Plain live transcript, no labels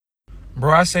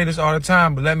Bro, I say this all the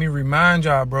time, but let me remind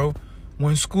y'all, bro.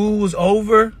 When school was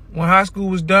over, when high school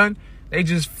was done, they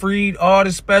just freed all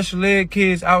the special ed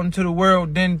kids out into the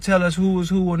world, didn't tell us who was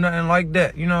who or nothing like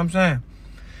that. You know what I'm saying?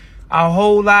 Our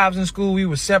whole lives in school, we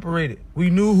were separated. We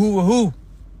knew who were who.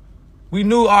 We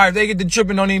knew, all right, they get the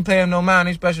tripping, don't even pay them no mind,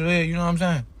 they special ed, you know what I'm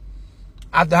saying?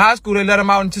 After high school, they let them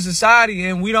out into society,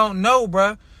 and we don't know,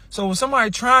 bruh. So when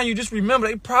somebody trying you, just remember,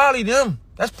 they probably them.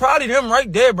 That's probably them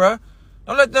right there, bruh.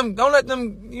 Don't let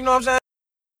them, you know what I'm saying?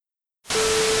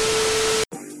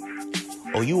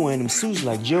 Oh, you wearing them suits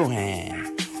like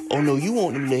Johan. Oh, no, you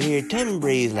want them little hair tubbing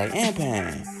braids like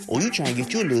Ampan. Oh, you trying to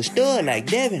get you a little stud like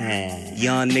Devin had.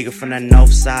 Young nigga from the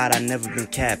north side, I never been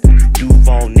capping.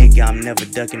 Duval nigga, I'm never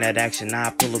ducking that action. I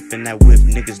pull up in that whip,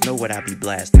 niggas know what I be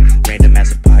blasting. Random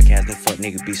ass podcast, them fuck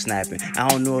niggas be snapping. I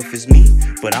don't know if it's me,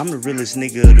 but I'm the realest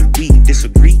nigga of the week.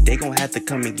 Disagree, they gon' have to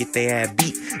come and get their ass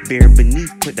beat. Bare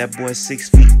beneath, put that boy 6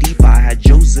 feet deep. I had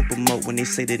Joe zip him up when they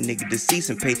say that nigga deceased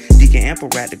and pay Deacon Ample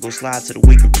Rat to go slide to the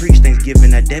wake and preach.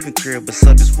 Thanksgiving at Devin crib, but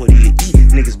sub is what he eat.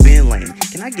 Niggas been lame.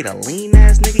 Can I get a lean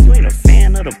ass nigga? You ain't a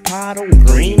fan of the pod, oh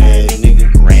green ass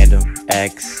nigga. Random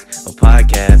X, a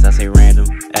podcast. I say Random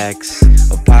X,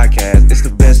 a podcast. It's the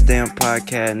best damn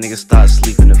podcast. Niggas start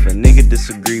sleeping. If a nigga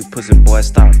disagree, pussy boy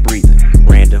stop breathing.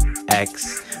 Random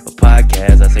X, a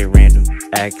podcast. I say Random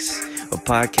X, a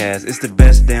podcast. It's the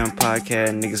best damn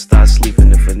podcast. Niggas start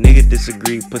sleeping. If a nigga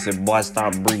disagree, pussy boy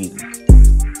stop breathing.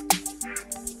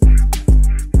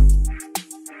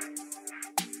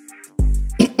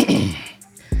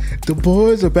 The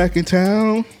boys are back in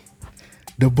town.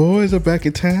 The boys are back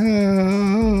in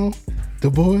town. The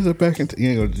boys are back in town.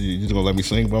 You just gonna let me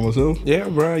sing by myself? Yeah,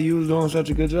 bro, you was doing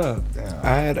such a good job. I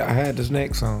had this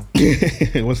next song.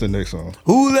 What's the next song?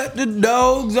 Who let the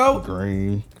dogs out?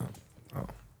 Green. Oh.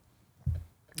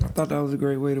 I thought that was a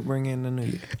great way to bring in the new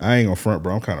year. I ain't gonna front,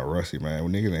 bro. I'm kind of rusty, man.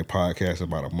 When niggas ain't podcasting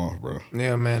about a month, bro.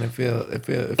 Yeah, man, it feel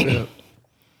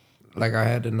like I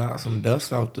had to knock some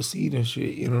dust off the seat and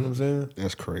shit. You know what I'm saying?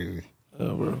 That's crazy.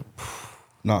 Bro.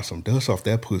 Knock some dust off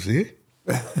that pussy.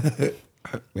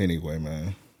 Anyway,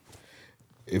 man.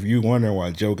 If you wondering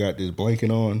why Joe got this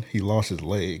blanket on, he lost his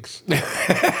legs.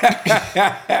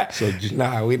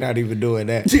 Nah, we not even doing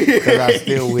that. Because I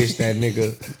still wish that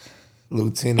nigga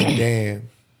Lieutenant Dan.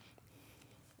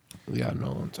 Y'all know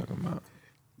what I'm talking about.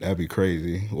 That'd be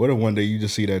crazy. What if one day you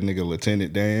just see that nigga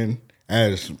Lieutenant Dan?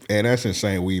 And that's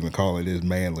insane. We even calling this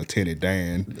man Lieutenant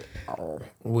Dan.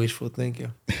 Wishful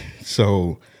thinking.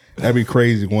 So that'd be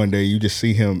crazy. One day you just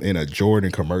see him in a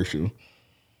Jordan commercial.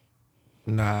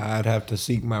 Nah, I'd have to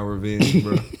seek my revenge,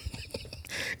 bro.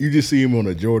 You just see him on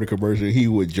a Jordan commercial. He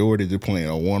with Jordan just playing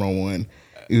a one-on-one.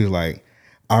 He was like,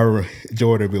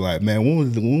 Jordan be like, man,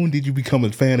 when did you become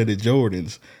a fan of the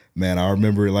Jordans? Man, I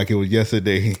remember it like it was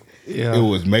yesterday. Yeah. It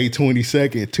was May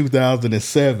 22nd,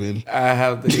 2007. I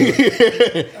have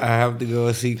to go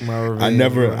and seek my revenge.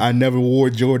 I never wore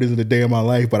Jordans in a day of my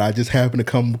life, but I just happened to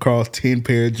come across 10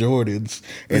 pair of Jordans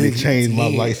and it changed my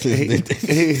life.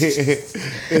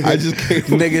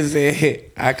 Nigga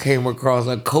said I came across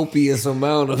a copious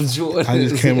amount of Jordans. I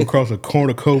just came across a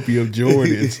cornucopia of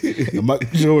Jordans. And my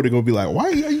Jordan gonna be like, why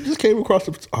you just came across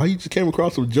some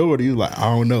Jordans? He's like, I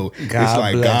don't know.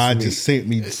 God just sent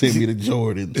me the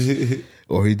Jordans.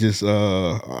 Or he just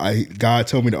God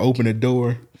told me to open a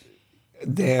door.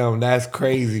 Damn, that's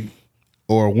crazy.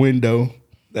 Or a window.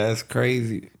 That's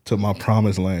crazy. To my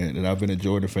promised land. And I've been a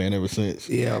Jordan fan ever since.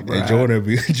 Yeah, bro. And Jordan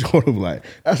be like,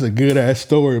 that's a good ass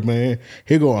story, man.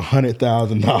 Here go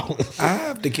 $100,000. I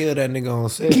have to kill that nigga on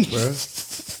set,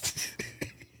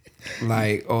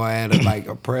 bro. Or at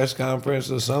a press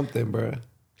conference or something, bro.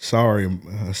 Sorry,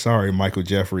 Michael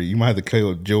Jeffrey. You might have to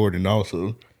kill Jordan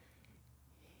also.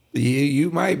 Yeah,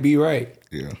 you might be right.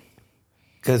 Yeah.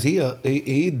 Cause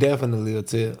he definitely will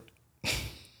tell.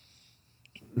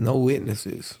 No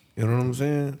witnesses. You know what I'm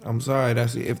saying? I'm sorry.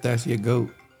 If that's your goat.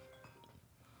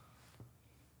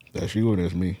 That's you or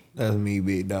that's me? That's me,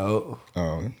 big dog.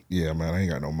 Oh yeah, man. I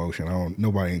ain't got no motion.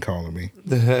 Nobody ain't calling me.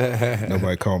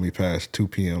 Nobody called me past 2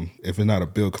 p.m. If it's not a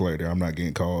bill collector, I'm not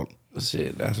getting called.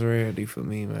 Shit, that's rarity for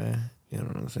me, man. You know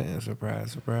what I'm saying?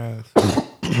 Surprise, surprise.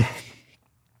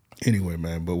 Anyway,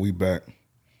 man, but we back.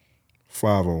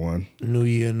 501. New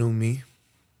year, new me.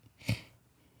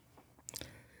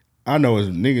 I know it's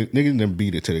niggas done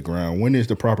beat it to the ground. When is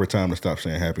the proper time to stop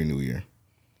saying Happy New Year?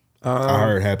 I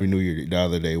heard Happy New Year the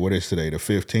other day. What is today? The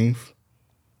 15th?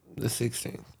 The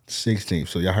 16th. 16th.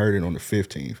 So y'all heard it on the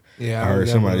 15th. Yeah, I heard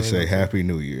somebody say Happy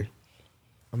New Year.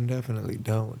 I'm definitely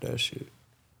done with that shit.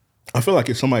 I feel like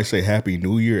if somebody say Happy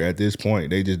New Year at this point,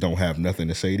 they just don't have nothing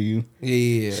to say to you.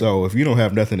 Yeah. So if you don't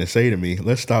have nothing to say to me,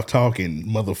 let's stop talking,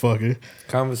 motherfucker.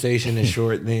 Conversation is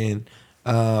short then.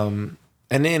 And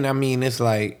then, I mean, it's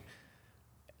like,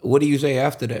 what do you say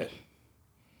after that?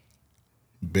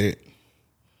 Bet.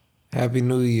 Happy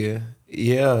New Year.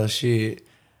 Yeah, shit.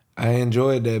 I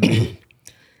enjoyed that bit.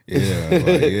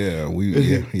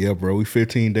 Yeah, bro. We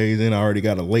 15 days in. I already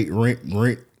got a late rent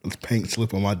paint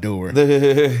slip on my door.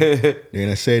 Then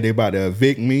I said they about to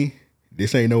evict me.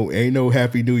 This ain't no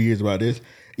Happy New Year's about this.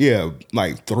 Yeah,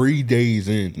 like 3 days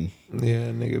in. Yeah,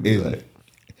 nigga be like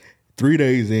 3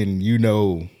 days in, you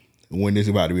know when this is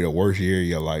about to be the worst year of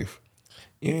your life.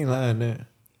 You ain't lying there.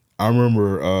 I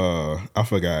remember I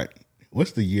forgot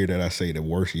what's the year that I say the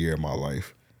worst year of my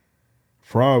life.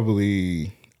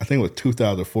 Probably I think it was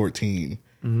 2014.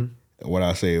 What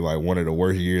I say like one of the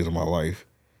worst years of my life.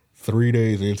 3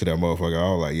 days into that motherfucker,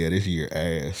 I was like, yeah, this year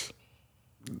ass.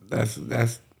 That's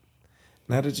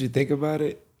now that you think about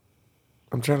it,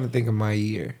 I'm trying to think of my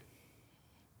year.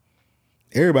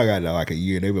 Everybody got like a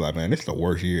year. They be like, man, this is the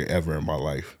worst year ever in my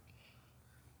life.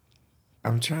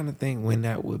 I'm trying to think when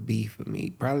that would be for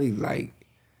me. Probably like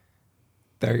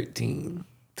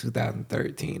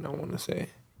 2013, I want to say.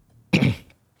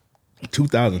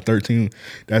 2013,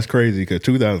 that's crazy because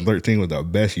 2013 was the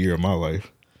best year of my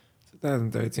life.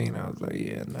 2013, I was like,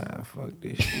 yeah, nah, fuck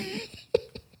this shit.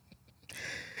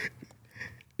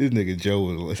 This nigga Joe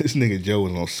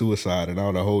was on suicide, and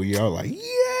all the whole year I was like,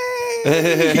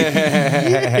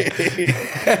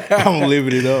 yeah, I'm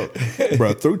living it up,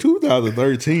 bro. Through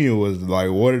 2013 was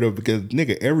like one of the because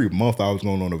nigga every month I was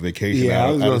going on a vacation. Yeah, I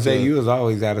was gonna say you was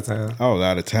always out of town. I was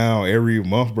out of town every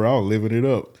month, bro. I was living it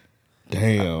up.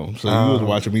 Damn. So you was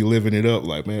watching me living it up,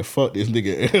 like man, fuck this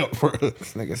nigga up, bro.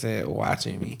 This nigga said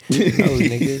watching me. Those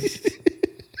niggas.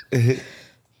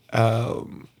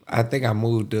 I think I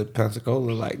moved to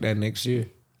Pensacola like that next year.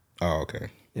 Oh, okay.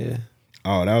 Yeah.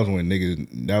 Oh, that was when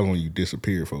you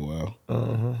disappeared for a while.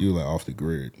 You were like off the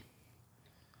grid.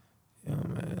 Yeah,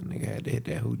 man, nigga had to hit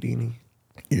that Houdini.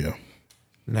 Yeah.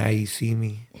 Now you see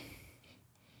me.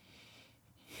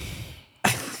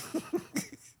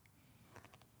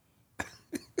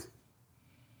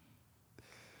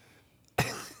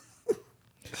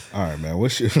 All right, man.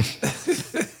 What's your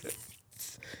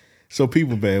So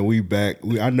people, man, we back.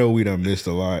 I know we done missed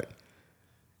a lot.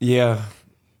 Yeah.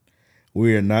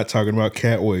 We are not talking about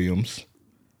Cat Williams.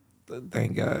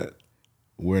 Thank God.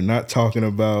 We're not talking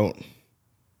about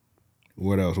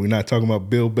what else? We're not talking about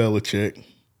Bill Belichick.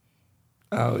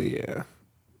 Oh yeah.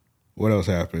 What else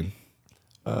happened?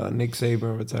 Nick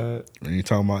Saban retired. And you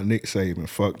talking about Nick Saban.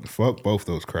 Fuck both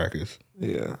those crackers.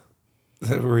 Yeah.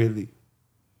 Really.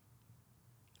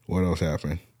 What else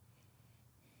happened?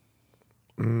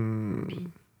 Yeah,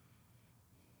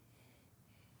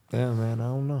 man, I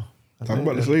don't know. Talk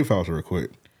about the safe house real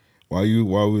quick. While we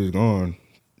was gone,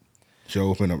 Joe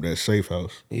opened up that safe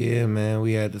house. Yeah, man,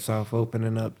 we had the soft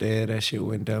opening up there. That shit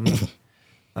went dumb.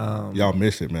 Y'all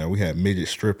missed it, man. We had midget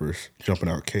strippers jumping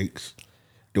out cakes,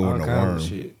 doing the worm.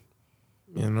 Shit.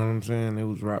 You know what I'm saying? It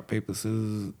was rock, paper,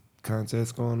 scissors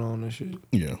contest going on and shit.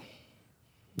 Yeah.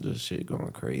 Just shit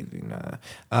going crazy. Nah.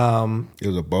 It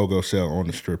was a BOGO sale on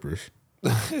the strippers.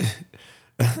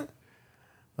 The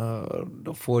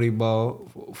 40 ball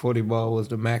was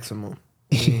the maximum.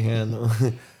 We ain't had no.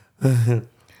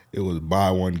 It was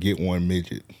buy one, get one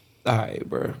midget. All right,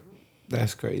 bro.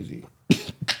 That's crazy.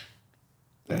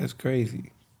 That's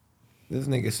crazy. This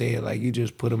nigga said like you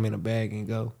just put them in a bag and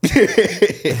go.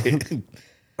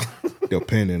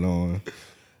 Depending on.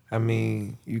 I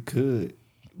mean, you could,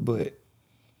 but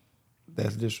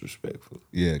that's disrespectful.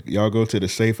 Yeah, y'all go to the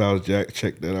Safe House, Jack.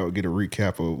 Check that out. Get a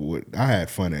recap of what I had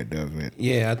fun at the event.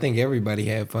 Yeah, I think everybody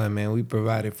had fun, man. We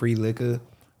provided free liquor.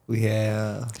 We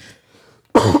had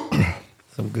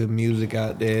some good music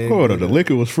out there. Hold on, the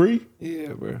liquor was free?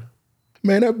 Yeah, bro.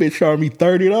 Man, that bitch charged me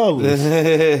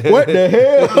 $30. What the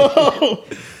hell?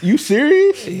 You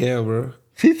serious? Yeah, bro.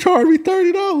 She charged me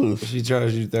 $30. She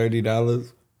charged you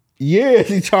 $30? Yeah,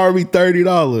 she charged me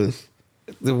 $30.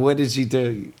 What did she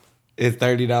tell you? It's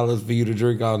 $30 for you to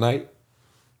drink all night?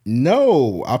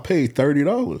 No, I paid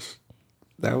 $30.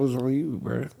 That was on you,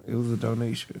 bro. It was a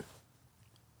donation.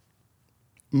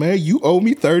 Man, you owe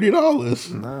me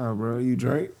 $30. Nah, bro. You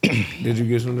drank? Did you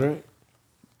get some drink?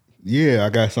 Yeah, I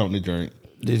got something to drink.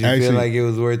 Did you feel like it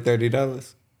was worth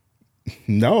 $30?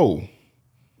 No.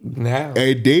 Now.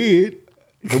 It did.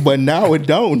 But now it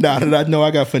don't. Now that I know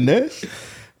I got finesse.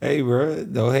 Hey, bro.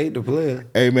 Don't hate the player.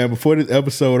 Hey, man, before this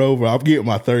episode over, I'm getting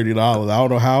my $30. I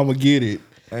don't know how I'm going to get it.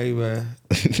 Hey, man.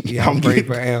 Yeah, I'm pray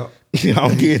for Amp.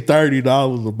 I'm getting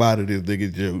 $30 about it, this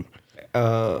nigga Joe.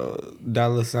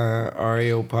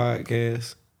 $REO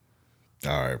podcast.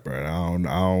 All right, bro. I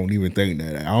don't even think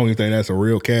that. I don't even think that's a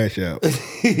real cash app.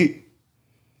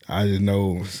 I just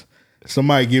know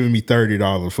somebody giving me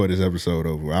 $30 for this episode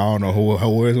over. I don't know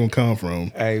where it's gonna come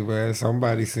from. Hey, man,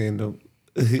 somebody send them.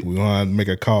 We gonna have to make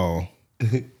a call.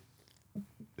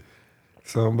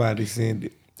 Somebody send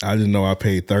it. I just know I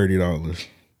paid $30.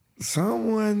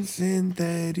 Someone send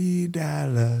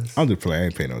 $30. I'm just playing. I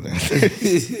ain't paying no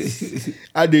damn.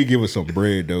 I did give her some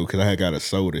bread though, because I had got a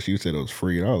soda. She said it was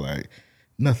free, and I was like,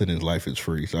 nothing in life is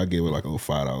free. So I gave her like a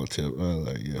 $5 tip. I was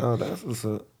like, yeah. Oh, that's what's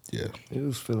up. Yeah. It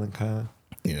was feeling kind.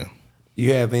 Yeah.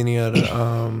 You have any other?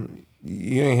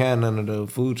 You ain't had none of the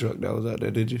food truck that was out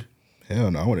there, did you?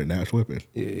 Hell no, I wanted Naps whipping.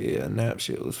 Yeah, nap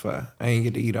shit was fire. I ain't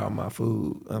get to eat all my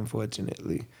food,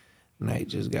 unfortunately. Night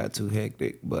just got too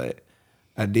hectic, but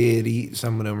I did eat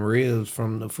some of them ribs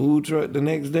from the food truck the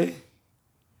next day.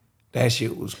 That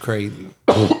shit was crazy.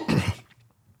 I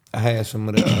had some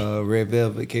of the red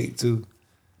velvet cake too.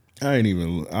 I ain't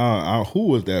even. Who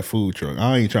was that food truck?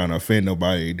 I ain't trying to offend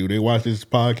nobody. Do they watch this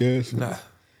podcast? Nah.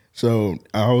 So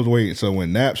I was waiting. So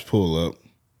when Naps pull up,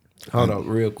 Hold up,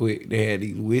 real quick. They had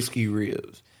these whiskey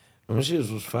ribs. Them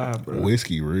shits was fire, bro.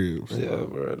 whiskey ribs. Yeah,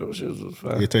 bro. Them shits was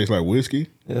fire. It tastes like whiskey.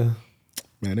 Yeah.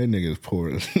 Man, that nigga's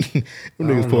pouring. Them I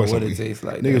niggas don't pour know some. what it tastes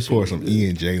like. Niggas That pour shit some was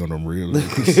E&J on them ribs.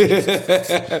 Get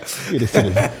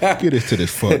this to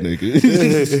this fuck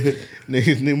nigga.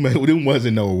 Niggas, them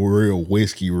wasn't no real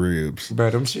whiskey ribs. Bro,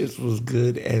 them shits was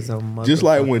good as a motherfucker. Just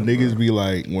like when niggas be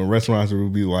like, when restaurants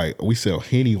would be like, we sell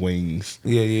Henny wings.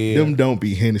 Yeah. Them don't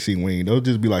be Hennessy wings. They'll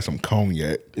just be like some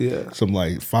cognac. Yeah. Some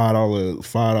like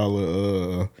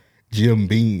 $5 Jim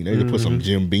Beam. They just put some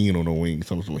Jim Beam on the wings.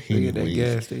 Some They Henny get that wings.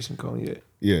 gas station cognac.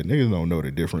 Yeah, niggas don't know the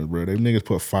difference, bro. They niggas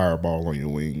put Fireball on your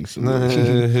wings. They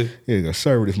gonna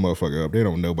serve this motherfucker up. They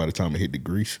don't know by the time it hit the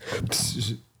grease.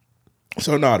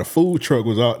 So the food truck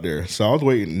was out there. So I was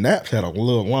waiting. Naps had a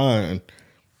little line,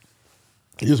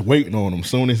 just waiting on him.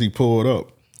 Soon as he pulled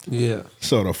up, Yeah.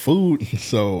 so the food.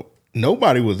 So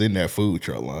nobody was in that food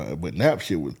truck line, but Nap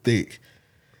shit was thick.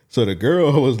 So the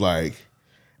girl was like,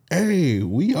 "Hey,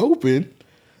 we open."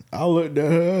 I looked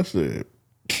at her. I said.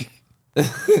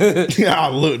 I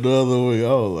looked the other way.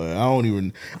 I was like, I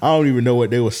don't even know what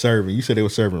they were serving. You said they were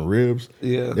serving ribs.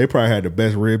 Yeah. They probably had the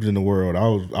best ribs in the world. I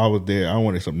was there. I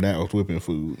wanted some Naps whipping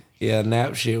food. Yeah,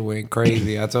 nap shit went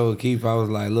crazy. I told Keith, I was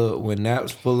like, look, when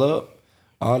naps pull up,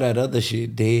 all that other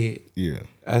shit dead. Yeah.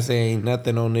 I say ain't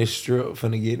nothing on this strip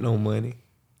finna get no money.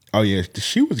 Oh yeah,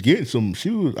 she was getting some.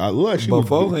 She was. I look like she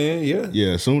Beforehand, yeah.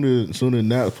 Yeah. Soon as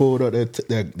Naps pulled up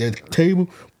that table.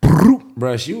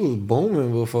 Bruh, she was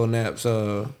booming before Naps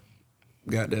got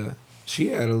there. She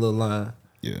had a little line.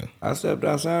 Yeah. I stepped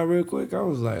outside real quick. I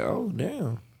was like, oh,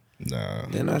 damn. Nah.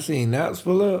 Then I seen Naps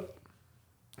pull up.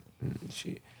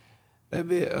 Shit. That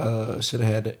bit should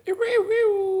have had the...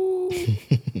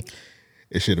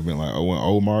 It should have been like, oh, when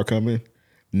Omar coming,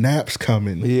 Naps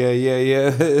coming.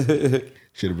 Yeah.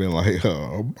 Should have been like,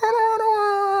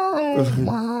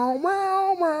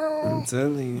 I'm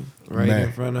telling you. Right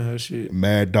in front of her shit.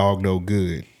 Mad Dog no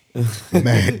good.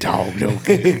 Mad Dog no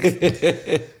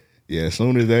good. Yeah, as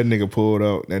soon as that nigga pulled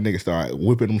up, that nigga started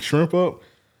whipping them shrimp up.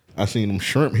 I seen them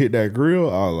shrimp hit that grill.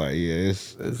 I was like, yeah,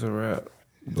 It's a wrap.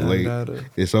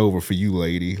 it's over for you,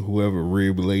 lady. Whoever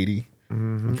rib lady.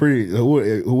 Mm-hmm. I'm pretty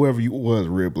whoever you was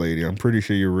rib lady. I'm pretty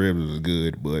sure your ribs was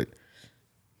good, but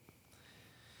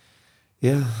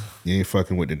yeah, you ain't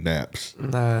fucking with the Naps.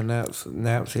 Nah, Naps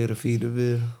here to feed the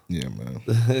bill. Yeah, man.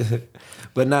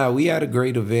 But we had a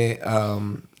great event.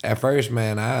 At first,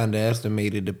 man, I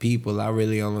underestimated the people. I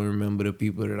really only remember the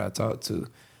people that I talked to.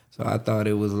 So I thought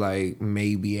it was like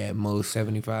maybe at most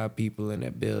 75 people in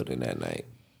that building that night.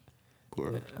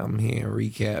 I'm hearing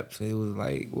recaps. It was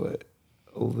like, what,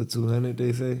 over 200,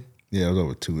 they say? Yeah, it was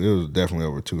over 200. It was definitely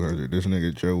over 200. This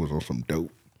nigga Joe was on some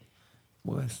dope.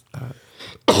 What?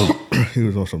 He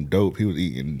was on some dope. He was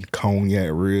eating cognac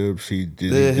ribs. He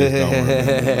just don't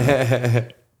remember.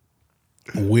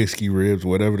 Whiskey ribs,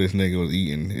 whatever this nigga was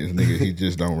eating, he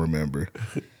just don't remember.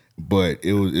 But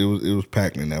it was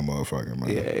packed in that motherfucker, man.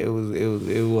 Yeah,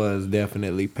 it was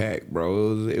definitely packed,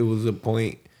 bro. It was a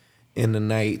point in the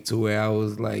night to where I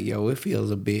was like, yo, it feels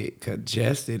a bit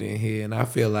congested in here, and I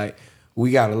feel like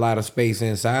we got a lot of space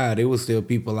inside. It was still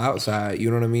people outside. You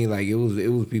know what I mean? Like it was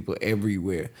people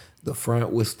everywhere. The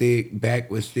front was thick,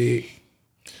 back was thick.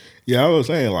 Yeah, I was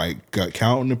saying, like,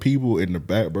 counting the people in the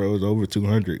back, bro, it was over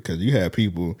 200 because you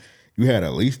had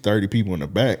at least 30 people in the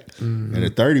back. Mm-hmm. And the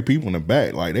 30 people in the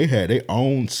back, like, they had their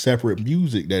own separate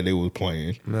music that they was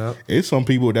playing. Yep. It's some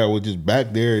people that were just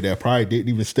back there that probably didn't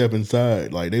even step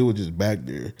inside. Like, they were just back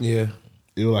there. Yeah.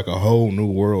 It was like a whole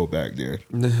new world back there.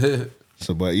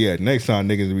 So, but yeah, next time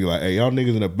niggas will be like, hey, y'all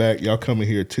niggas in the back, y'all coming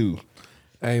here too.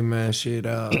 Hey man, shit.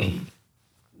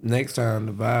 Next time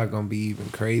the vibe gonna be even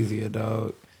crazier,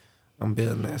 dog. I'm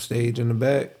building that stage in the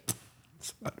back.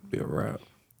 It's about to be a wrap.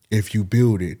 If you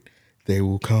build it, they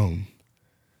will come.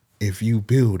 If you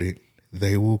build it,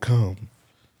 they will come.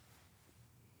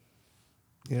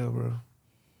 Yeah, bro.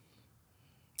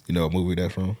 You know what movie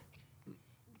that's from?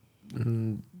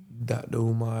 Dr.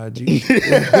 Umar G.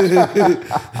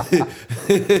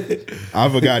 I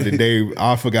forgot the name.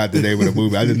 I forgot the name of the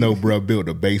movie. I just know bruh built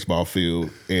a baseball field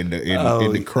in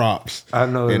the crops. I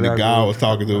know. And exactly the guy what was you're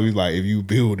talking to him. about. He's like, if you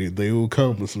build it, they will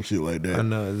come or some shit like that. I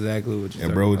know exactly what you're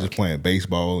And bro was just playing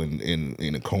baseball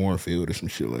in a cornfield or some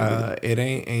shit like that. It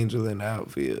ain't Angel in the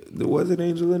outfield. Was it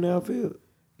Angel in the outfield?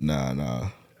 Nah.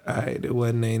 All right, it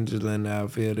wasn't Angel in the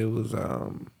outfield. It was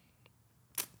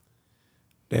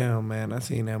damn man, I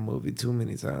seen that movie too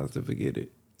many times to forget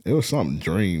it. It was something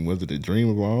Dream. Was it a Dream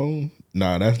of Our Own?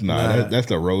 Nah, that's not. Nah. That's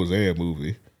the Roseanne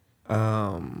movie.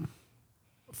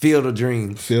 Field of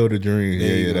Dreams. Field of Dreams.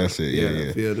 There you Yeah, go. that's it.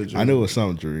 Yeah. Field of Dreams. I knew it was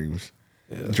some Dreams.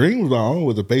 Yeah. Dream of Our Own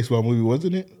was a baseball movie,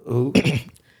 wasn't it? Who?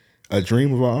 A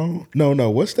Dream of Our Own? No.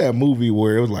 What's that movie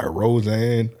where it was like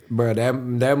Roseanne? Bro,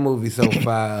 that movie so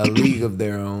fire. A League of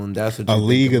Their Own. That's what you A think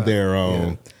League of about. Their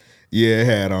Own. Yeah, it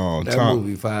had That Tom.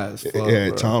 movie fire as fuck, It had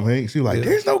bro. Tom Hanks. He was like,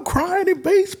 "There's no crying in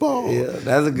baseball." Yeah,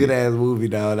 that's a good ass movie,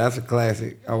 dog. That's a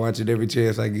classic. I watch it every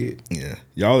chance I get. Yeah.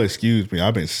 Y'all excuse me.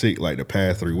 I've been sick like the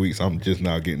past 3 weeks. I'm just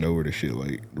now getting over the shit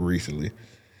like recently.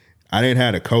 I didn't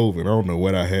have the COVID. I don't know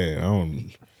what I had.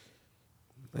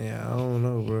 Yeah, I don't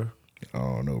know, bro. I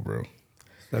don't know, bro.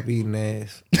 Stop eating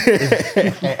ass.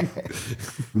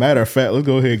 Matter of fact, let's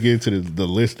go ahead and get into the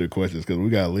listener questions because we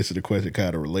got a listener question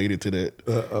kind of related to that.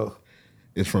 Uh-oh.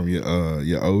 It's from your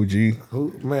OG.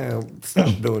 Who, man, stop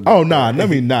doing that. Oh nah, let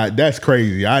me not. That's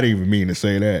crazy. I didn't even mean to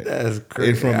say that. That's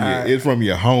crazy. It's from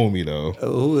your homie though.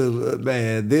 Who is,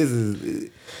 man, this is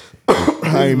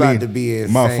I ain't about mean to be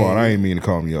insane. my fault. I ain't mean to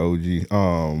call him your OG.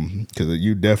 Because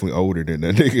you definitely older than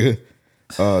that nigga.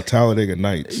 Talladega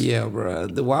Nights. Yeah, bro.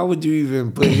 Why would you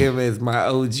even put him as my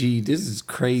OG? This is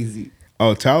crazy.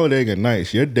 Oh, Talladega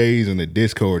Nights. Your days in the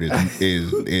Discord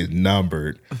is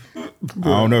numbered. I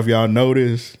don't know if y'all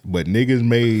noticed, but niggas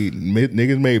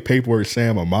made Paperwork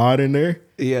Sam a mod in there.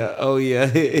 Yeah. Oh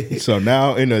yeah. So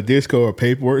now in the Discord,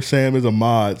 Paperwork Sam is a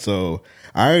mod. So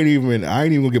I ain't even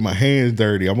gonna get my hands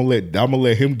dirty. I'm gonna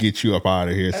let him get you up out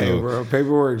of here. So Hey, bro,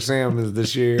 Paperwork Sam is the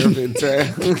sheriff in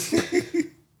town.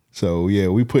 So yeah,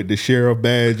 we put the sheriff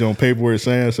badge on Paperwork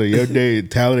Sam. So your day,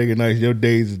 Talladega Nights, your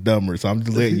days is dumber. So I'm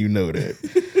just letting you know that.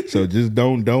 So just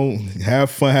don't have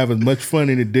fun. Have as much fun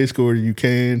in the Discord as you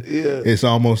can. Yeah. It's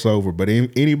almost over. But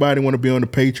anybody want to be on the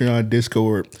Patreon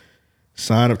Discord,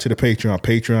 sign up to the Patreon.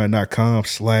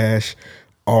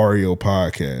 Patreon.com/Ario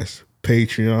Podcast.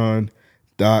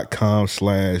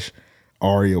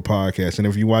 Patreon.com/Ario Podcast. And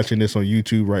if you're watching this on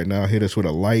YouTube right now, hit us with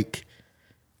a like.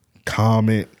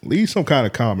 Comment, leave some kind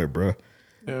of comment, bro.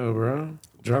 Yeah, bro.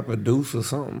 Drop a deuce or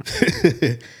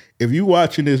something. If you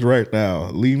watching this right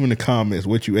now, leave in the comments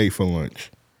what you ate for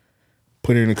lunch.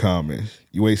 Put it in the comments.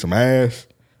 You ate some ass.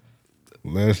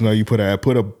 Let us know. You put a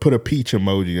peach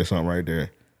emoji or something right there.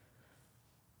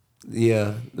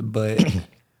 Yeah, but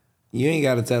you ain't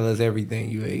got to tell us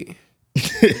everything you ate.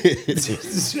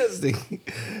 just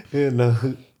you know.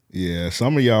 Yeah,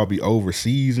 some of y'all be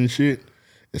overseas and shit.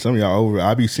 And some of y'all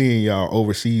I be seeing y'all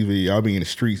overseas, but y'all be in the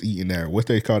streets eating that. What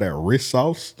they call that, wrist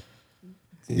sauce?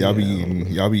 Y'all be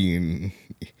eating.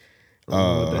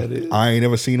 I ain't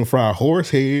never seen them fry a horse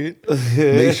head.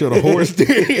 Make sure the horse dead.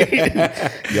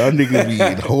 Y'all niggas be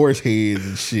eating horse heads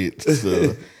and shit.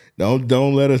 So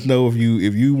don't let us know if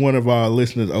you one of our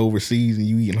listeners overseas and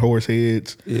you eating horse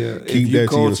heads. Yeah, keep that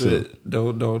to yourself.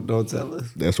 Don't tell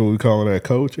us. That's what we call that,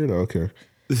 culture. Okay.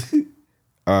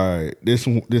 All right, this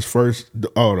first.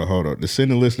 Hold on. The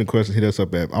send and listening question hit us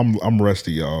up at. I'm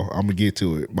rusty, y'all. I'm gonna get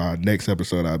to it. By next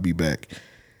episode, I'll be back.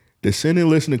 The send and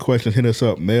listening question hit us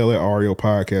up.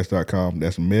 mail@raopodcast.com.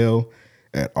 That's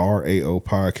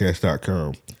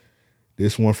mail@raopodcast.com.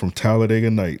 This one from Talladega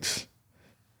Nights.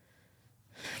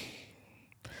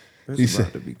 It's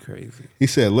about to be crazy. He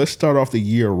said, "Let's start off the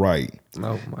year right.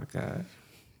 Oh my god.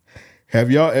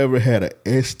 Have y'all ever had an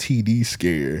STD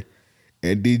scare?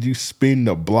 And did you spin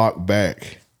the block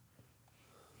back?"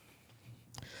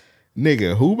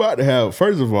 Nigga, who about to have,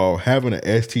 first of all, having an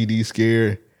STD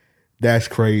scare, that's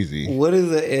crazy. What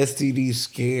is an STD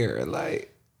scare?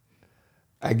 Like,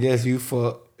 I guess you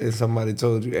fuck and somebody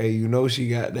told you, hey, you know she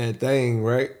got that thing,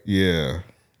 right? Yeah.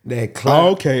 That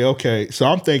clap. Oh, okay. So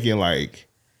I'm thinking like,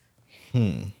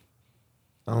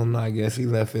 I don't know. I guess he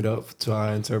left it up to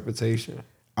our interpretation.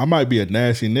 I might be a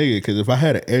nasty nigga because if I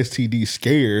had an STD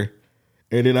scare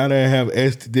and then I didn't have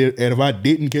STD, and if I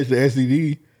didn't catch the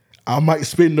STD, I might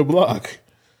spin the block.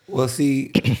 Well,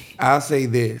 see, I'll say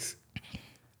this.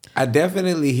 I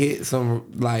definitely hit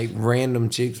some like random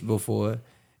chicks before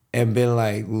and been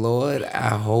like, Lord,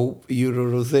 I hope, you know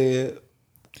what I'm saying?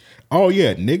 Oh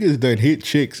yeah, niggas done hit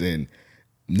chicks and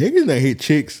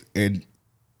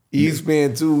You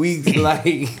spend 2 weeks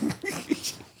like,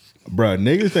 bruh,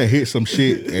 niggas done hit some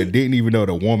shit and didn't even know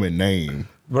the woman name.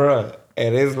 bruh.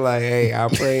 And it's like, hey, I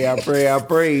pray,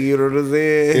 you know what I'm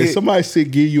saying? If somebody said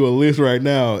give you a list right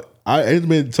now, it's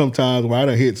been some times where I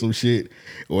done hit some shit,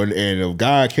 and a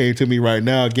guy came to me right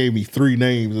now, gave me 3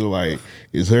 names, and like,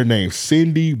 is her name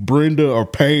Cindy, Brenda, or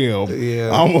Pam?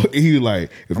 Yeah. He was like,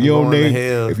 if you don't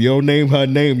name her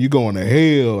name, you going to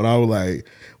hell. And I was like,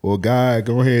 well, guy,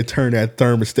 go ahead and turn that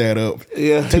thermostat up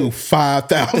to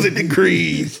 5,000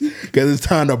 degrees because it's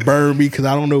time to burn me because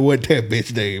I don't know what that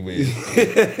bitch name is.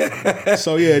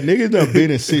 So yeah, niggas done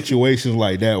been in situations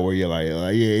like that where you're like,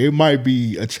 yeah, it might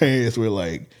be a chance where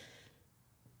like,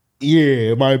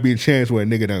 yeah, it might be a chance where a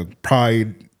nigga done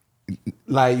probably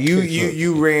like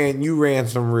you ran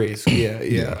some risk.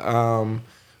 Yeah.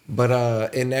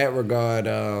 But in that regard,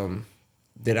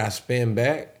 did I spin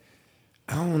back?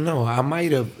 I don't know. I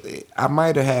might have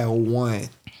had one.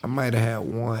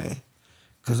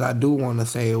 Cause I do want to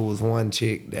say it was one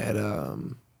chick that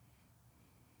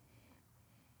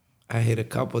I hit a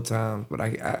couple times, but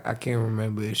I can't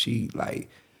remember if she like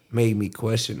made me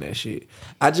question that shit.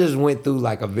 I just went through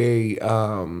like a very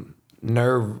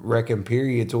nerve-wracking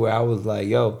period to where I was like,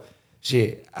 yo,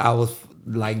 shit, I was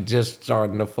like just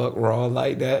starting to fuck raw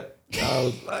like that. I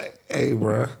was like, hey,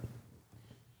 bro.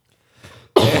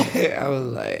 I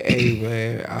was like, hey,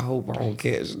 man, I hope I don't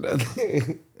catch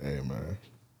nothing.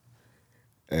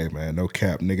 Hey, man, no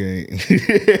cap, nigga ain't.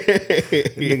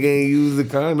 Nigga ain't used the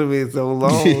condom in so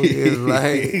long. It's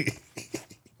like...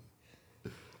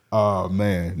 Oh,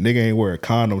 man, nigga ain't wear a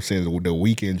condom since the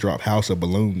weekend dropped House of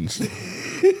Balloons.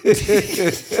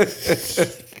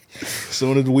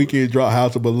 Soon as the weekend dropped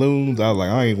House of Balloons, I was like,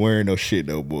 I ain't wearing no shit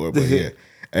no more. But yeah,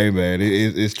 hey man,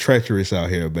 it's treacherous out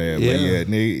here, man. Yeah. But yeah,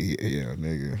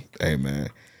 nigga. Hey man,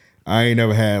 I ain't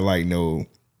never had like no.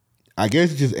 I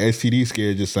guess just STD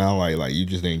scare just sound like you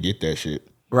just didn't get that shit.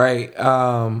 Right.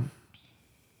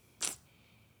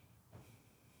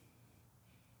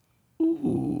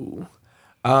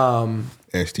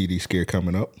 STD scare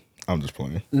coming up. I'm just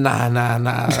playing. Nah.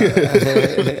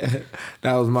 That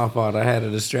was my fault. I had a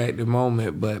distracted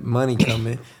moment, but money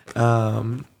coming.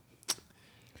 That's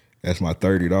my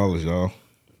 $30, y'all.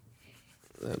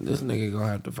 This nigga gonna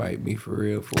have to fight me for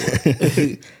real for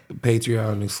it.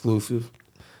 Patreon exclusive.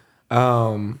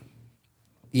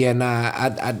 Yeah, nah.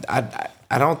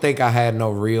 I don't think I had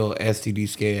no real STD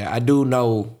scare. I do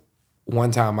know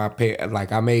one time I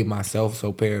made myself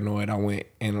so paranoid I went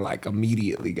and like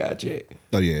immediately got checked.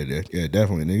 Oh yeah,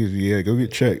 definitely, niggas. Yeah, go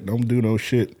get checked. Don't do no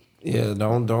shit. Yeah,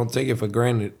 don't take it for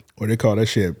granted. What they call that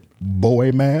shit?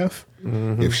 Boy math.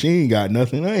 Mm-hmm. If she ain't got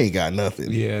nothing, I ain't got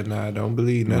nothing. Yeah, nah, don't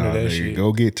believe none of that nigga, shit.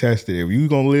 Go get tested. If you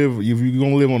gonna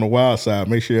live on the wild side,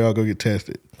 make sure y'all go get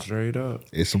tested. Straight up.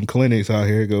 There's some clinics out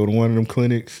here. Go to one of them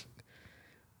clinics.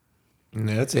 And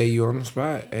they'll tell you on the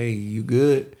spot, hey, you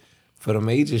good for the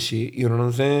major shit. You know what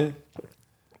I'm saying?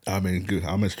 I mean, good.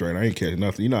 I'm straight. I ain't catch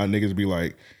nothing. You know how niggas be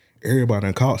like, everybody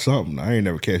done caught something. I ain't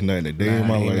never catch nothing a day in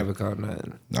my life. I ain't never caught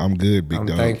nothing. I'm good, big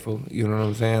dog. I'm thankful. You know what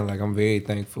I'm saying? Like, I'm very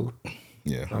thankful.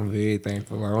 Yeah. I'm very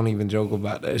thankful. I don't even joke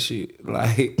about that shit.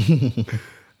 Like,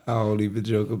 I don't even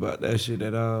joke about that shit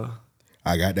at all.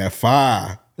 I got that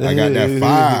fire.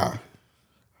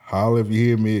 Holla if you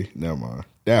hear me. Never mind.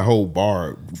 That whole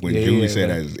bar when Juvie said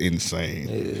that is insane.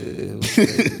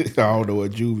 I don't know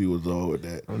what Juvie was on with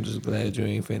that. I'm just glad you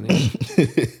ain't finished.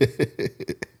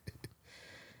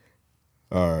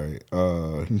 All right.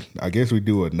 I guess we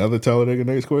do another Talladega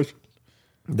Nights question.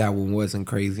 That one wasn't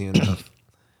crazy enough.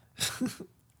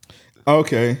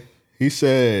 Okay. He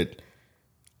said,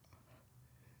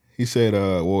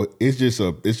 well, it's just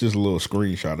a little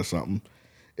screenshot or something.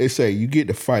 It say you get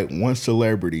to fight one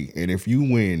celebrity, and if you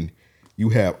win, you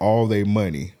have all their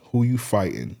money. Who you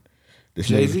fighting?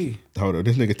 Jay-Z. Hold on.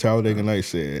 This nigga Talladega Nights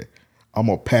said, I'm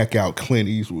gonna pack out Clint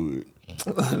Eastwood.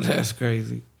 That's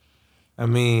crazy. I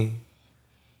mean,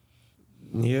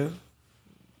 yeah.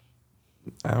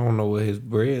 I don't know what his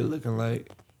bread looking like.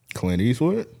 Clint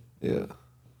Eastwood? Yeah.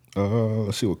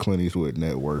 Let's see what Clint Eastwood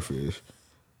net worth is.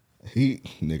 He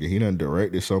done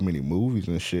directed so many movies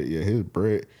and shit. Yeah, his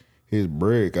bread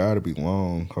gotta be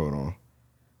long. Hold on.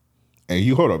 And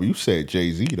you hold up, you said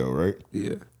Jay-Z though, right?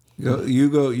 Yeah. You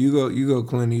go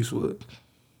Clint Eastwood.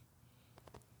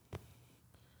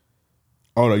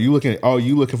 Oh no, you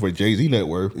looking for Jay-Z net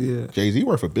worth. Yeah. Jay-Z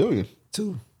worth $1 billion.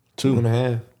 Two. Two.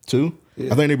 2.5. Two?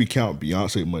 Yeah. I think they be counting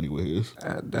Beyonce money with his.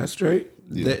 That's straight.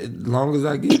 Yeah. As long as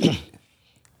I get it.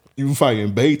 You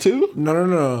fighting Bay too? No.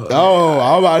 Oh,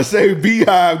 I'm about to say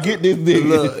Beehive, get this nigga.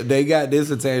 Look, they got this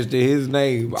attached to his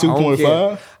name.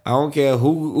 2.5? I don't care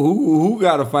who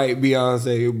got to fight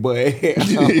Beyonce, but I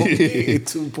don't care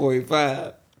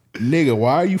 2.5. Nigga,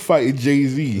 why are you fighting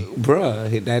Jay-Z?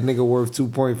 Bruh, that nigga worth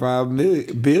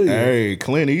 2.5 billion. Hey,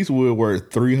 Clint Eastwood worth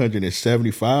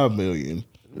 $375 million.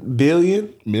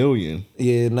 Million.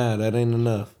 Yeah, nah, that ain't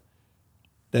enough.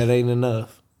 That ain't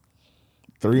enough.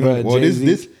 300. Well,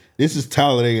 this is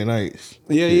Talladega Nights.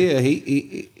 Yeah.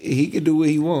 He can do what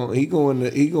he want. He going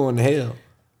to hell.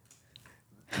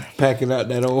 Packing out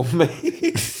that old man.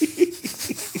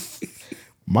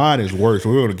 Mine is worse.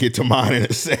 We're gonna get to mine in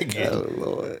a second. Oh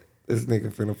Lord, this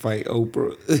nigga finna fight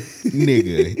Oprah.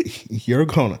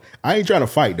 Nigga, I ain't trying to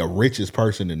fight the richest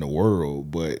person in the world,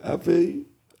 but I feel you.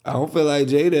 I don't feel like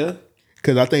Jay there.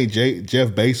 Because I think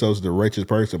Jeff Bezos is the richest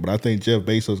person, but I think Jeff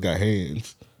Bezos got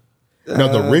hands. No,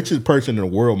 the richest person in the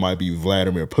world might be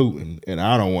Vladimir Putin, and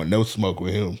I don't want no smoke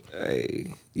with him.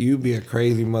 Hey, you be a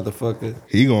crazy motherfucker.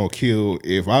 He gonna kill.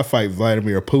 If I fight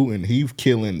Vladimir Putin, he's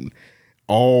killing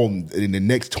all in the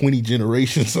next 20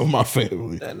 generations of my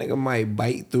family. That nigga might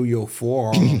bite through your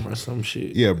forearm or some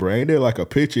shit. Yeah, bro. Ain't there like a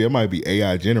picture? It might be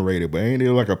AI generated, but ain't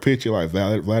there like a picture like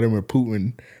Vladimir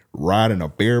Putin riding a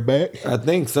bareback? I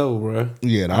think so, bro.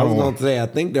 Yeah, I was gonna say I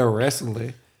think they're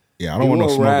wrestling. Yeah, I don't want no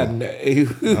smoke. I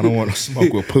don't want to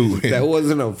smoke with Putin. That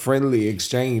wasn't a friendly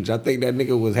exchange. I think that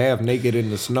nigga was half naked in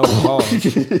the snow. This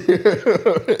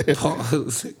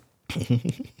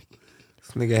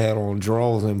nigga had on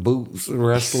drawers and boots,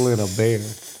 wrestling a bear.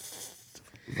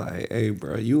 Like, hey,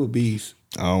 bro, you a beast.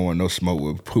 I don't want no smoke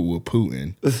with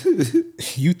Putin.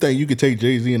 You think you could take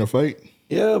Jay-Z in a fight?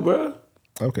 Yeah, bro.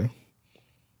 Okay.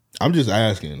 I'm just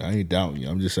asking. I ain't doubting you.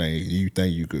 I'm just saying. You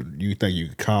think you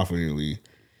could confidently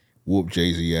whoop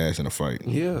Jay-Z ass in a fight?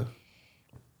 Yeah.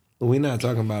 We not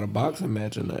talking about a boxing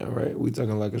match in that, right? We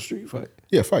talking like a street fight.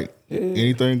 Yeah, fight. Yeah.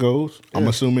 Anything goes. Yeah. I'm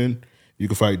assuming you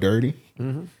can fight dirty.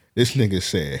 Mm-hmm. This nigga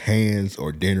said hands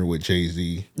or dinner with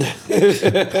Jay-Z.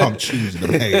 I'm choosing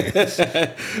them hands.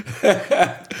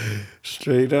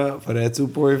 Straight up for that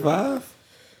 2.5.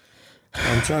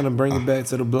 I'm trying to bring it back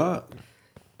to the block.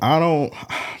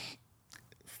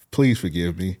 Please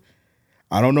forgive me.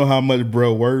 I don't know how much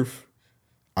bro worth.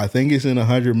 I think it's in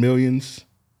 100 millions.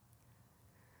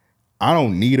 I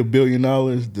don't need $1 billion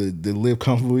to live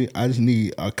comfortably. I just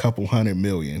need a couple $100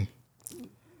 million.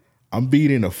 I'm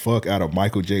beating the fuck out of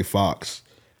Michael J. Fox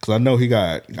because I know he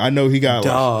got.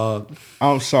 Dog. Like,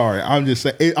 I'm sorry. I'm just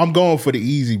saying. I'm going for the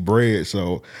easy bread.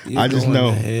 So I just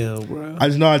know. Hell, bro. I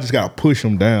just gotta push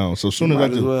him down. So as soon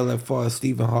as well as far as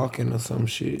Stephen Hawking or some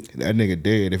shit. That nigga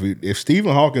dead. If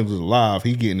Stephen Hawking was alive,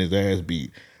 he getting his ass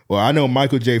beat. Well, I know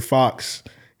Michael J. Fox.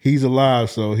 He's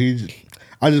alive, so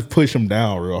I just push him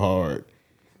down real hard.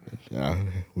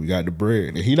 We got the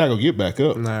bread, and he not gonna get back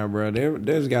up. Nah, bro.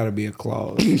 There's got to be a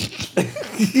clause.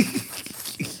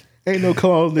 Ain't no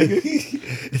clause,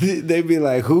 nigga. They be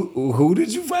like, who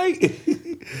did you fight?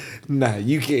 Nah,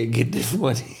 you can't get this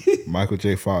money. Michael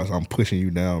J. Fox, I'm pushing you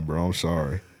down, bro. I'm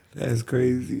sorry. That's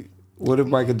crazy. What if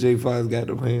Michael J. Fox got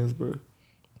them hands, bro?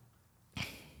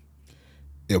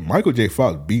 If Michael J.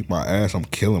 Fox beat my ass, I'm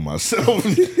killing myself.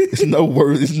 It's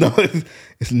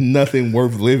nothing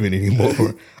worth living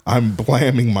anymore. I'm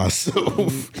blaming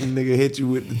myself. Nigga hit you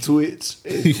with the twitch.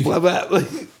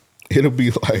 It'll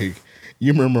be like,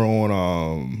 you remember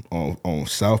on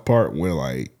South Park where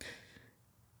like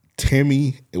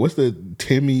Timmy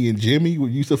and Jimmy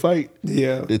would used to fight?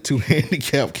 Yeah. The two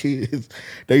handicapped kids.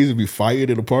 They used to be fighting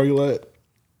in the parking lot.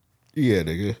 Yeah,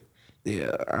 nigga.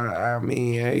 Yeah, I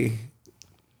mean, hey,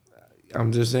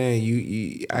 I'm just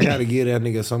saying, I gotta give that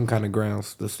nigga some kind of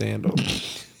grounds to stand on.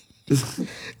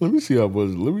 Let me see how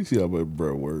much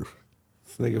bro worth.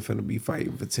 This nigga finna be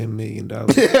fighting for $10 million.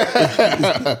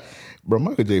 Bro,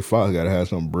 Michael J. Fox gotta have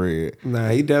some bread. Nah,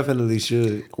 he definitely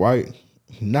should. Why?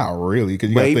 Not really,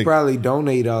 but he probably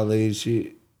donate all of his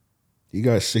shit. He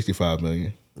got $65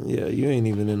 million. Yeah, you ain't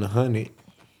even in 100.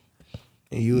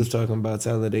 And you was talking about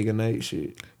Talladega Night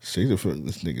shit. This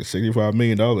nigga, $65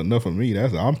 million enough for me.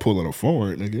 I'm pulling a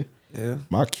forward, nigga. Yeah.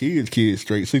 My kids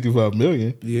straight $65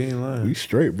 million. You ain't lying. We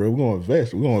straight, bro. We're gonna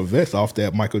invest. We're gonna invest off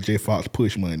that Michael J. Fox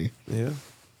push money. Yeah.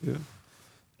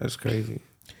 That's crazy.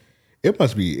 It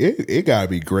must be it gotta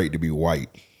be great to be white.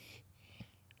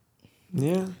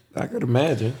 Yeah, I could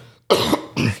imagine.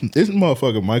 This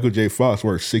motherfucker Michael J. Fox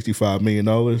worth $65 million.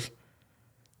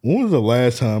 When was the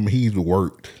last time he's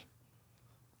worked?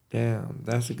 Damn,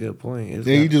 that's a good point.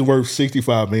 He just worth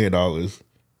 $65 million.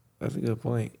 That's a good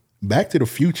point. Back to the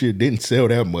Future didn't sell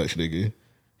that much, nigga.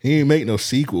 He ain't make no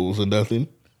sequels or nothing.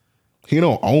 He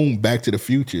don't own Back to the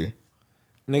Future.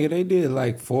 Nigga, they did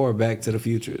like 4 Back to the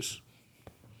Futures.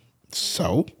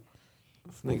 So?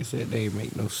 This nigga said they ain't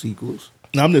make no sequels.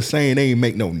 I'm just saying they ain't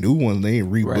make no new ones. They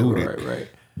ain't rebooted. Right.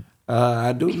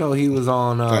 I do know he was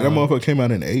on... like that motherfucker came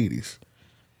out in the 80s.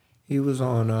 He was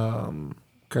on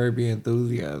Curb Your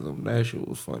Enthusiasm. That shit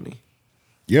was funny.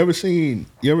 You ever seen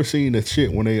the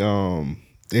shit when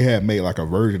they had made like a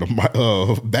version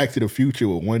of Back to the Future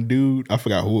with one dude? I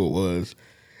forgot who it was.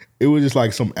 It was just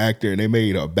like some actor, and they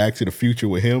made a Back to the Future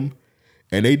with him,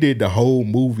 and they did the whole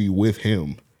movie with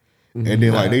him. And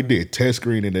then like they did test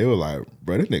screen, and they were like,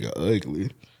 "Bro, this nigga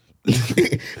ugly."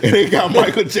 And they got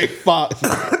Michael J. Fox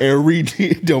and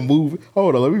redid the movie.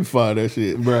 Hold on, let me find that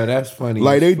shit, Bro, that's funny.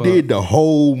 Like they did the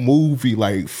whole movie,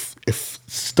 like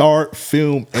start,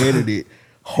 film, edited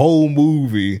whole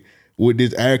movie with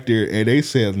this actor, and they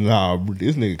said, "Nah,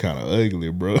 this nigga kind of ugly,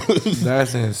 bro."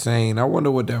 That's insane. I wonder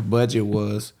what their budget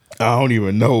was. I don't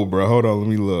even know, bro. Hold on, let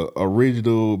me look.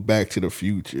 Original Back to the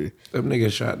Future. Them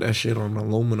niggas shot that shit on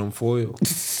aluminum foil.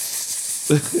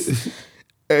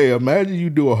 Hey, imagine you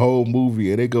do a whole movie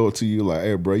and they go to you like,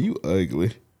 "Hey, bro, you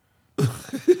ugly."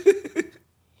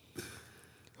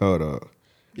 Hold on.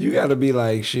 You gotta be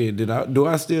like, shit, do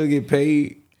I still get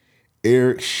paid?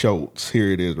 Eric Schultz.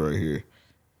 Here it is right here.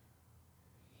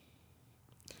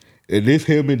 And this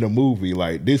him in the movie,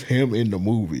 like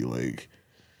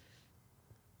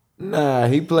Nah,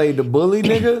 he played the bully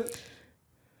nigga?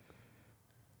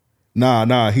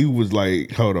 Nah, he was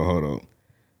like, hold on.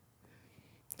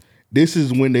 This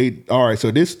is when they, all right,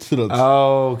 so this to the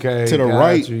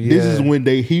right, you, yeah. This is when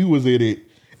he was in it,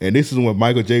 and this is when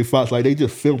Michael J. Fox, like they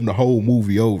just filmed the whole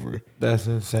movie over. That's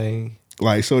insane.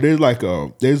 Like, so there's like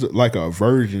a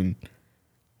version,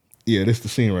 yeah, this is the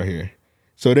scene right here.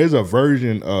 So there's a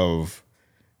version of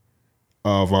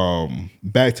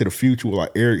Back to the Future with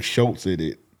like Eric Schultz in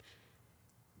it.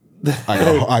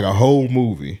 Like a whole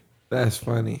movie. That's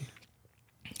funny.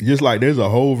 Just like there's a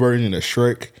whole version of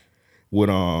Shrek with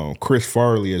Chris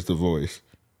Farley as the voice.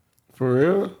 For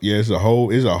real? Yeah, it's a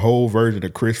whole version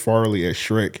of Chris Farley as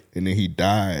Shrek, and then he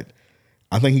died.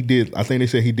 I think they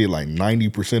said he did like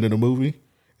 90% of the movie,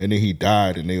 and then he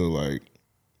died, and they were like,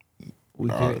 we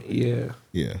can't. Yeah.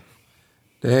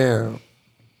 Yeah.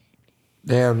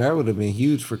 Damn, that would have been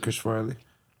huge for Chris Farley.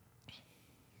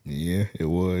 Yeah, it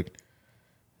would.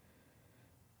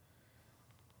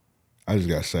 I just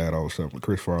got sad all of a sudden.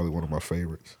 Chris Farley, one of my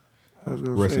favorites.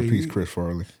 Rest in peace, Chris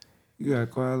Farley. You got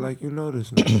quiet like you know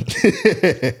this now.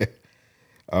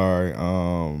 All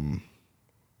right.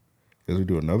 Guess we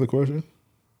do another question?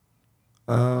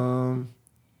 Yeah,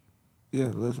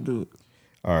 let's do it.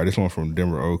 All right, this one from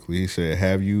Denver Oakley. He said,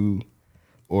 "Have you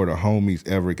or the homies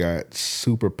ever got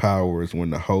superpowers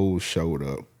when the hoes showed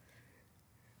up?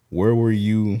 Where were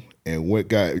you and what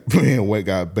got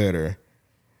better?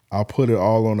 I'll put it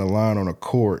all on the line on the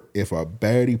court if a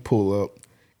baddie pull up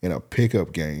in a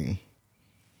pickup game."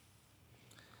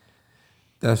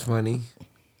 That's funny.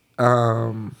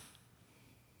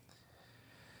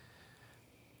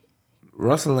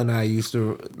 Russell and I used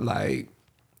to like,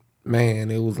 man,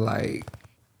 it was like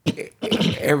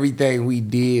everything we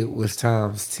did was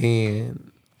times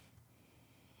 10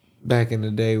 back in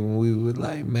the day when we would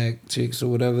like Mac chicks or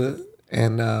whatever.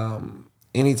 And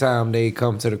anytime they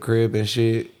come to the crib and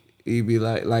shit, he'd be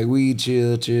like we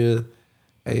chill.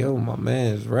 Hey, yo, my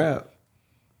man's rap.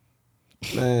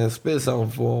 Man, spit something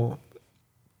for him.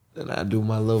 Then I do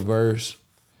my little verse.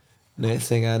 Next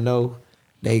thing I know,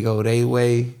 they go their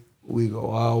way, we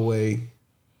go our way.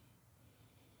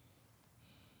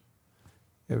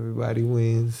 Everybody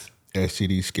wins.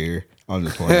 STD scare. I'm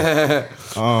just playing.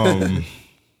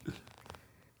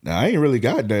 Now I ain't really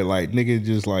got that. Like, nigga,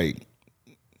 just like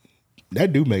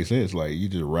that do make sense. Like, you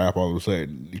just rap all of a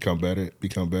sudden, become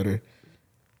better.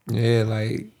 Yeah,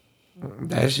 like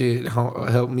that shit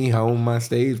helped me hone my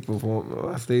stage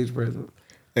presence.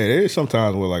 Hey, there's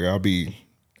sometimes where like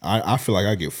I feel like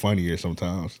I get funnier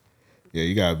sometimes. Yeah,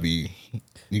 you gotta be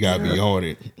on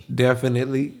it.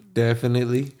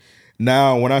 Definitely.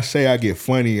 Now, when I say I get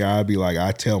funny, I be like,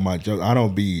 I tell my jokes. I'm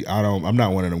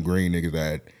not one of them green niggas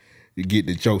that get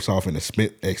the jokes off in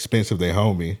the expense of their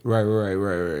homie. Right.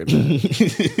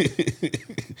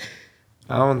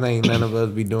 I don't think none of us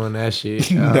be doing that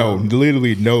shit. No,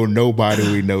 literally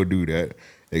nobody we know do that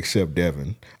except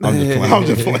Devin. I'm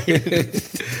just playing.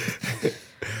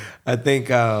 I think,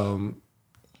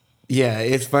 yeah,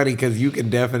 it's funny because you can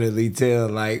definitely tell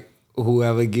like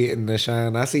whoever getting the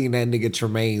shine. I seen that nigga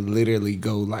Tremaine literally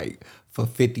go like for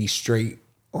 50 straight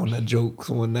on the jokes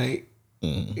one night.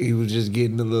 He was just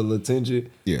getting a little attention.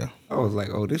 Yeah. I was like,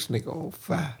 oh, this nigga on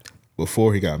fire.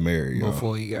 Before he got married, y'all.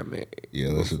 Before he got married.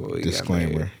 Yeah, that's Before a he got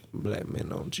disclaimer. married, black men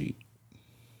don't cheat.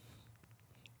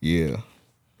 Yeah.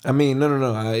 I mean,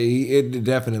 no. It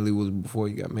definitely was before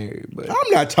he got married. But I'm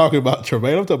not talking about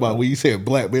Tremaine. I'm talking about when you said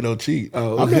black men don't cheat.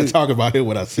 Oh. I'm not talking about him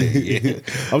when I said yeah.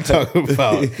 I'm talking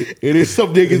about it is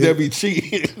some niggas that be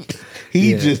cheating.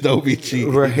 He just don't be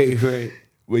cheating. Right.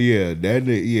 But yeah, that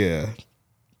yeah.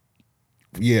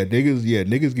 Yeah,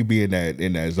 niggas can be in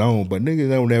that zone, but niggas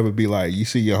don't ever be like, you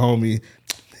see your homie,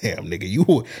 damn nigga,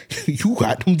 you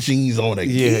got them jeans on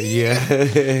again. Yeah.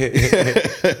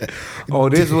 Oh,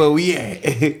 this is where we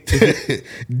at.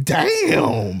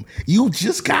 Damn, you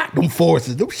just got them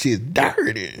forces. Them shit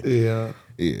dirty. Yeah.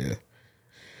 Yeah.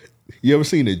 You ever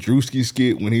seen the Drewski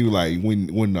skit when he was like when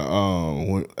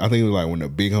I think it was like when the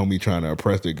big homie trying to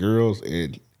impress the girls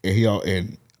and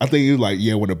I think it was like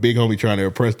when the big homie trying to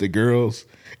impress the girls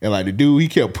and like the dude he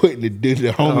kept putting the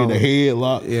homie in the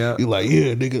headlock. Yeah. He like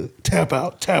nigga tap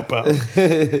out.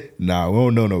 Nah, we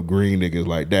don't know no green niggas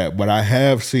like that, but I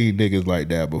have seen niggas like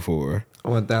that before.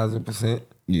 1000%.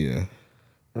 Yeah.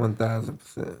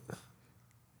 1000%.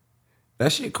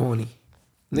 That shit corny.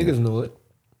 Niggas know it,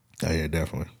 Oh yeah,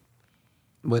 definitely.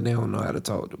 but they don't know how to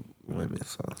talk to women.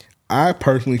 So I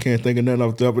personally can't think of nothing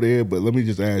off the top of the head, but let me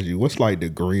just ask you, what's like the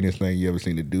greenest thing you ever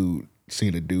seen a dude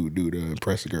do to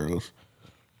impress the girls?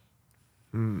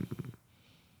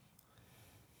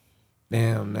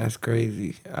 damn, that's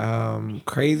crazy.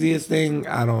 Craziest thing,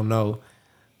 I don't know.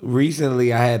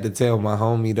 Recently, I had to tell my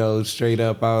homie though straight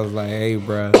up. I was like, "Hey,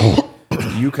 bro,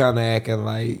 you kind of acting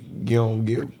like you don't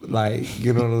get like,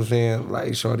 you know what I'm saying?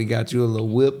 Like, shorty got you a little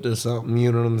whipped or something.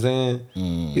 You know what I'm saying?"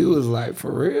 He was like,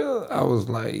 "For real?" I was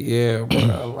like, "Yeah,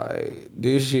 bro. Like,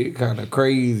 this shit kind of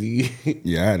crazy."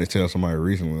 Yeah, I had to tell somebody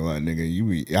recently, like,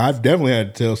 nigga, I definitely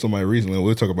had to tell somebody recently,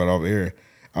 we'll talk about it off air.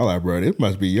 I was like, bro, this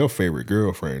must be your favorite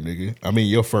girlfriend, nigga. I mean,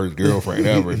 your first girlfriend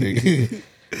ever, nigga.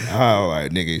 I was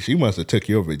like, nigga, she must have took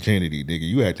your virginity, nigga.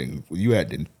 You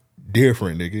acting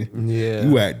different, nigga. Yeah.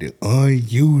 You acting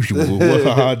unusual. What's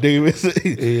how David say?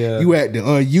 Yeah. You acting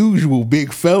unusual,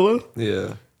 big fella.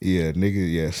 Yeah. Yeah,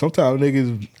 nigga, yeah. Sometimes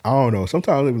niggas, I don't know.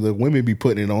 Sometimes the women be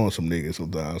putting it on some niggas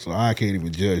sometimes. So I can't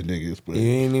even judge niggas. But You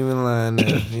ain't even lying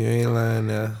there. You ain't lying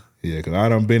there. yeah, because I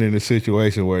done been in a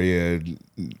situation where,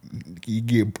 you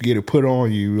get it put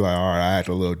on you, like, all right, I act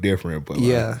a little different. But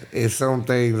Yeah, it's some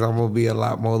things I'm gonna be a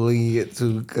lot more lenient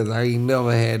to because I ain't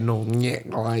never had no neck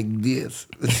like this.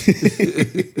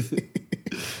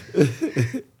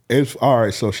 it's all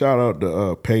right. So shout out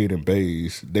to Paid and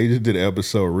Bays. They just did an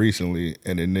episode recently,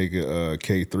 and the nigga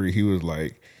K3, he was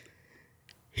like,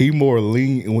 he more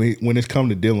lean when it's come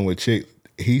to dealing with chicks.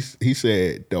 He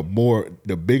said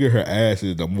the bigger her ass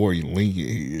is, the more lenient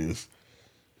he is.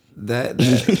 That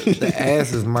the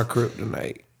ass is my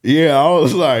kryptonite. Yeah, I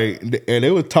was like, and they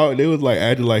was like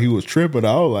acting like he was tripping.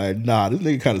 I was like, nah, this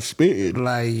nigga kind of spitting.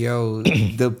 Like, yo,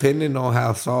 depending on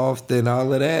how soft and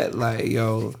all of that, like,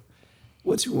 yo,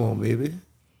 what you want, baby?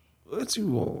 What you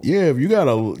want? Yeah, if you got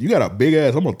a big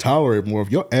ass, I'm gonna tolerate more.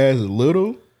 If your ass is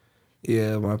little,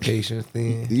 Yeah, my patience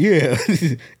thin. yeah,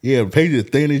 yeah, patience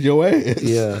thin as your ass.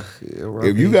 Yeah.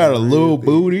 If you got a little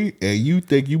booty and you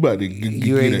think you about to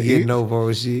You ain't getting no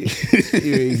bullshit.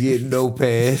 You ain't getting no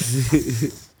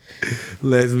pass.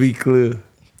 Let's be clear.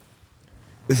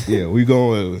 yeah, we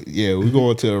going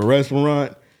to a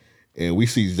restaurant and we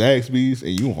see Zaxby's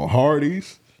and you on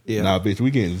Hardee's. Yeah. Nah, bitch,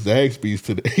 we getting Zaxby's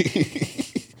today.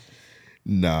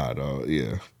 Nah, dog.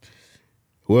 Yeah.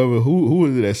 Who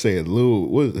was it that said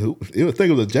I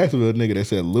think it was a Jacksonville nigga that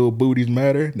said little booties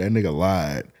matter. That nigga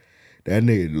lied. That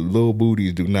nigga, little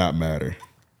booties do not matter.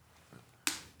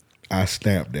 I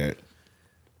stamped that.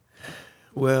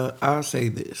 Well, I'll say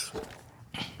this.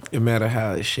 No matter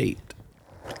how it's shaped.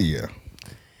 Yeah.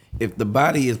 If the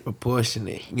body is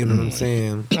proportionate, you know what I'm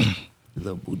saying?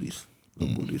 Little booties.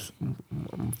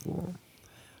 I'm for 'em.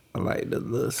 I like the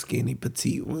little skinny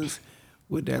petite ones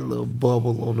with that little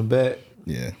bubble on the back.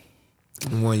 Yeah.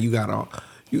 The one you got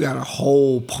a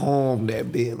whole palm that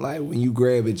big. Like when you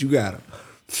grab it, you gotta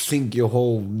sink your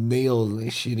whole nails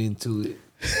and shit into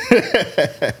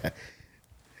it.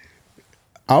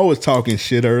 I was talking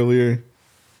shit earlier.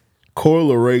 Corey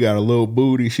LeRae got a little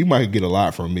booty. She might get a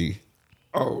lot from me.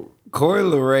 Oh, Corey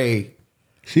LeRae.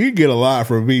 She get a lot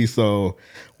from me. So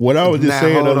what I was just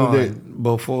saying the other day.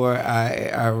 Before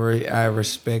I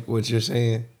respect what you're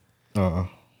saying.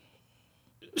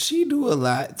 she do a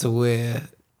lot to where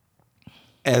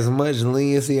as much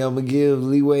leniency I'm gonna give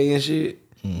leeway and shit,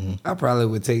 I probably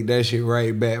would take that shit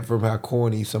right back from how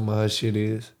corny some of her shit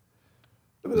is.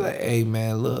 I'd be like, hey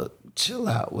man, look, chill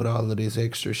out with all of this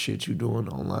extra shit you doing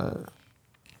online.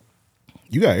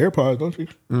 You got AirPods, don't you?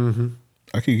 Mm-hmm.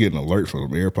 I keep getting alerts from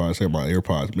them AirPods saying my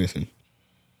AirPods missing.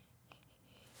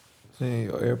 Saying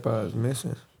your AirPods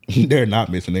missing? They're not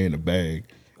missing. They're in the bag.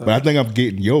 But I think I'm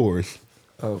getting yours.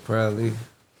 Oh, probably.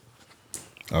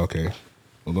 Okay.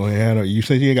 Well, go ahead. You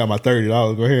said you ain't got my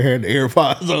 $30. Go ahead and hand the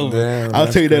AirPods over. Damn, I'll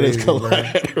take that as crazy,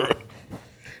 collateral.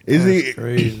 That's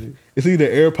crazy. It's either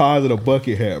AirPods or a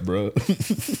bucket hat, bro.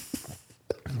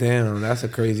 Damn, that's a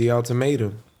crazy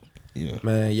ultimatum. Yeah.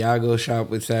 Man, y'all go shop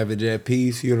with Savage at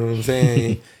Peace, you know what I'm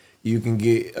saying? You can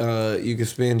get you can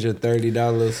spend your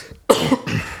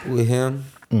 $30 with him.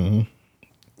 Mm-hmm.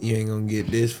 You ain't gonna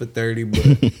get this for 30, but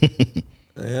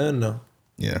I know.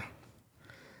 Yeah.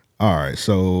 All right,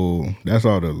 so that's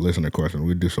all the listener questions.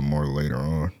 We'll do some more later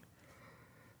on.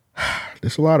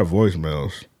 There's a lot of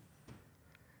voicemails.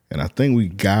 And I think we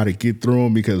got to get through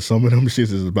them because some of them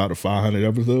shits is about a 500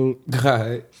 episode. All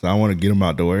right. So I want to get them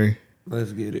out the way.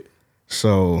 Let's get it.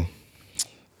 So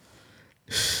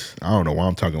I don't know why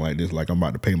I'm talking like this, like I'm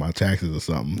about to pay my taxes or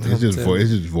something. It's just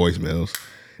voicemails.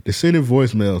 To send in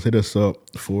voicemails, hit us up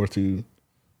 42.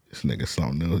 This nigga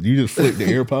something else. You just flicked the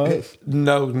AirPods?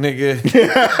 No, nigga.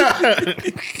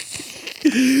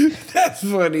 That's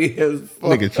funny as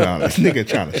fuck. Nigga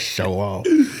trying to show off.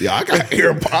 Yeah, I got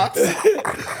AirPods.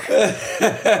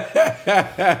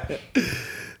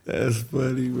 That's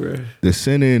funny, bro. To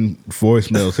send in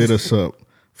voicemails, hit us up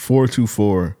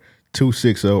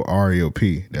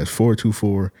 424-260-RAOP. That's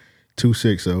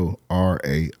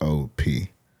 424-260-RAOP.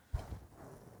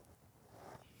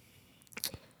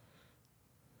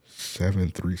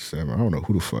 737. I don't know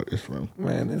who the fuck this from.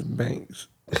 Man, it's Banks.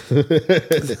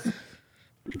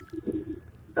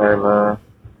 Hey man,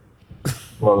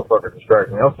 motherfucker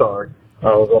distracted me. I'm sorry. I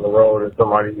was on the road and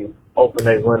somebody opened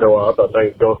a window. I thought they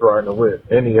was ghost riding the whip.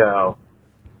 Anyhow,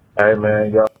 hey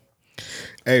man, y'all.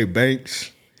 Hey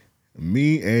Banks,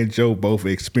 me and Joe both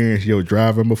experienced your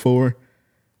driving before.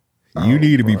 You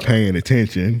need to be paying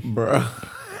attention, Bro.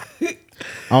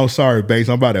 I'm sorry, Banks.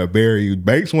 I'm about to bury you.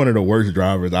 Banks, one of the worst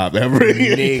drivers I've ever rode.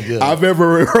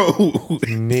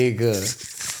 Nigga.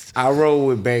 I rode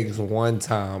with Banks one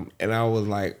time and I was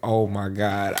like, oh my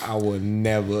God, I would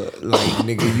never,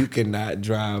 nigga, you cannot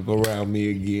drive around me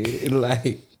again.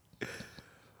 Like,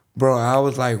 bro, I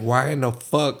was like, why in the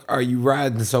fuck are you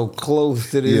riding so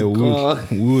close to this car?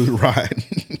 We was riding.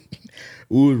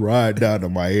 We was riding down to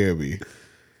Miami.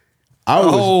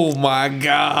 Oh my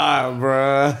God,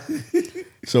 bro.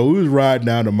 So we was riding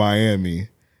down to Miami.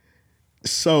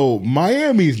 So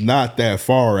Miami's not that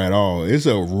far at all. It's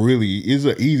an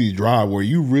easy drive where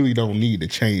you really don't need to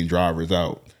change drivers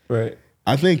out. Right.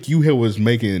 I think you was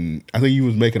making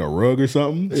a rug or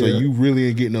something. So you really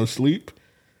ain't getting no sleep.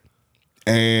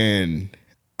 And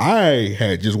I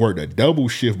had just worked a double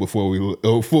shift before we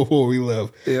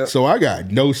left. Yeah. So I got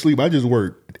no sleep. I just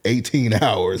worked 18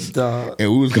 hours. Dog.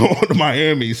 And we was going to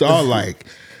Miami. So I was like,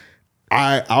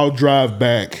 I'll drive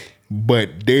back,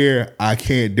 but there I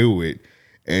can't do it.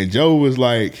 And Joe was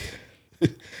like,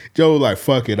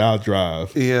 fuck it, I'll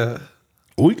drive. Yeah.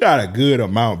 We got a good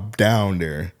amount down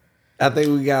there. I think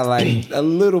we got a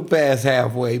little past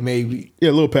halfway, maybe. Yeah,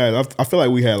 a little past. I feel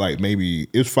like we had maybe,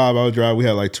 it was 5-hour drive. We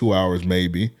had 2 hours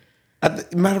maybe.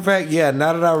 Matter of fact, yeah,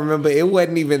 now that I remember, it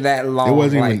wasn't even that long. It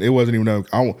wasn't even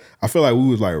that. I feel like we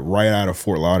was right out of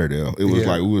Fort Lauderdale. It was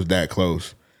we was that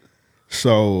close.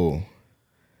 So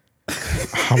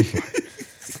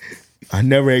I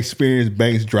never experienced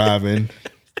Banks driving.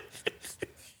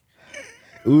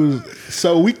 It was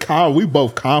so we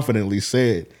both confidently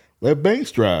said, "Let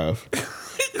Banks drive."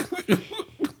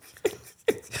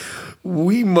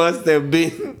 We must have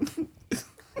been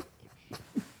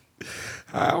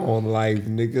high on life,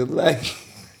 nigga.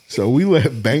 So we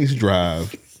let Banks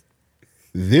drive.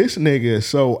 This nigga.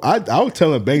 So I was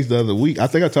telling Banks the other week. I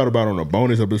think I talked about it on a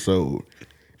bonus episode.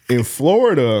 In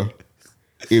Florida,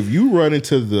 if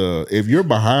you're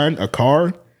behind a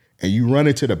car and you run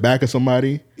into the back of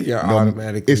somebody,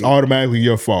 it's automatically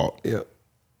your fault. Yeah.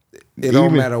 It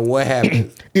don't matter what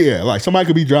happens. Yeah, somebody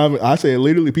could be driving. I said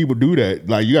literally people do that.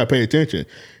 You gotta pay attention.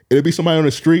 It'll be somebody on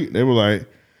the street, they were like,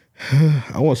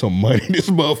 I want some money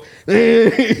this month.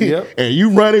 Yep. And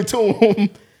you run into them.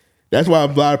 That's why a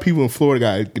lot of people in Florida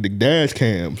got the dash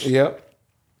cams. Yep.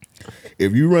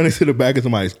 If you run into the back of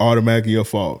somebody, it's automatically your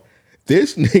fault.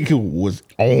 This nigga was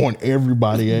on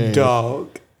everybody's ass.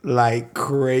 Dog,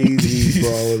 crazy,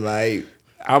 bro.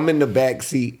 I'm in the back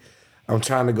seat. I'm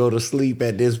trying to go to sleep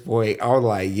at this point. I was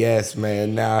like, yes,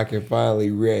 man, now I can finally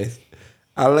rest.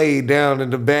 I laid down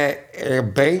in the back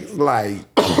and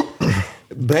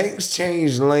Banks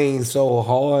changed lanes so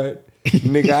hard.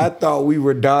 Nigga, I thought we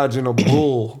were dodging a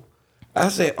bull. I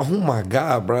said, oh my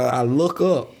God, bro. I look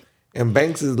up and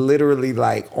Banks is literally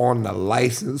like on the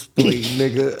license plate,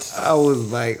 nigga. I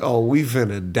was like, oh, we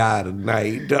finna die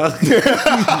tonight, dog.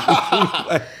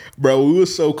 Bro, we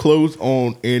was so close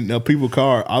in a people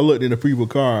car. I looked in the people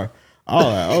car. I was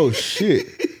like, oh shit.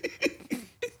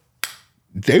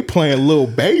 They playing Lil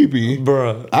Baby.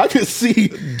 Bruh. I could see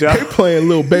they playing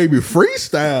Lil Baby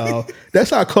freestyle. That's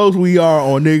how close we are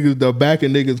on niggas, the back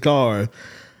of niggas' cars.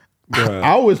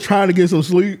 I was trying to get some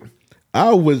sleep.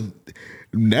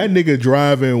 That nigga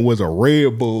driving was a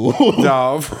Red Bull.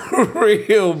 No, for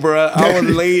real, bro. I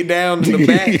was laid down in the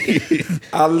back.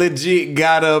 I legit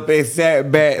got up and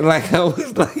sat back like I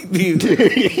was like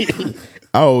this.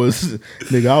 I was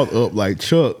up like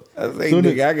Chuck. I was like,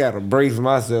 nigga, I gotta brace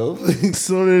myself.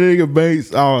 Soon as nigga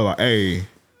Banks, I was like, hey.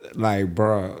 Like,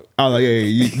 bro. I was like,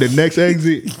 hey, the next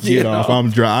exit, get off.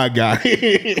 I'm dry. I got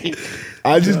it.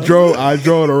 I drove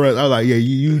the rest. I was like, yeah,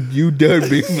 you done,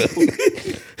 big fella.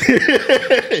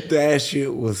 That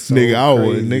shit was so crazy. I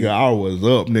was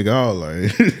up. Nigga, I was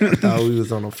like, I thought we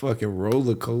was on a fucking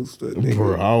roller coaster, nigga.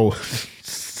 Bro,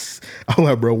 I'm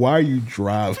like, bro, why are you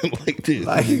driving like this?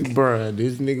 Like, bro,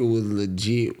 this nigga was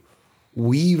legit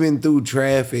weaving through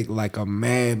traffic like a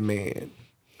madman.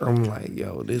 I'm like,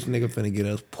 yo, this nigga finna get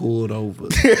us pulled over.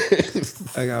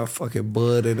 I got fucking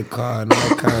bud in the car and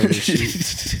all kinds of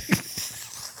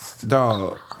shit.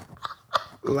 Dog.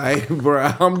 Like,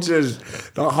 bro, I'm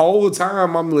just, the whole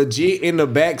time I'm legit in the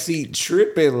backseat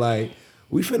tripping like,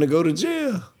 we finna go to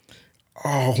jail.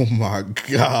 Oh my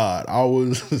God.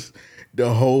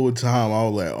 The whole time I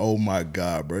was like, oh my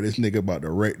God, bro, this nigga about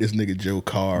to wreck this nigga Joe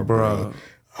car, bro.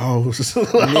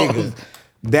 Nigga,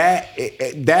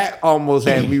 that almost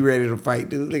had me ready to fight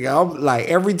this nigga. I'm like,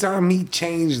 every time he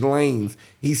changed lanes,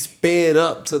 he sped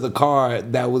up to the car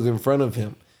that was in front of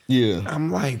him. Yeah.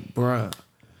 I'm like, bruh.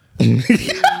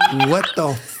 What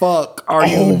the fuck are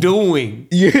you doing?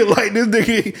 Yeah, like this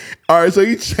nigga. All right, so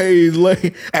he changed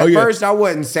lane. At first, I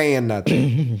wasn't saying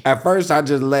nothing. At first, I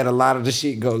just let a lot of the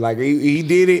shit go. Like he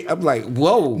did it. I'm like,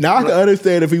 whoa. Now I can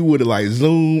understand if he would have like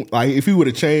zoomed, like if he would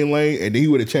have changed lane and then he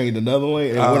would have changed another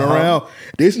lane and went around.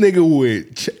 This nigga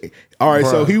would. All right,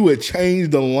 so he would change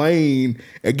the lane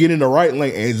and get in the right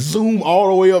lane and zoom all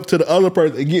the way up to the other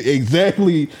person and get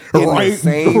exactly right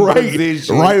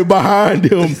behind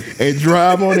him and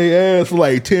drive on their ass for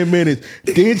like 10 minutes,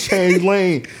 then change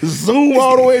lane, zoom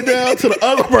all the way down to the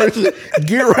other person,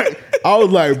 get right. I was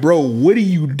like, bro, what are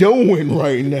you doing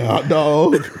right now,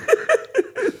 dog?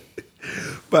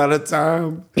 By the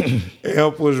time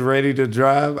Help was ready to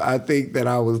drive, I think that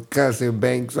I was cussing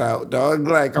Banks out, dog.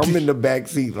 Like, I'm in the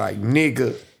backseat like,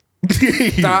 nigga,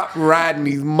 stop riding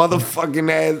these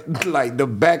motherfucking ass, like, the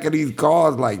back of these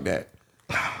cars like that.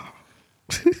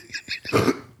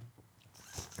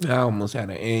 I almost had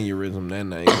an aneurysm that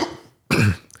night.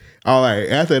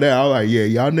 After that, I was like, yeah,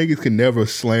 y'all niggas can never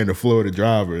slander Florida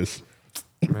drivers.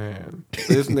 Man,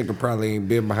 this nigga probably ain't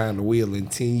been behind the wheel in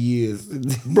 10 years.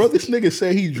 Bro, this nigga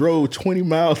said he drove 20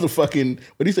 miles to fucking,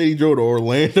 what he said he drove to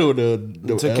Orlando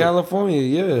to California,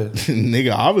 yeah.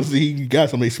 Nigga, obviously he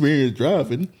got some experience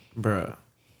driving. Bruh,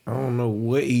 I don't know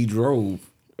what he drove.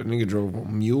 That nigga drove a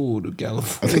mule to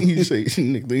California. I think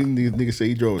nigga say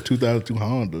he drove a 2002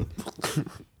 Honda.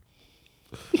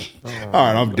 All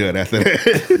right, I'm done after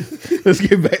that. Let's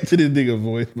get back to this nigga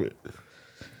voice.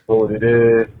 What it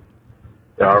is.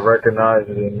 Y'all recognize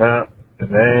the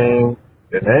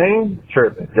name?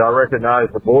 Tripping. Y'all recognize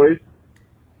the voice?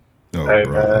 Oh, hey,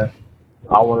 bro. man,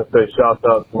 I want to say shout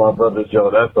out to my brother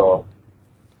Joe. That's all.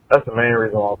 That's the main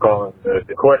reason why I'm calling.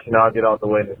 The question I'll get out the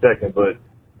way in a second, but,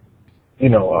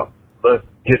 let's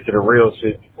get to the real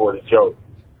shit before the joke.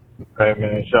 Hey,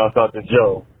 man, shout out to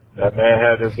Joe. That man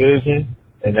had a vision,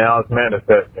 and now it's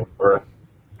manifesting, bro.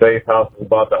 Safe House is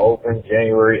about to open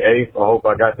January 8th. I hope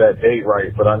I got that date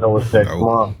right, but I know it's next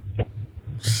month.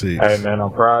 6. Hey, man,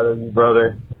 I'm proud of you,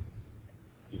 brother.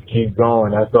 Just keep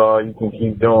going. That's all you can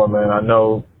keep doing, man. I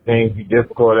know things be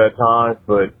difficult at times,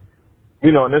 but,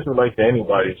 and this relates to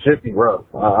anybody. It should be rough.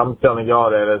 I'm telling y'all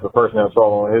that as a person that's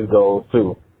following his goals,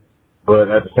 too.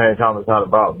 But at the same time, it's not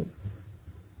about me.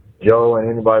 Joe and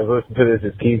anybody listening to this,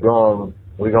 just keep going.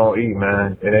 We gonna eat,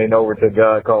 man. It ain't over till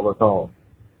God call us home.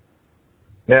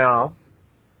 Now,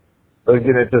 let's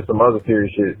get into some other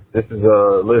serious shit. This is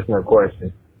a listener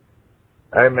question.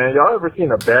 Hey, man, y'all ever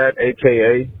seen a bad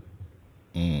AKA?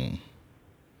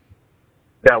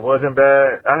 that wasn't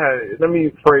bad. Let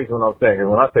me phrase what I'm saying. 'Cause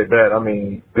when I say bad, I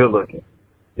mean good looking.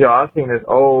 Yo, I seen this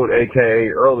old AKA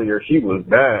earlier. She was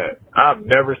bad. I've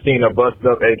never seen a busted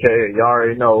up AKA. Y'all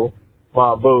already know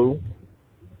my boo.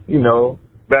 You know,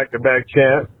 back to back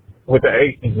champ with the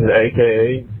H's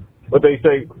AKA. What they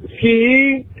say?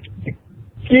 Ski.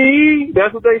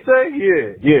 That's what they say.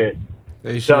 Yeah.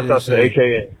 They Shout out to the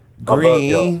AKA. I love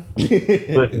y'all.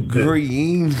 Green.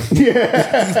 Green.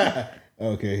 Yeah.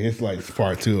 Okay, it's like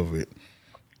part 2 of it.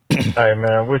 Hey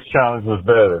man, which challenge was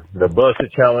better? The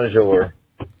busted challenge or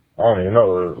I don't even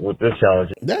know what this challenge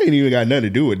is. That ain't even got nothing to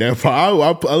do with that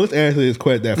part. Let's answer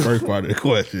that first part of the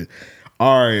question.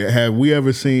 All right, have we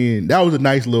ever seen? That was a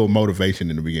nice little motivation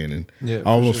in the beginning. Yeah, I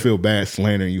almost feel bad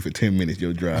slandering you for 10 minutes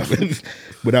you're driving,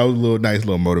 but that was a nice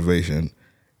little motivation.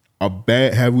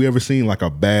 Have we ever seen like a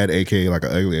bad AKA, like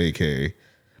an ugly AKA?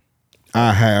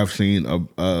 I have seen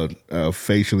a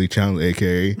facially challenged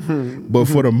AKA, but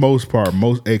for the most part,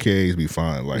 most AKAs be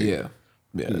fine. Like yeah,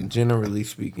 generally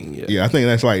speaking, yeah. Yeah, I think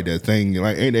that's like the thing.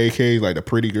 Like, ain't the AKAs like the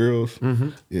pretty girls? Mm-hmm.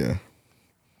 Yeah.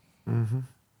 Mm-hmm.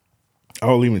 I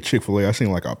was leaving Chick-fil-A. I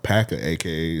seen like a pack of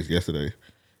AKAs yesterday.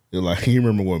 They're like, you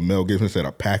remember when Mel Gibson said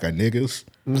a pack of niggas?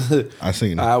 I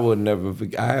seen it. I would never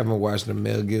forget. I haven't watched a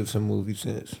Mel Gibson movie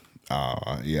since.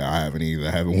 Yeah, I haven't either.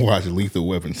 I haven't watched Lethal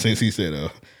Weapon since he said,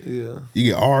 yeah,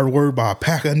 you get hard word by a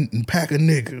pack of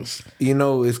niggas. You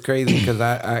know, it's crazy because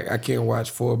I can't watch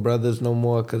Four Brothers no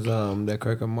more because that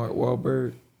cracker Mark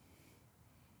Wahlberg.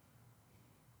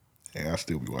 Yeah, I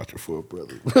still be watching Four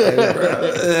Brothers.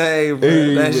 Hey,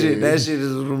 bro, that shit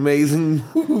is an amazing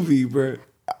movie, bro.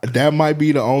 That might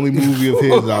be the only movie of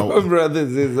his out. Four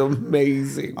Brothers is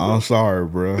amazing, bro. I'm sorry,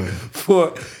 bro.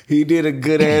 He did a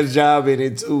good ass job in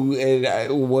it too,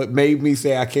 and what made me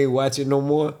say I can't watch it no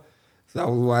more. So I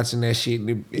was watching that shit,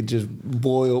 and it just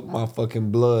boiled my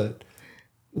fucking blood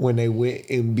when they went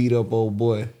and beat up old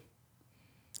boy.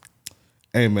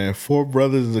 Hey man, Four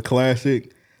Brothers is a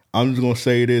classic. I'm just gonna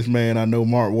say this, man. I know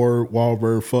Mark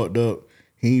Wahlberg fucked up.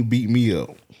 He ain't beat me up.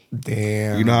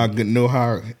 Damn. You know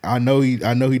I know he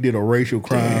did a racial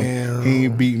crime. Damn. He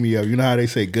ain't beat me up. You know how they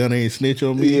say gun ain't snitch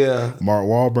on me? Yeah. Mark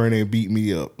Wahlberg ain't beat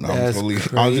me up. No, I'm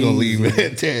just gonna leave it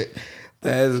at that.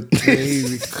 That's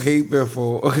crazy. Keeping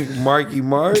for Marky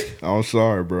Mark. I'm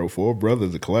sorry, bro. Four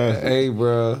Brothers a classic. Hey,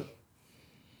 bro.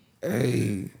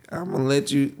 Hey, I'm gonna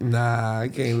let you. Nah, I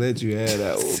can't let you have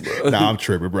that one, bro. Nah, I'm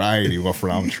tripping, bro. I ain't even gonna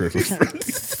front. I'm tripping, bro.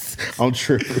 I'm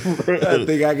tripping, bro. I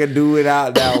think I can do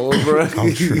without that one, bro.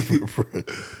 I'm tripping, bro.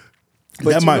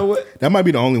 But know what? That might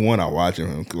be the only one I watch of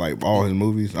him. Like all his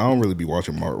movies, I don't really be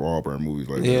watching Mark Wahlberg movies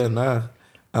like that. Yeah, nah.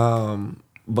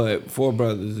 But Four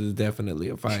Brothers is definitely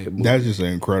a fire movie. That's just an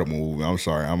incredible movie. I'm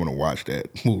sorry, I'm gonna watch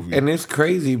that movie. And it's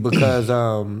crazy because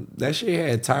that shit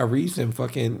had Tyrese and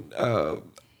fucking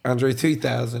Andre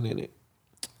 3000 in it.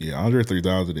 Yeah, Andre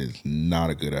 3000 is not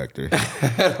a good actor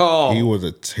at all. He was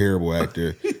a terrible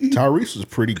actor. Tyrese was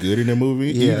pretty good in the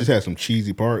movie. He just had some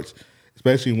cheesy parts,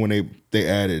 especially when they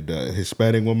added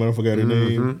Hispanic woman. I forgot her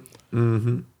name.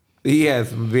 Mm-hmm. He had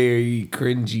some very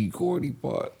cringy, corny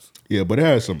parts. Yeah, but it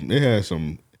had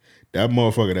some. That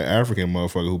motherfucker, the African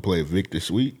motherfucker who played Victor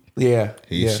Sweet. Yeah,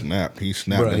 he snapped. He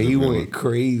snapped. Bro, he went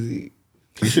crazy.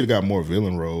 He should have got more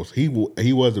villain roles. He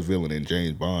was a villain in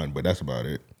James Bond, but that's about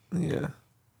it. Yeah.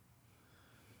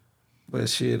 But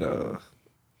shit,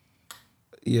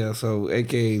 yeah, so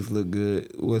AKAs look good.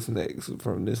 What's next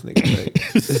from this nigga?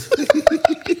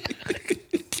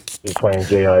 He's playing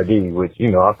JID, which,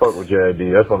 I fuck with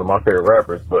JID. That's one of my favorite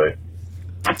rappers, but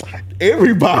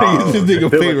everybody is this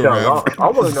nigga favorite rapper. I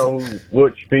want to know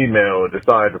which female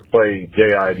decided to play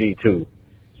JID too.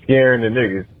 Scaring the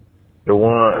niggas.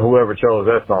 Whoever chose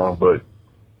that song, but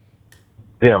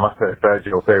damn, I said Fat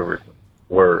Joe favorite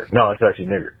word. No, it's actually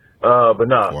nigger. But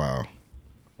nah. Wow.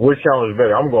 Which challenge is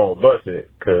better? I'm going to bust it,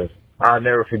 because I'll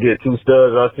never forget two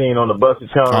studs I seen on the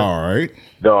busted challenge. All right.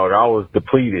 Dog, I was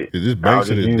depleted. I'll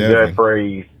just use that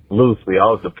phrase loosely. I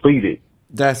was depleted.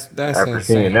 That's after insane.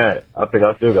 Seeing that. I think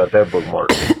I still got that bookmark.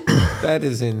 That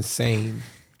is insane.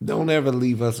 Don't ever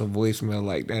leave us a voicemail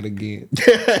like that again.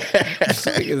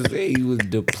 Nigga say he was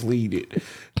depleted.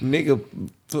 Nigga,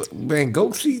 man,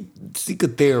 go seek a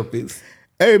therapist.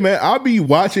 Hey man, I be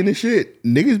watching this shit.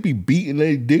 Niggas be beating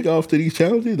their dick off to these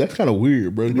challenges. That's kind of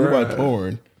weird, bro. Nobody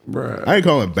torn. Bruh. I ain't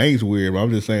calling Banks weird, but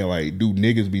I'm just saying, like, do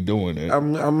niggas be doing that?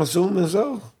 I'm assuming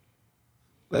so.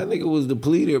 That nigga was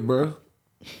depleted, bro.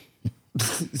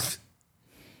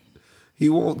 He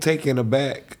won't take it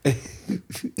aback.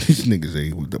 This nigga say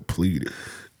he was depleted.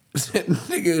 That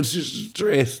nigga just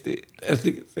stressed it. That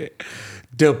nigga said,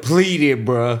 depleted,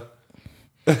 bro.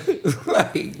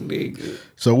 Like, nigga.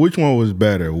 So which one was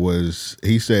better? Was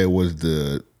he said was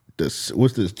the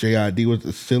what's this JID? Was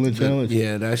the ceiling challenge?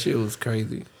 Yeah, that shit was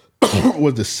crazy.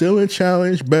 Was the ceiling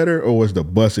challenge better or was the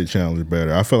busted challenge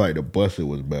better? I feel like the busted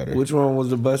was better. Which one was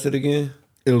the busted again?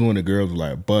 It was when the girls were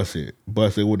like busted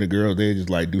when the girls they just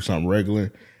like do something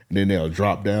regular and then they'll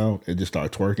drop down and just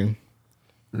start twerking.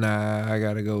 Nah, I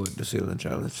gotta go with the ceiling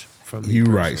challenge. From You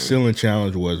right, ceiling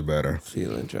challenge was better.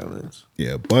 Ceiling challenge.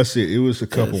 Yeah, busted. It was a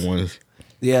couple ones.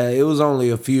 Yeah, it was only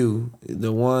a few.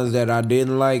 The ones that I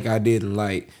didn't like, I didn't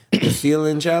like. The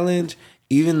ceiling challenge,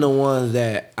 even the ones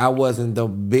that I wasn't the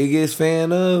biggest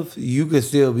fan of, you could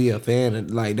still be a fan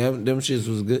of. Like, them shits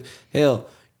was good. Hell,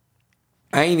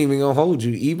 I ain't even gonna hold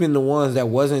you. Even the ones that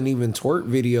wasn't even twerk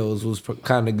videos was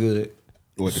kind of good.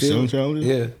 What, the ceiling challenge?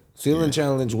 Yeah. Ceiling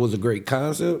challenge was a great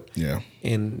concept. Yeah.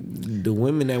 And the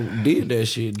women that did that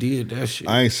shit.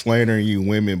 I ain't slandering you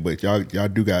women, but y'all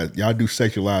do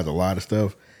sexualize a lot of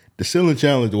stuff. The ceiling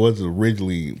challenge wasn't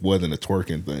a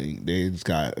twerking thing. They just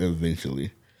got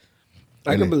eventually.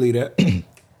 I can believe that.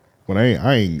 But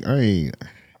I ain't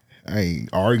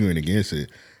arguing against it.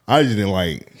 I just didn't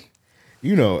like,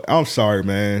 I'm sorry,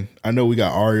 man. I know we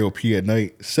got REOP at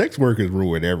night. Sex workers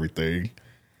ruin everything.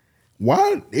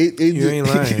 Why you ain't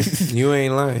lying. You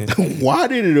ain't lying. Why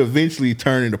did it eventually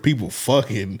turn into people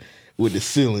fucking with the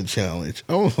ceiling challenge?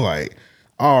 I was like,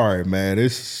 all right, man,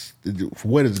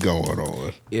 what is going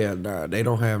on? Yeah, nah, they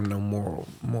don't have no moral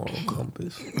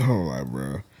compass. Oh my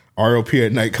bro. RLP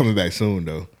at night coming back soon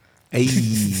though. Hey,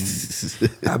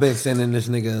 I've been sending this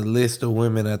nigga a list of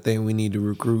women I think we need to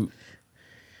recruit.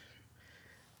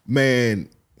 Man,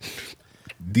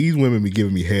 these women be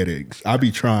giving me headaches. I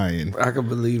be trying. I can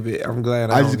believe it. I'm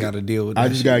glad I don't got to deal with that. I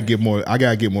just gotta get more. I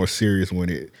gotta get more serious with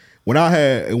it. When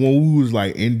we was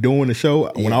like doing the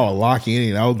show, when I was locking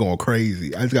in, I was going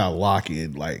crazy. I just gotta lock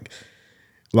in like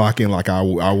I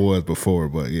was before.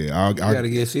 But yeah, I gotta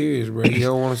get serious, bro. You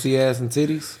don't want to see ass and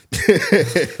titties.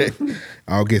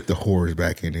 I'll get the whores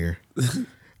back in here.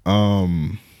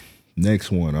 Next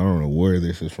one. I don't know where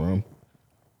this is from.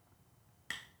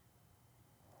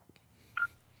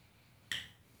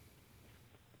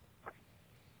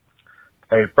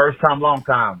 Hey, first time, long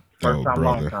time. Long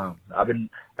time. I've been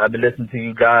listening to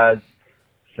you guys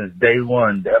since day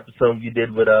one. The episode you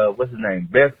did with what's his name,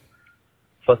 Beth,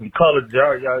 fucking colored.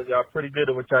 Y'all pretty good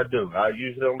at what y'all do. I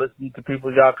usually don't listen to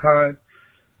people y'all kind,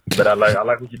 but I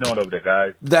like what you're doing over there,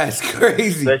 guys. That's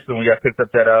crazy. Especially when y'all picked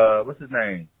up that what's his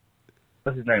name,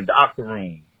 the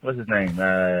Octoroon. What's his name?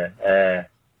 I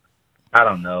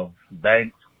don't know.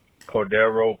 Banks,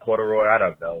 Corduroy. I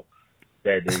don't know.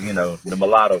 That the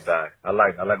mulatto guy. I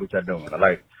like what y'all doing.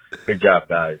 Good job,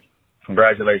 guys.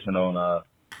 Congratulations on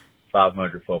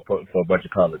 500 for a bunch of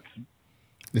colors.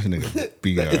 This nigga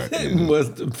beat out.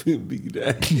 Must have been beat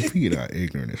out. Beat out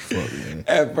ignorant as fuck, man.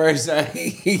 At first, I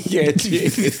ain't catch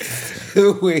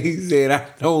it when he said, "I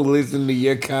don't listen to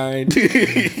your kind."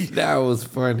 That was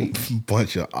funny.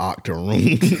 Bunch of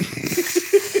octoroon.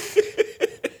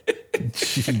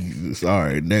 Jesus. All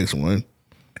right, next one.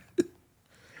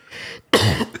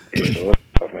 What's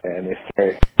up, man? It's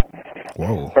Trey.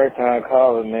 Whoa. First time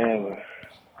calling, man. But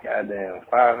goddamn,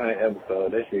 500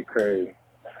 episodes. That shit crazy.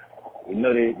 You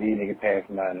know these niggas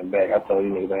passing out in the back. I told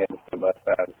these niggas I had to step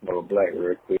outside to smoke a black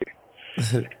real quick.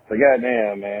 So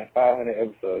goddamn, man. 500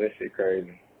 episodes. That shit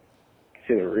crazy.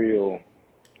 Shit a real,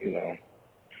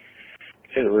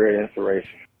 shit a real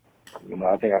inspiration. I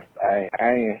think I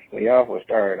ain't, when y'all first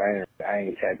started, I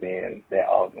ain't tapped in that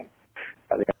often.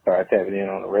 I think I started tapping in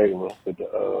on the regular with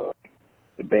the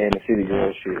band and City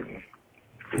Girl shit.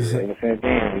 Ever since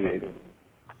then,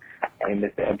 I ain't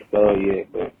missed the episode yet,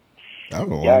 but I don't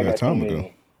know y'all that got time so ago.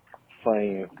 many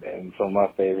funny and some of my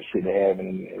favorite shit to have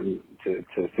and to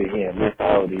sit here and list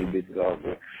all of these bitches off.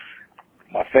 But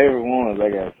my favorite ones, I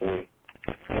gotta say,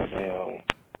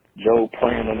 Joe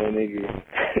praying on that nigga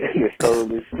that stole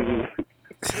his shoes.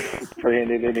 Praying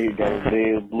that nigga got his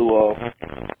legs blew off.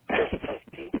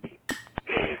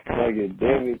 Fucking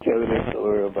David telling that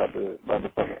story about the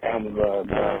fucking Amazon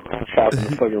chopping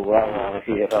the fucking rock on his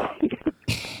head off.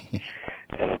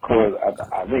 And of course,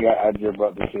 I think I just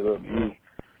brought this shit up to you.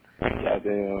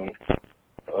 Goddamn,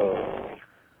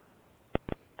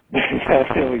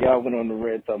 y'all went on the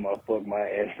red talking about fuck my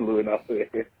ass fluid off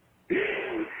there.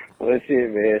 Well,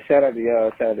 shit, man. Shout out to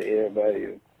y'all. Shout out to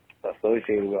everybody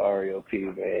associated with REOP,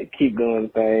 man. Keep doing the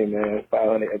thing, man.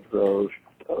 500 episodes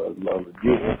of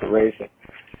legit inspiration.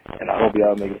 And I hope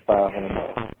y'all make it 500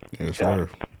 more. Yes, sir.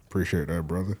 Appreciate that,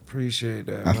 brother. Appreciate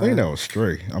that. I think that was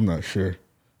Stray. I'm not sure.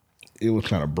 It was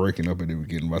kind of breaking up in the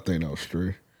beginning, but I think that was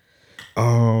Stray.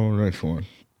 Oh, next one.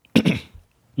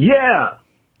 Yeah.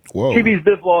 Whoa. TV's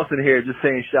Biff Lawson here, just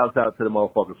saying shouts out to the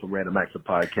motherfuckers from Random Acts of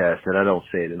Podcast, and I don't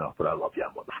say it enough, but I love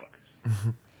y'all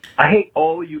motherfuckers. I hate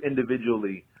all of you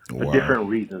individually for different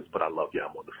reasons, but I love y'all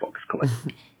motherfuckers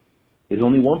collectively. There's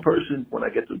only one person when I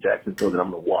get to Jacksonville that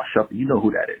I'm going to wash up, and you know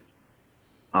who that is.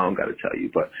 I don't got to tell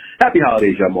you, but happy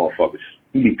holidays, y'all motherfuckers.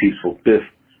 You be peaceful. Biff,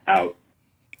 out.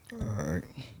 All right.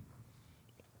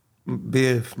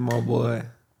 Biff, my boy.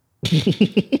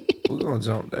 We're going to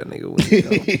jump that nigga when he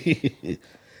come.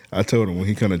 I told him when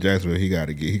he come to Jacksonville, he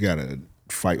gotta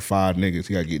fight 5 niggas.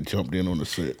 He gotta get jumped in on the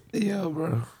set. Yeah,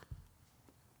 bro.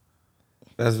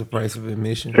 That's the price of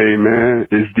admission. Hey man,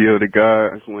 it's Dio the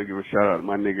God. I just want to give a shout out to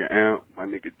my nigga Amp, my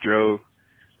nigga Joe,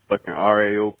 fucking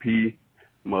RAOP,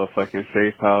 motherfucking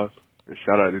Safe House, and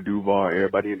shout out to Duval,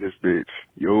 everybody in this bitch.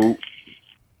 Yo.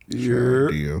 Yeah.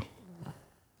 Dio.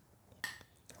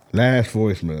 Last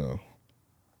voicemail.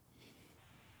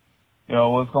 Yo,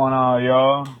 what's going on,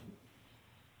 y'all?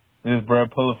 This is Brad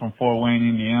Puller from Fort Wayne,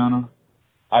 Indiana.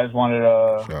 I just wanted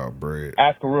to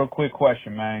ask a real quick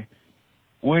question, man.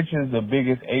 Which is the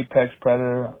biggest apex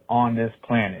predator on this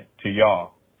planet to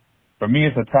y'all? For me,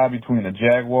 it's a tie between a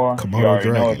jaguar, you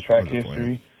already know it's track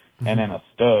history, and then a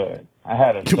stud. I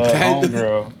had a stud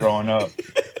homegirl growing up,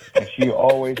 and she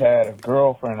always had a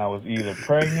girlfriend that was either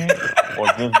pregnant or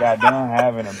just got done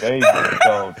having a baby.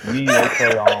 So to me, they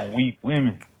prey on weak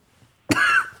women.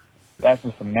 That's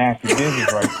just some nasty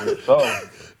business right there. So,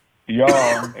 to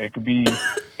y'all, it could be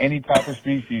any type of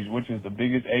species. Which is the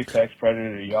biggest apex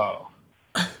predator to y'all?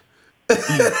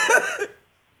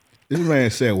 This man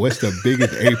said, what's the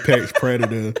biggest apex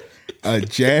predator? A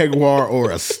jaguar or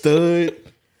a stud?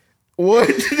 What?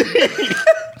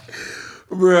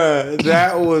 Bruh,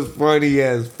 that was funny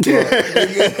as fuck.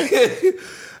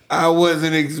 I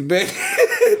wasn't expecting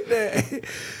that.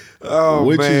 Oh,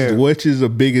 which is the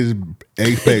biggest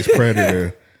apex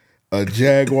predator? A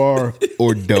jaguar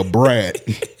or the brat?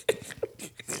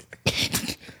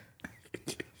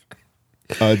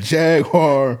 A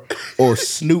jaguar or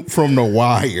Snoop from The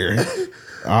Wire?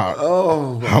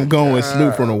 I'm going with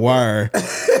Snoop from The Wire.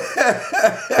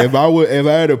 If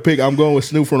I had to pick, I'm going with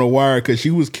Snoop from The Wire because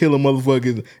she was killing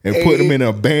motherfuckers and putting them in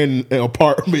abandoned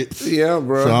apartments. Yeah,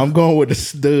 bro. So I'm going with the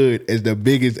stud as the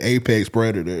biggest apex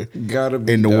predator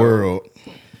in the world.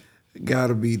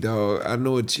 Gotta be, dog. I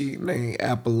know a chick named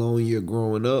Apollonia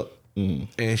growing up,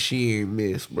 and she ain't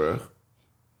miss, bro.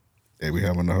 They be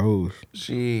having the hoes.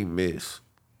 She ain't miss.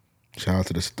 Shout out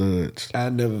to the studs. I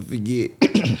never forget.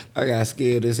 I got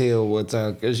scared as hell one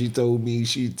time because she told me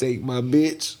she'd take my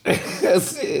bitch. I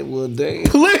said, well, damn.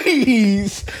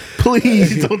 Please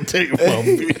don't take my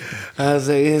bitch. I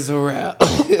say, it's a wrap.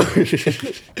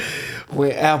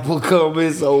 When Apple comes,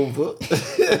 it's over.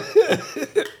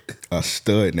 A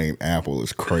stud named Apple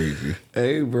is crazy.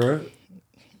 Hey, bro.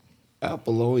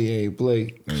 Apollonia ain't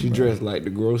play. She dressed like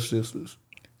the Gross Sisters.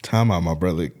 Time out, my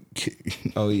brother.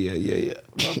 Oh, yeah.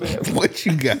 My bad. What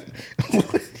you got?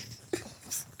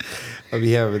 I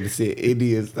be having to say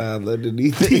Indian style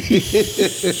underneath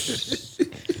it.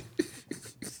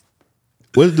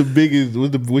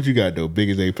 What you got though?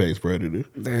 Biggest apex predator?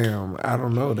 Damn, I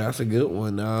don't know. That's a good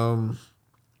one.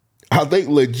 I think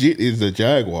legit is the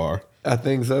jaguar. I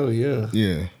think so, yeah.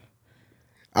 Yeah.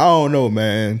 I don't know,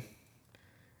 man.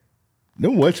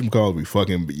 Them whatchamacalls be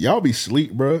fucking, y'all be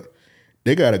sleep, bro.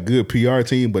 They got a good PR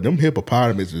team, but them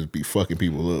hippopotamuses be fucking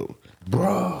people up.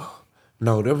 Bro.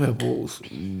 No, them hippos.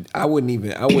 I wouldn't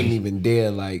even dare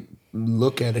like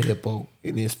look at a hippo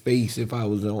in his face if I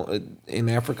was in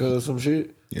Africa or some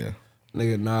shit. Yeah.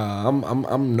 Nigga, nah,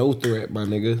 I'm no threat, my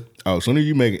nigga. Oh, as soon as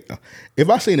you make it,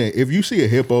 if you see a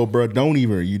hippo, bro, don't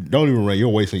even run. You're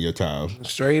wasting your time.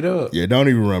 Straight up. Yeah, don't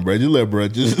even run, bro. Just let bro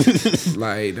just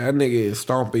like that nigga is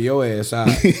stomping your ass out.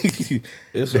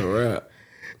 It's a wrap.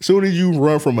 As soon as you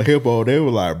run from a hippo, they were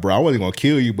like, bro, I wasn't gonna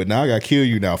kill you, but now I gotta kill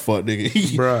you now, fuck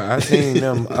nigga. Bro, I seen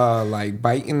them like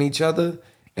biting each other,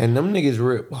 and them niggas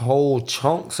rip whole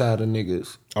chunks out of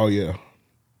niggas. Oh yeah.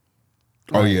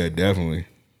 Oh yeah, definitely.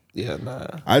 Yeah, nah.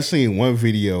 I seen one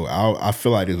video. I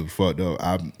feel like this was fucked up.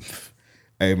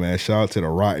 Hey man, shout out to the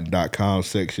rotten.com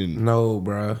section. No,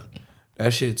 bro.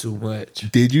 That shit too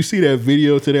much. Did you see that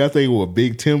video today? I think it was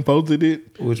Big Tim posted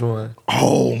it. Which one?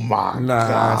 Oh my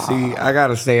God. See, I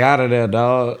gotta stay out of there,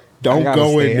 dog. Don't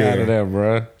go in there. Out of there,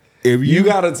 bro. If you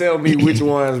gotta tell me which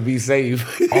ones be safe.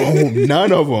 Oh,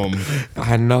 none of them.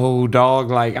 I know, dog.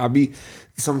 Like I be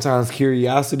sometimes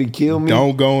curiosity kill me.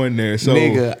 Don't go in there. So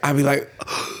nigga, I be like.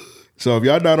 So if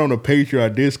y'all not on the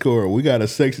Patreon Discord, we got a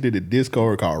section in the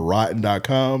Discord called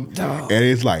rotten.com. And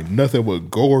it's like nothing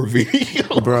but gore videos.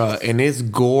 Bruh, and it's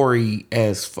gory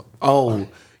as oh,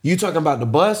 you talking about the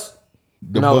bus?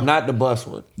 Not the bus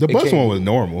one. The bus one was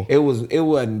normal. It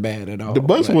wasn't bad at all. The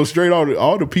bus one was straight.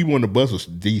 All the people in the bus was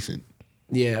decent.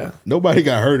 Yeah. Nobody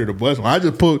got hurt at the bus one. I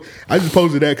just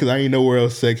posted that because I ain't know where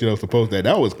else section I was supposed to.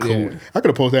 That was cool. Yeah. I could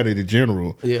have posted that in the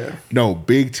general. Yeah. No,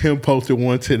 Big Tim posted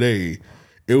one today.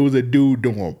 It was a dude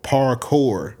doing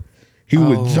parkour. He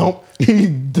would jump. He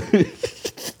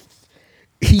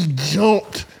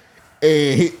jumped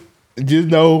and just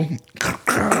know.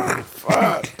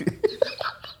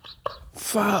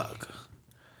 Fuck.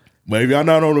 But if y'all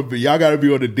not on the, y'all gotta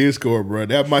be on the Discord, bro.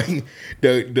 That might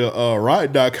the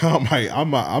Riot.com might.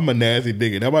 I'm a nasty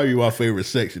nigga. That might be my favorite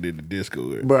section in the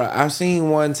Discord. Bro, I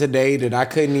seen one today that I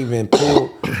couldn't even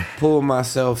pull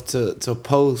myself to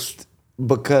post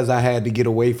because I had to get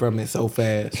away from it so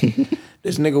fast.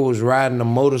 This nigga was riding a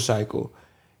motorcycle,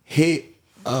 hit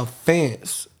a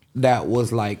fence that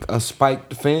was like a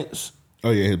spiked fence.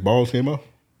 Oh yeah, his balls came off.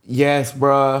 Yes,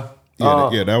 bro.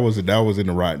 Yeah, that was in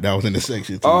the Riot. That was in the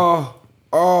section too.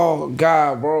 Oh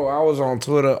God, bro. I was on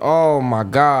Twitter. Oh my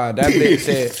God. That bitch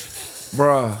said,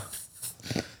 bruh.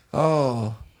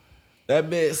 Oh. That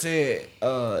bitch said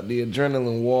the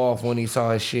adrenaline wore off when he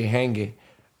saw his shit hanging.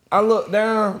 I looked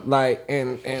down, like,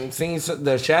 and seen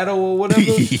the shadow or whatever.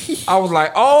 I was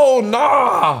like, oh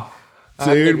nah.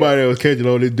 So everybody that was catching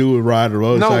on this dude was riding a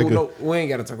motorcycle. No, we ain't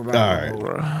gotta talk about it,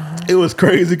 bro. It was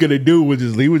crazy because the dude was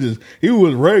just he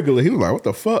was regular. He was like, what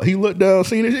the fuck? He looked down,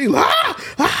 seen it. He was like,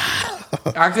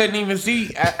 I couldn't even see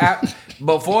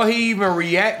before he even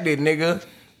reacted, nigga.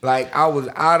 Like I was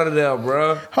out of there,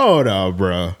 bro. Hold on,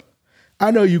 bro.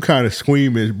 I know you kind of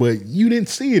squeamish, but you didn't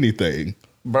see anything,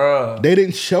 bro. They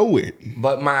didn't show it,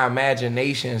 but my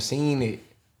imagination seen it.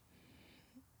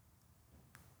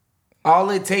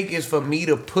 All it takes is for me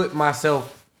to put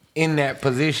myself in that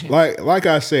position. Like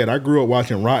I said, I grew up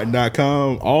watching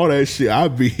Rotten.com, all that shit.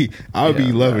 I'd be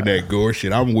loving that gore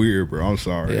shit. I'm weird, bro. I'm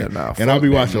sorry. Yeah, and I'll be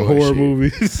watching horror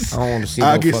movies. I don't want to see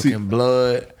no fucking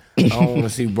blood. I don't want to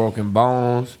see broken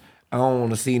bones. I don't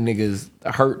want to see niggas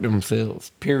hurt themselves.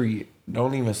 Period.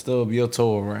 Don't even stub your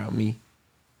toe around me.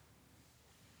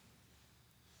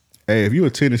 Hey, if you a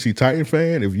Tennessee Titan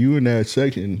fan, if you in that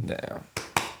section, damn.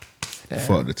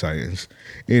 Fuck the Titans.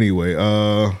 Anyway,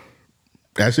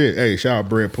 that's it. Hey, shout out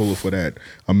Brett Puller for that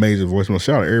amazing voicemail.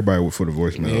 Shout out everybody for the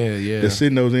voicemail. Yeah. Just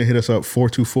sitting those in, hit us up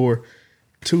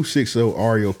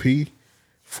 424-260-REOP.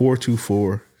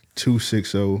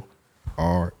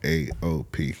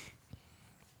 424-260-RAOP.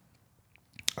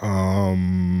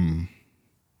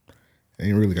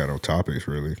 Ain't really got no topics,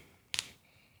 really.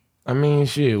 I mean,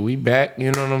 shit, we back,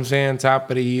 you know what I'm saying? Top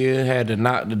of the year, had to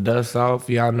knock the dust off.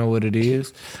 Y'all know what it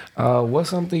is. What's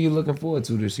something you looking forward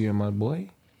to this year, my boy?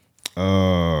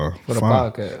 For the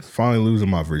podcast. Finally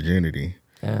losing my virginity.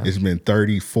 Yeah. It's been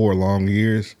 34 long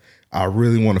years. I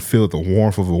really want to feel the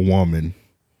warmth of a woman.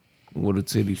 What do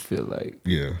titties feel like?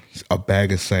 Yeah, a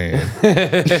bag of sand.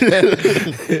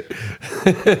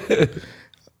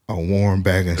 A warm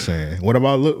bag of sand. What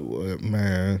about,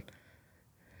 man,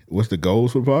 what's the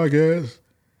goals for the podcast?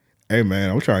 Hey, man,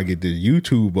 I'm trying to get this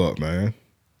YouTube up, man.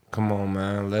 Come on,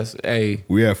 man.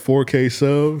 We have 4K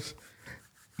subs.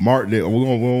 Mark that. We're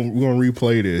gonna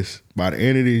replay this. By the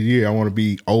end of this year, I want to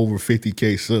be over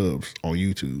 50K subs on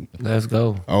YouTube. Let's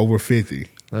go. Over 50.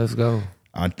 Let's go.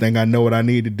 I think I know what I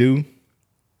need to do.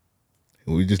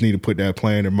 We just need to put that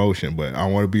plan in motion. But I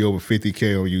want to be over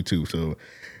 50K on YouTube. So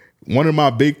one of my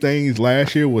big things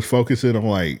last year was focusing on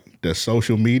like the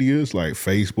social medias, like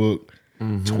Facebook,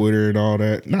 Twitter, and all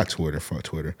that. Not Twitter, fuck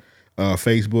Twitter.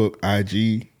 Facebook,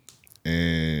 IG,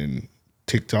 and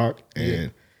TikTok,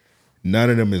 and none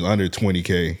of them is under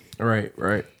 20K.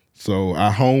 Right. So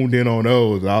I honed in on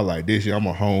those. I was like, this year I'm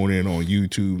gonna hone in on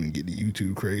YouTube and get the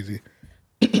YouTube crazy.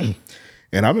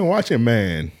 And I've been watching,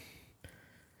 man.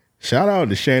 Shout out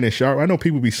to Shannon Sharp. I know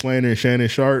people be slandering Shannon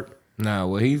Sharp. Nah,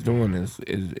 what he's doing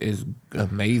is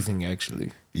amazing,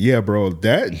 actually. Yeah, bro.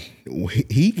 That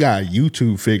he got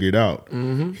YouTube figured out.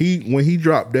 When he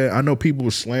dropped that, I know people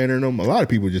were slandering him. A lot of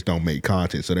people just don't make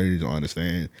content, so they just don't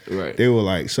understand. Right. They were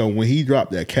like, so when he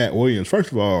dropped that Cat Williams,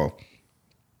 first of all,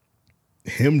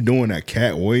 him doing that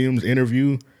Cat Williams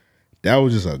interview, that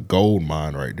was just a gold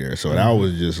mine right there. So that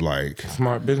was just like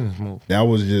smart business move. That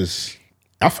was just,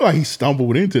 I feel like he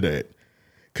stumbled into that.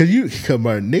 Cause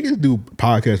my niggas do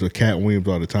podcasts with Cat Williams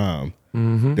all the time.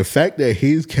 The fact that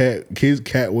his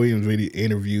Cat Williams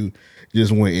interview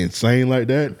just went insane like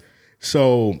that.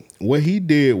 So what he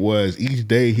did was each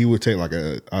day he would take like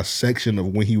a section of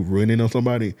when he was running on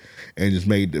somebody and just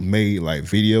made like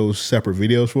videos, separate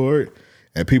videos for it.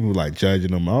 And people were like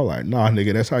judging him. I was like, nah,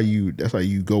 nigga, that's how you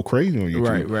go crazy on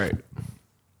YouTube. Right.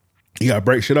 You gotta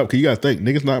break shit up because you gotta think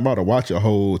niggas not about to watch a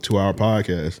whole 2-hour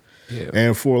podcast. Yeah.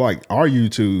 And for like our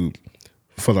YouTube,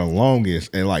 for the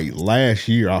longest, and like last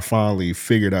year, I finally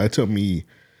figured out. It took me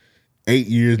 8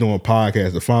 years doing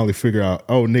podcasts to finally figure out.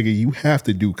 Oh, nigga, you have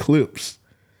to do clips.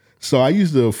 So I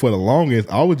used to, for the longest,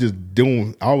 I was just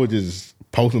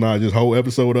posting out just whole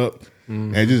episode up,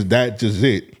 and just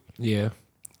it. Yeah.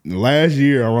 Last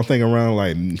year, I think around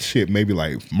like maybe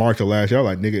like March of last year, I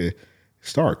was like, nigga,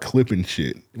 start clipping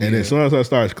shit. And then as soon as I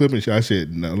started clipping shit, I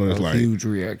said, no, it's like huge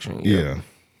reaction. Yeah.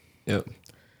 Yep.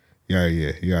 Yeah,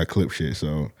 you gotta clip shit.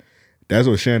 So that's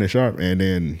what Shannon Sharp, and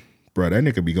then bro, that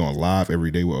nigga be going live every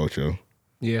day with Ocho.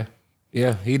 Yeah.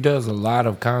 Yeah, he does a lot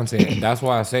of content. That's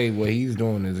why I say what he's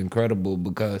doing is incredible,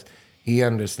 because he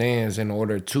understands in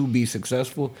order to be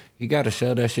successful, he got to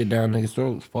shove that shit down niggas'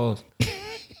 throats. Pause.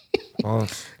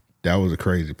 Pause. That was a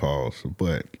crazy pause,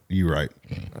 but you right.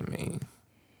 I mean,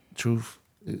 truth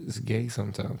is gay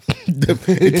sometimes. I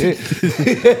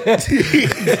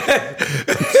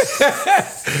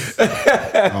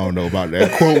don't know about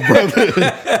that quote, brother.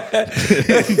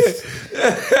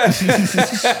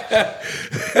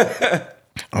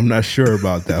 I'm not sure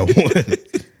about that one.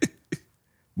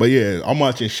 But yeah, I'm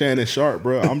watching Shannon Sharp,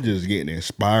 bro. I'm just getting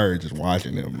inspired just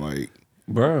watching him. Like,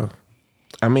 bro,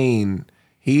 I mean,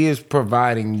 he is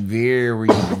providing very,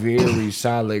 very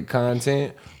solid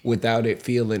content without it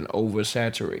feeling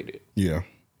oversaturated. Yeah.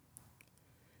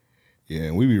 Yeah,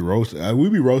 and we be roasting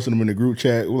him in the group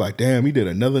chat. We're like, damn, he did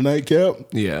another nightcap.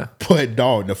 Yeah. But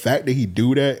dog, the fact that he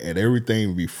do that and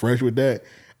everything be fresh with that,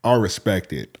 I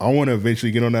respect it. I want to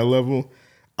eventually get on that level.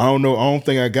 I don't know. I don't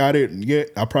think I got it yet.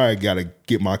 I probably got to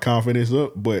get my confidence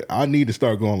up, but I need to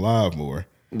start going live more.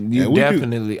 You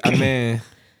definitely, I mean.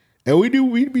 And we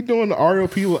be doing the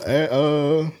RLP, what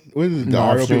is it, the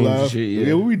RLP live? Shit,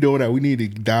 yeah, we be doing that. We need to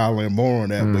dial in more on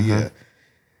that. But yeah,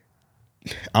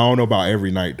 I don't know about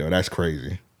every night though. That's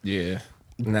crazy. Yeah.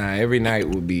 Nah, every night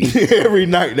would be. Every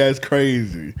night, that's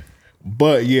crazy.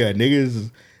 But yeah,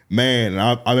 niggas, man,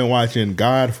 I've been watching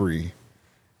Godfrey.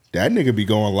 That nigga be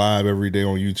going live every day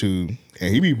on YouTube,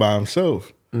 and he be by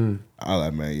himself. I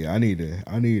like, man, yeah, I need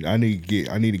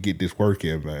to get this work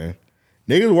in, man.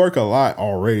 Niggas work a lot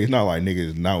already. It's not like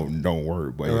niggas now don't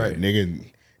work, but right.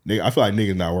 nigga, I feel like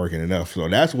niggas not working enough. So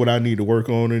that's what I need to work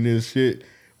on in this shit.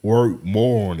 Work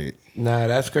more on it. Nah,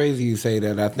 that's crazy you say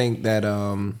that. I think that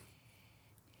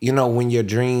you know, when your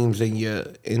dreams and your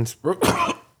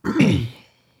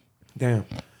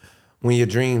when your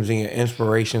dreams and your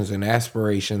inspirations and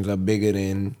aspirations are bigger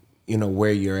than, you know,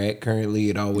 where you're at currently,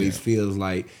 it always feels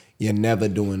like you're never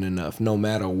doing enough, no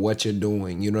matter what you're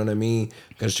doing. You know what I mean?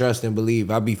 Because trust and believe,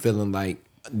 I be feeling like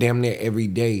damn near every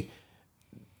day,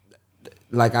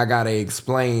 like I gotta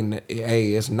explain,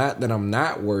 hey, it's not that I'm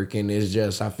not working, it's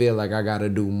just I feel like I gotta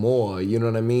do more. You know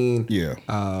what I mean? Yeah.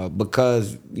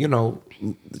 Because, you know,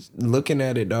 looking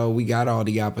at it though, we got all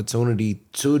the opportunity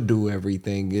to do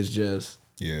everything. It's just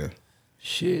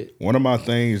shit. One of my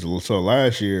things, so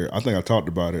last year, I think I talked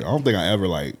about it. I don't think I ever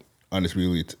like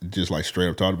honestly just like straight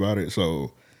up talked about it.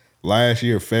 So last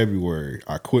year, February,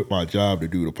 I quit my job to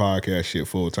do the podcast shit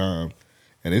full time.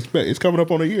 And it's coming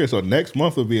up on a year. So next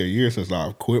month will be a year since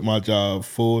I quit my job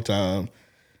full time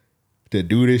to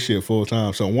do this shit full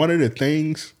time. So one of the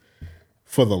things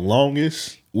for the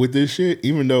longest with this shit,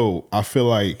 even though I feel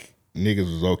like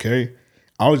niggas was okay,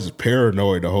 I was just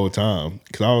paranoid the whole time.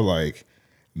 Cause I was like,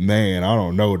 man, I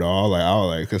don't know, dog. I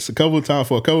was like, cause for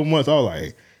a couple months, I was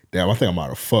like, damn, I think I might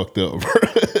have fucked up, bro.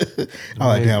 I was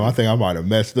like, damn, I think I might have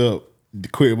messed up to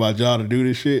quit my job to do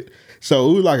this shit.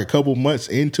 So it was like a couple months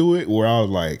into it where I was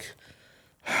like,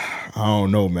 I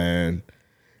don't know, man.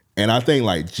 And I think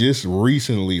like just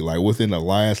recently, like within the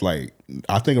last like,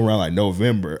 I think around like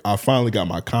November, I finally got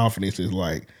my confidence. Is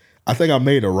like, I think I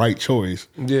made the right choice.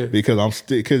 Yeah. Because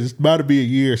because it's about to be a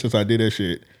year since I did that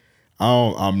shit.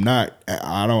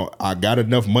 I got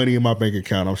enough money in my bank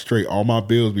account. I'm straight. All my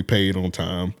bills be paid on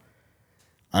time.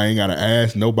 I ain't gotta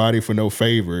ask nobody for no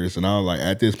favors. And I was like,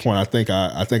 at this point, I think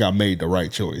I made the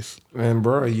right choice. And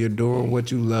bro, you're doing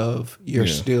what you love. You're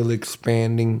still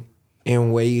expanding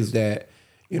in ways that,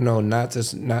 you know, not to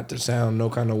sound no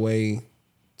kind of way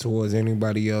towards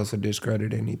anybody else or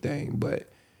discredit anything,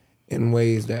 but in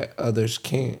ways that others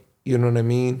can't. You know what I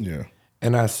mean? Yeah.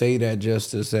 And I say that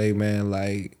just to say, man,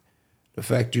 like, the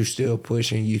fact you still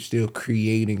pushing, you still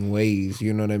creating ways,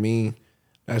 you know what I mean?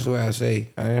 That's why I say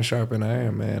iron sharpen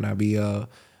iron, man. I be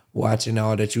watching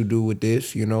all that you do with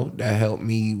this, you know, that helped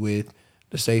me with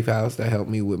the safe house, that helped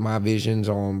me with my visions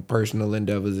on personal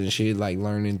endeavors and shit, like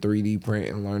learning 3D print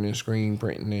and learning screen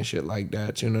printing and shit like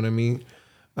that, you know what I mean?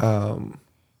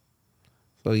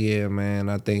 So yeah, man,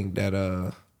 I think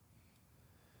that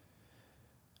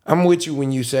I'm with you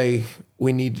when you say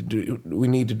we need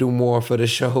to do more for the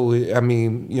show. I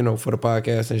mean, for the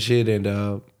podcast and shit.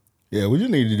 And yeah, we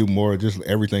just need to do more, just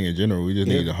everything in general. We just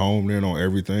need to hone in on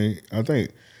everything. I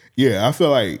think, I feel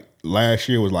like last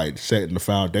year was like setting the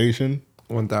foundation.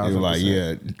 1,000%. It was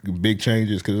like, big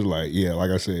changes, because it's like,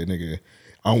 like I said, nigga,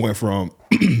 I went from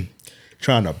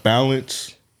trying to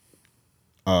balance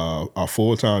a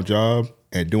full-time job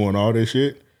and doing all this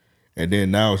shit, and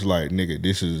then now it's like, nigga,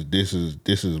 this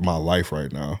is my life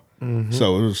right now. Mm-hmm.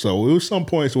 So it was some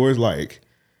points where it's like,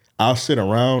 I'll sit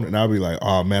around and I'll be like,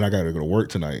 oh man, I gotta go to work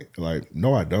tonight. Like,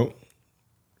 no, I don't.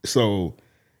 So,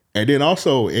 and then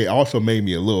also, it also made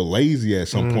me a little lazy at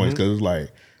some points, because it's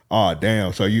like, oh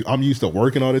damn. So I'm used to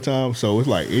working all the time. So it's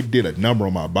like, it did a number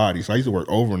on my body. So I used to work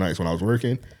overnights when I was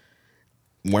working.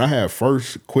 When I had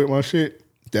first quit my shit,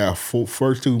 that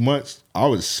first 2 months, I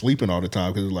was sleeping all the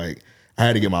time, because like, I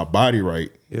had to get my body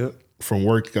right from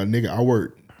work. Cause nigga, I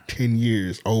worked 10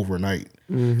 years overnight.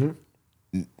 Mm-hmm.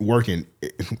 Working,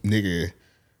 nigga,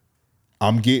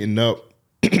 I'm getting up,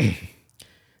 nigga,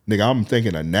 I'm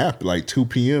thinking a nap like 2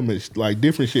 p.m. It's like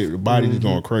different shit. The body's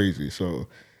going crazy. So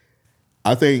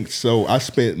I think, I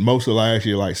spent most of last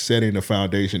year like setting the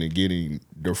foundation and getting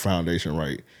the foundation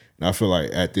right. And I feel like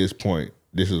at this point,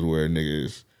 this is where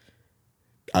niggas,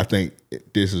 I think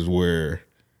this is where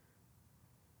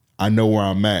I know where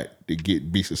I'm at to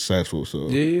be successful. So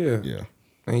yeah.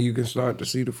 And you can start to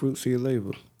see the fruits of your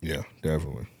labor. Yeah,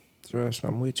 definitely. Trust,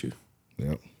 I'm with you.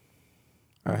 Yep.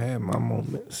 I had my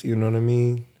moments, you know what I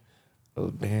mean? Oh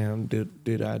damn,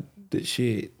 did I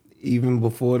shit even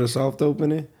before the soft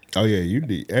opening? Oh yeah, you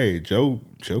did. Hey, Joe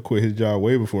quit his job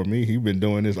way before me. He been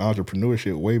doing this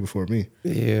entrepreneurship way before me.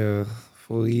 Yeah,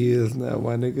 4 years now,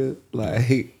 my nigga.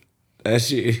 Like that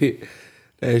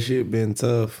shit been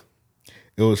tough.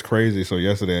 It was crazy. So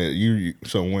yesterday,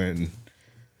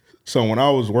 when I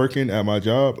was working at my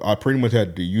job, I pretty much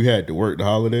had to work the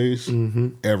holidays,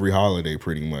 every holiday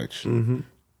pretty much.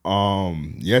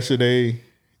 Mm-hmm. Yesterday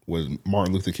was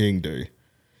Martin Luther King Day.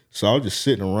 So I was just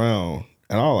sitting around,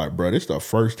 and I was like, bro, this is the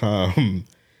first time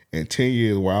in 10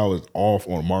 years where I was off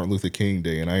on Martin Luther King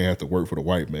Day and I didn't have to work for the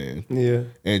white man. Yeah.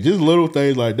 And just little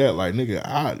things like that. Like, nigga,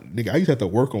 I used to have to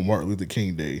work on Martin Luther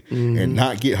King Day and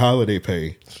not get holiday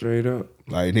pay. Straight up.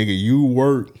 Like, nigga, you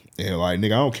work, and like, nigga,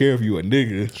 I don't care if you a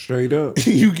nigga. Straight up.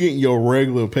 You getting your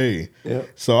regular pay. Yep.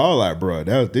 So I was like, bro,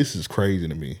 this is crazy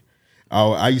to me.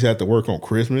 I used to have to work on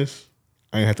Christmas.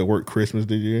 I didn't have to work Christmas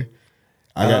this year.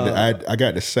 I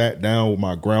got to sat down with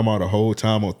my grandma the whole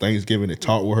time on Thanksgiving and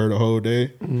talk with her the whole day.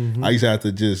 Mm-hmm. I used to have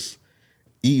to just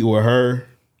eat with her,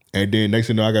 and then next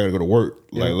thing you know, I got to go to work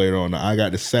later on. I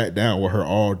got to sat down with her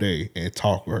all day and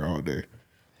talk with her all day.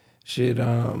 Shit,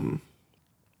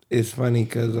 it's funny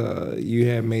because you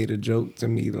had made a joke to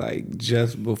me like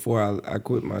just before I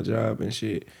quit my job and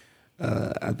shit.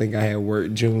 I think I had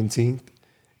worked Juneteenth.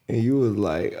 And you was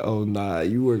like, "Oh nah,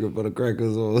 you working for the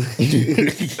crackers on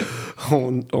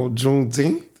on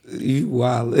Juneteenth? You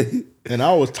wildin'." And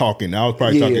I was probably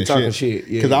talking shit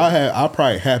because I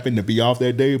probably happened to be off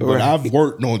that day, but I've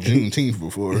worked on Juneteenth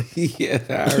before. Yeah,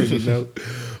 I already know.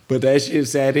 But that shit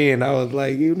sat in. I was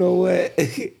like, you know what,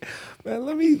 man?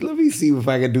 Let me see if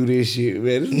I can do this shit,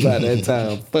 man. It's about that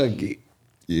time. Fuck it.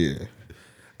 Yeah.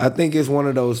 I think it's one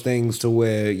of those things to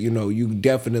where, you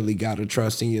definitely got to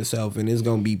trust in yourself. And there's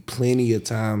going to be plenty of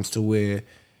times to where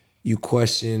you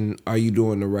question, are you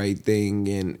doing the right thing?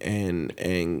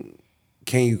 And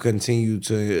can you continue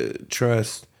to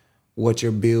trust what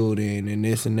you're building and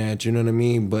this and that? You know what I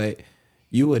mean? But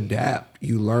you adapt,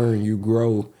 you learn, you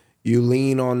grow, you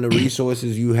lean on the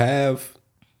resources you have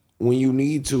when you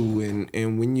need to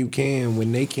and when you can,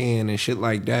 when they can and shit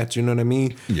like that. You know what I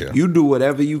mean? Yeah. You do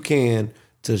whatever you can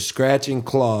to scratch and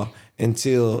claw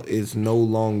until it's no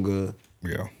longer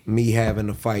me having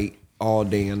to fight all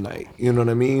day and night. You know what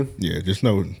I mean? Yeah, just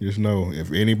know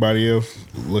if anybody else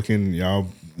looking, y'all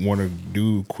want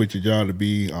to quit your job to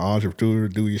be an entrepreneur,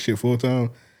 do your shit full time,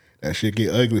 that shit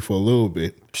get ugly for a little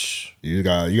bit. You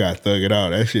gotta thug it out.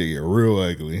 That shit get real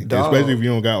ugly. Dog. Especially if you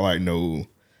don't got like no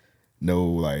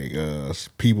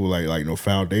people like no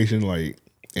foundation, like,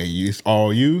 and it's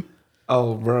all you.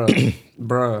 Oh,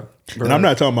 bruh. And I'm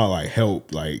not talking about like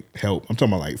help. I'm talking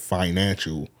about like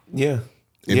financial. Yeah.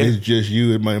 If it's just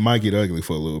you, it might get ugly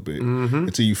for a little bit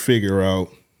until you figure out.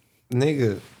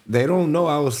 Nigga, they don't know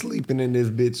I was sleeping in this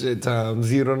bitch at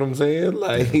times. You know what I'm saying?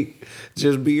 Like,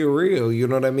 just being real. You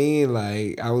know what I mean?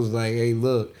 Like, I was like, hey,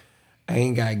 look, I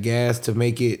ain't got gas to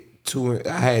make it to.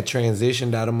 I had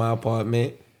transitioned out of my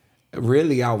apartment.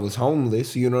 Really, I was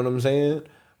homeless. You know what I'm saying?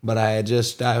 But I had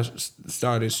just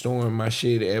started storing my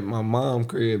shit at my mom's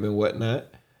crib and whatnot.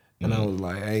 And I was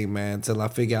like, hey, man, till I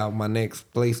figure out my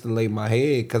next place to lay my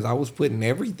head, because I was putting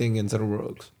everything into the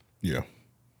rugs. Yeah.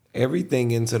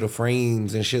 Everything into the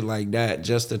frames and shit like that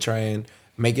just to try and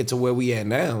make it to where we at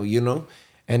now, you know?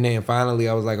 And then finally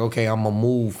I was like, okay, I'm going to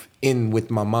move in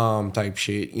with my mom type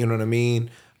shit, you know what I mean?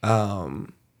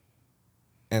 And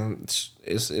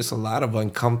it's a lot of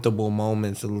uncomfortable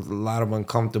moments, a lot of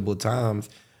uncomfortable times,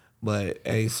 but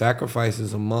hey, sacrifice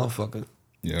is a motherfucker.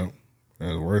 Yeah.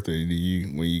 That's worth it.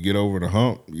 When you get over the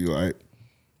hump, you like,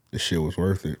 this shit was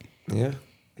worth it. Yeah.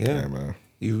 Yeah, man.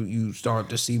 You start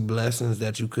to see blessings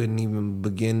that you couldn't even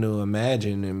begin to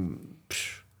imagine. And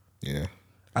yeah.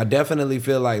 I definitely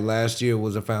feel like last year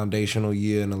was a foundational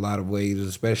year in a lot of ways,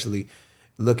 especially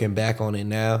looking back on it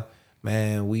now.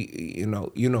 Man, we,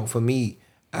 for me,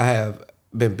 I have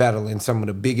been battling some of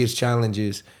the biggest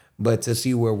challenges, but to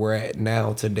see where we're at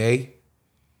now today,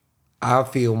 I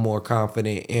feel more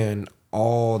confident in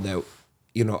all that,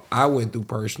 I went through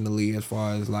personally as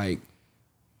far as like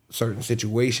certain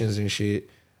situations and shit.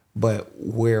 But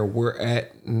where we're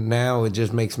at now, it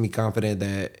just makes me confident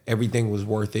that everything was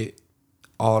worth it.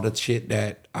 All the shit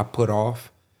that I put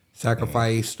off,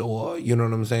 sacrificed, or, you know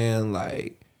what I'm saying?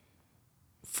 Like,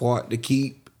 fought to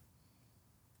keep.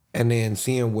 And then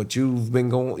seeing what you've been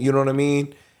going, you know what I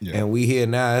mean? Yeah. And we here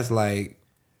now, it's like,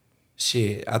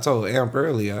 shit. I told Amp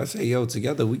earlier, I said, yo,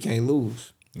 together we can't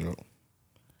lose.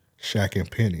 Shaq and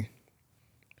Penny.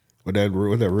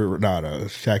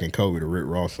 Shaq and Kobe, the Rick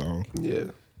Ross song. Yeah.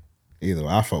 Either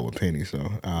I fuck with Penny,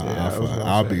 so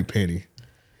I'll be Penny.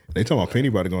 They talking about Penny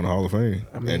about to go in the Hall of Fame.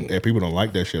 I mean, and people don't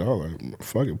like that shit. I was like,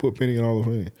 fuck it, put Penny in the Hall of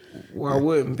Fame. Why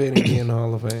wouldn't Penny be in the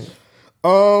Hall of Fame?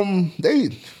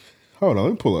 Hold on,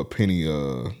 let me pull up Penny,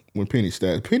 when Penny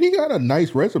stats. Penny got a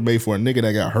nice resume for a nigga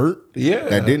that got hurt. Yeah.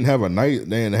 That didn't have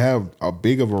a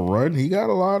big of a run. He got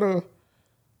a lot of,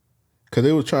 cause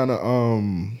they was trying to,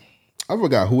 I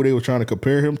forgot who they were trying to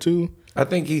compare him to. I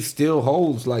think he still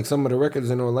holds like some of the records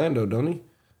in Orlando, don't he?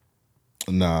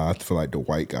 Nah, I feel like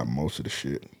Dwight got most of the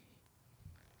shit.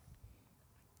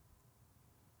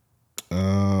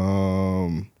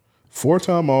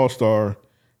 Four-time All-Star,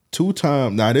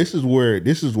 two-time. Now this is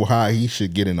why he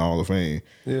should get in the Hall of Fame.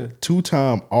 Yeah.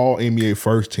 Two-time All-NBA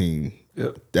first team.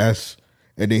 Yep.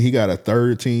 And then he got a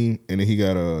third team, and then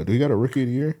do he got a Rookie of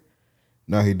the Year?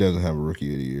 No, he doesn't have a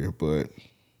Rookie of the Year, but.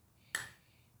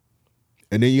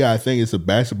 And then you gotta think it's a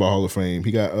Basketball Hall of Fame.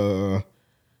 He got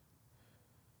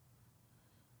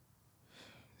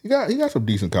some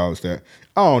decent college stats.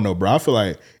 I don't know, bro. I feel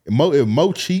like if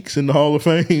Mo Cheeks in the Hall of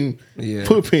Fame,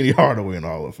 put Penny Hardaway in the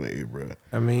Hall of Fame, bro.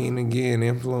 I mean, again,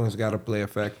 influence got to play a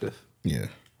factor. Yeah.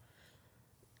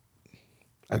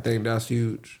 I think that's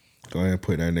huge. Go ahead and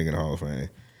put that nigga in the Hall of Fame.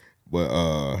 But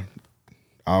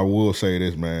I will say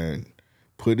this, man.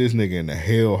 Put this nigga in the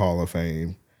Hell Hall of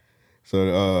Fame.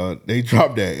 So they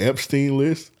dropped that Epstein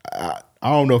list. I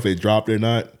don't know if it dropped or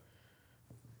not.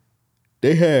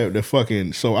 They had the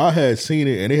fucking, so I had seen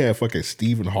it, and they had fucking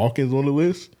Stephen Hawkins on the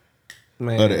list.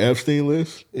 Man. Of the Epstein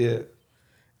list. Yeah.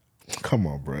 Come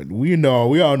on, bro. We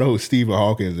all know who Stephen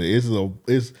Hawkins is.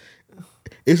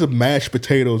 It's a mashed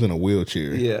potatoes in a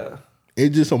wheelchair. Yeah.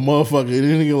 It's just a motherfucker,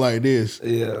 anything like this.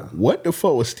 Yeah. What the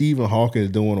fuck was Stephen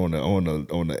Hawkins doing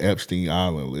on the Epstein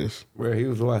Island list? Bro, he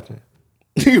was watching.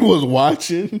 He was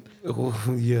watching. Oh,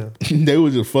 yeah. They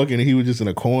was just fucking. He was just in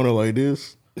a corner like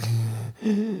this. I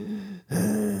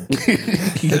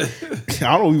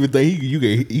don't even think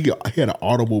he had an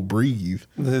audible breathe.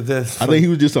 I think he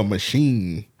was just a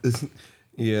machine.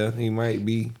 Yeah, he might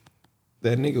be.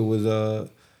 That nigga was the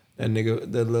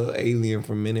little alien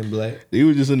from Men in Black. He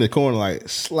was just in the corner like,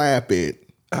 slap it.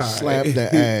 Slap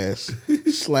the ass.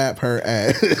 Slap her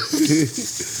ass.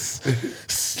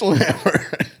 Slap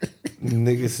her.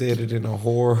 Nigga said it in a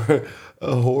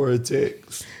horror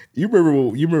text. You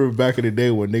remember back in the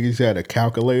day when niggas had a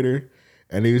calculator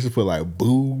and they used to put like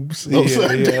boobs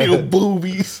outside damn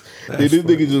boobies. Then this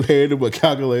nigga just handed him a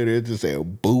calculator and just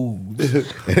said boobs.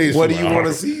 What do you want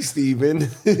to see, Steven?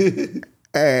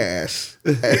 Ass,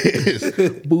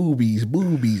 boobies,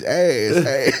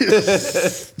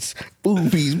 ass,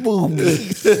 boobies.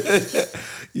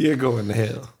 You're going to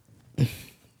hell.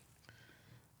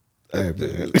 Hey,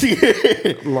 man.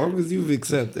 As long as you've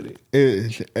accepted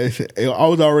it. I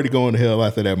was already going to hell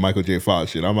after that Michael J.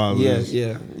 Fox shit. I might as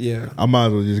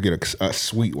well just get a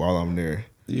sweet while I'm there.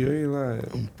 You ain't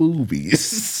lying.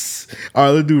 Boobies. All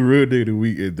right, let's do real day of the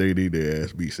week and they need their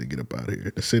ass beats and get up out of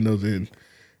here. Send those in.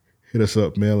 Hit us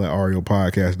up,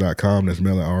 mail@ariopodcast.com. That's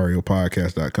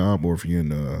mail@ariopodcast.com. Or if you're in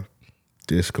the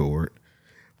Discord,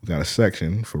 we got a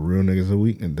section for real niggas of the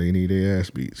week and they need their ass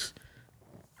beats.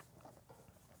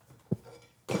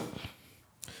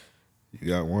 You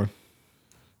got one?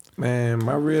 Man,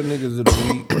 my real niggas of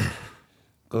the week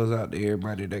goes out to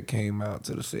everybody that came out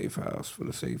to the safe house for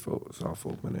the soft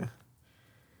opening.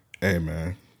 Hey,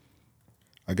 man.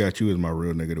 I got you as my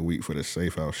real nigga of the week for the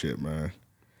safe house shit, man.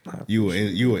 You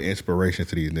an inspiration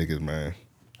to these niggas, man.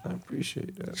 I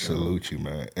appreciate that. Salute you,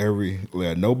 man.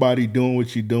 Nobody doing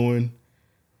what you doing.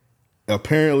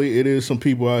 Apparently, it is some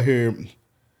people out here.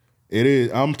 It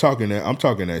is. I'm talking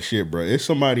that shit, bro. It's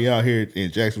somebody out here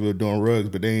in Jacksonville doing rugs,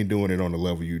 but they ain't doing it on the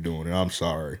level you doing it. I'm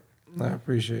sorry. I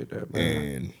appreciate that,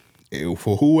 man. And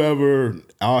for whoever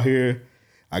out here,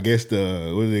 I guess what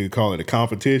do they call it? The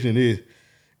competition is.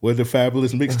 What the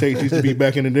Fabulous mixtapes used to be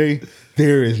back in the day,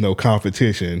 there is no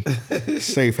competition.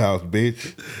 Safe house,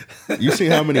 bitch. You see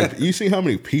how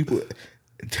many people,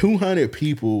 200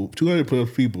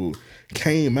 plus people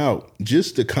came out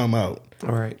just to come out.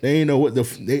 All right. They ain't know what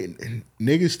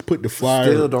niggas put the flyer.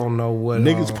 Still don't know what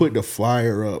niggas put the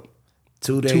flyer up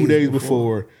 2 days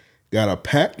before. Got a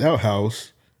packed out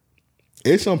house.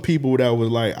 It's some people that was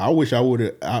like, I wish I would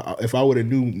have. If I would have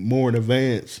knew more in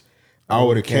advance, I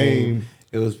would have came.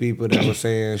 It was people that was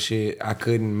saying shit, I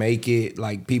couldn't make it.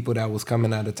 Like people that was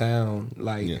coming out of town.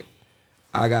 Like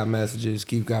I got messages,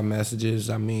 Keith got messages.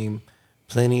 I mean,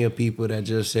 plenty of people that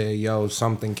just said, yo,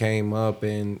 something came up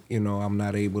and, you know, I'm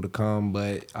not able to come,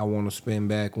 but I want to spin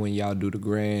back when y'all do the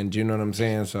grand. You know what I'm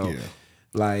saying? So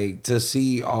like to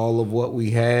see all of what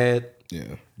we had.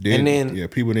 Yeah.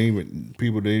 People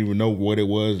didn't even know what it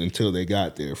was until they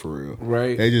got there for real.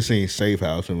 Right. They just seen safe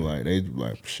house and they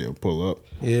shit, pull up.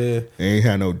 Yeah. They ain't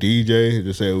had no DJ. They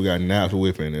just said we got naps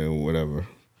whipping and whatever.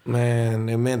 Man,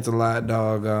 it meant a lot,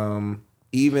 dog.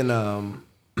 Even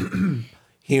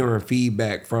hearing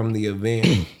feedback from the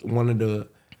event,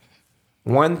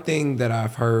 one thing that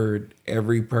I've heard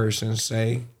every person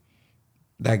say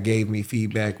that gave me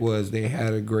feedback was they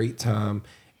had a great time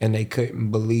and they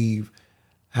couldn't believe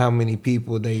how many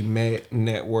people they met,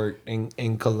 networked, and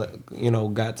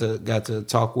got to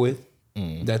talk with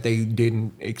that they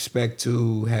didn't expect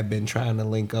to have been trying to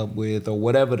link up with, or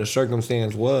whatever the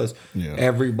circumstance was. Yeah.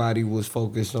 Everybody was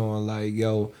focused on like,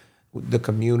 yo, the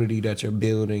community that you're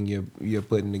building, you're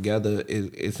putting together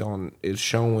is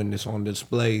showing, it's on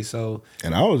display. So,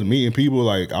 and I was meeting people,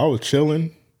 like I was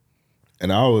chilling,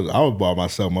 and I was by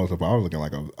myself most of the time. I was looking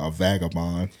like a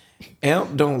vagabond.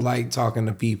 Amp don't like talking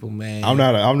to people, man. I'm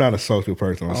not a social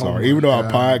person. I'm sorry. Even though I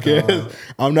podcast,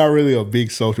 I'm not really a big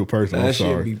social person. I'm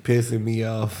sorry. That shit be pissing me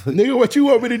off. Nigga, what you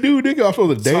want me to do, nigga? I'm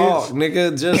supposed to dance? Talk,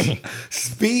 nigga. Just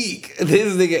speak.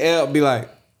 This nigga Amp be like,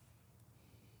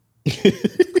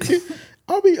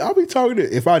 I'll be talking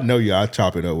to, if I know you, I'll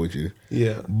chop it up with you.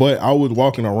 Yeah. But I was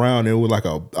walking around and it was like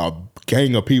a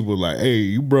gang of people like, hey,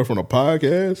 you bro from the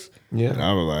podcast? Yeah. And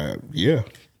I was like, yeah.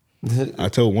 I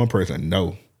told one person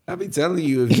no. I be telling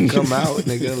you if you come out,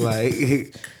 nigga,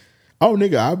 like. Oh,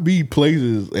 nigga, I be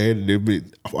places and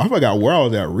I forgot where I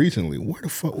was at recently. Where the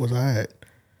fuck was I at?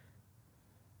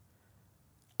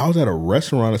 I was at a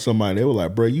restaurant or somebody. They were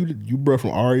like, bro, you bro from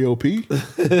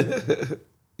REOP?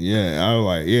 Yeah, I was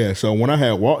like, yeah. So when I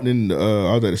had walked in, I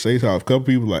was at the safe house. A couple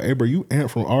people like, hey, bro, you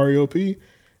Amp from REOP?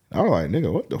 I was like,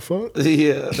 nigga, what the fuck?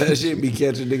 Yeah, that shit be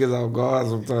catching niggas off guard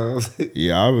sometimes.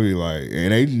 Yeah, I be like,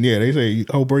 and they say,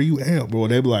 oh, bro, you Amp, bro.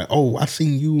 They be like, oh, I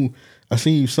seen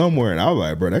you somewhere, and I was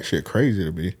like, bro, that shit crazy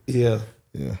to me. Yeah,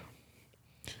 yeah.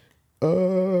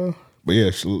 But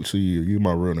yeah, salute to you. You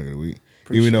my real nigga of the week.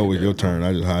 Even though it was your turn,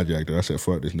 I just hijacked it. I said,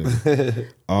 fuck this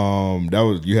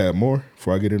nigga. You had more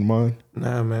before I get into mine?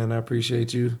 Nah, man, I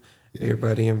appreciate you.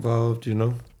 Everybody involved, you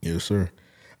know? Yes, sir.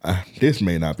 This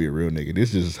may not be a real nigga.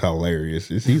 This is hilarious.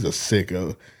 He's a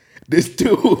sicko. This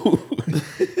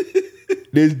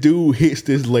dude hits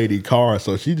this lady car,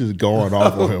 so she just going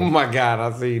off on him. Oh my God,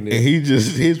 I seen it. And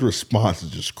his response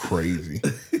is just crazy.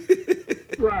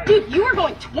 Dude, you were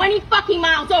going 20 fucking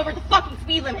miles over the fucking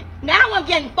speed limit. Now I'm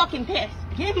getting fucking pissed.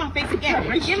 Get in my face again.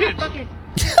 Get in my fucking...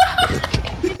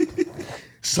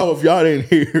 So if y'all didn't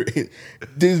hear it,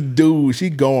 this dude,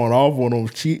 she going off on him.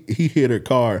 He hit her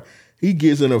car. He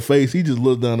gets in her face. He just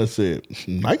looked down and said,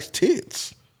 nice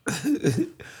tits.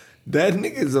 That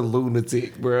nigga's a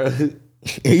lunatic, bro.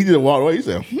 He just walked away. He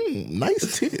said,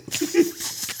 nice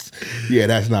tits. Yeah,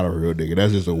 that's not a real nigga.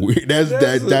 That's just a weird. That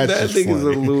nigga's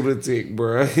a lunatic,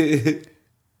 bro.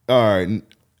 All right.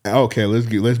 Okay,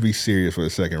 let's be serious for a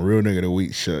second. Real nigga of the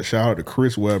week. Shout out to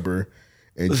Chris Webber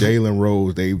and Jalen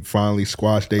Rose. They finally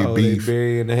squashed their beef. They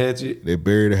buried the hatchet? They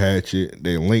buried the hatchet.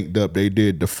 They linked up. They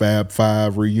did the Fab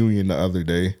Five reunion the other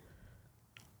day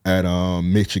at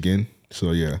Michigan.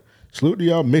 So yeah. Salute to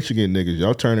y'all Michigan niggas.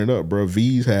 Y'all turning up, bro.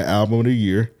 V's had album of the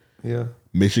year. Yeah.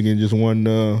 Michigan just won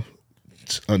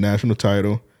a national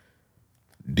title.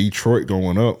 Detroit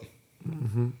going up.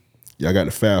 Y'all got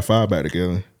the Fab Five back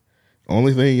together.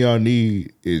 Only thing y'all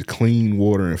need is clean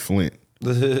water in Flint.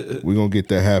 We're gonna get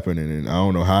that happening, and I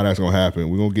don't know how that's gonna happen.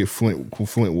 We're gonna get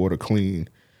Flint water clean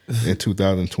in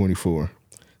 2024.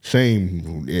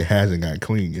 Shame it hasn't got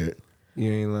clean yet.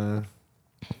 You ain't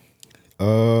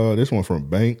lying. This one from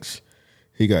Banks.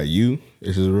 He got you.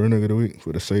 This is a real nigga of the week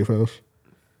for the safe house.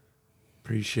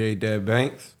 Appreciate that,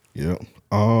 Banks. Yep.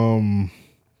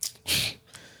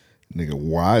 Nigga,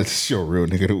 why is your real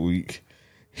nigga of the week?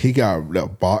 He got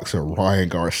that box of Ryan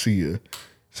Garcia.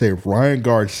 Say Ryan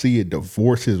Garcia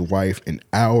divorced his wife an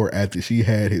hour after she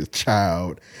had his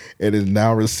child and is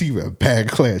now receiving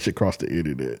backlash across the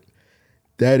internet.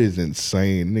 That is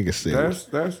insane. Nigga said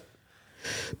that's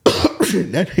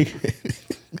that nigga.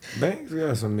 Banks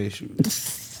got some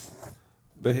issues.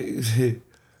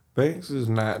 Banks is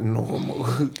not normal.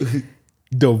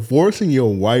 Divorcing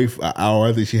your wife an hour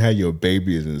after she had your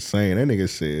baby is insane. That nigga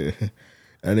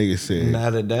said now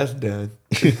that that's done.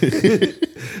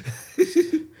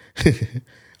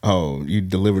 Oh, you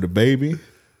delivered a baby?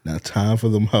 Now time for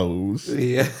them hoes.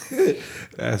 Yeah.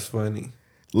 That's funny.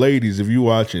 Ladies, if you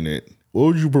watching it, what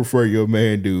would you prefer your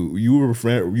man do? You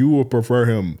would prefer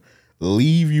him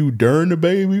leave you during the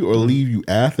baby or leave you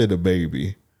after the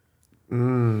baby?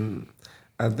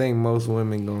 I think most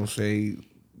women gonna say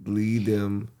leave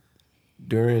them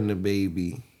during the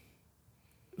baby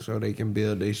so they can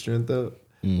build their strength up.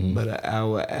 But an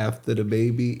hour after the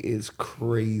baby is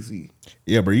crazy.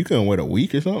 Yeah, bro, you couldn't wait a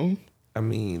week or something? I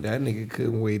mean, that nigga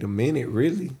couldn't wait a minute,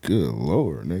 really. Good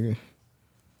Lord, nigga.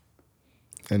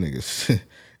 That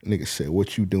nigga said,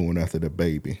 what you doing after the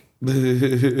baby?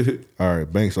 All right,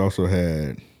 Banks also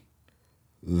had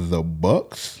the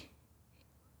Bucks.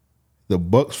 The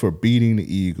Bucks for beating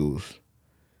the Eagles.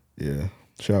 Yeah.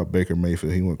 Shout out Baker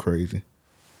Mayfield. He went crazy.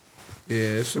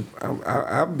 Yeah,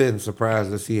 I've been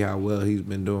surprised to see how well he's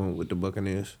been doing with the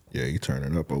Buccaneers. Yeah, he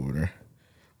turning up over there.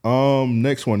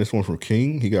 Next one, this one from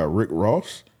King. He got Rick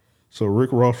Ross. So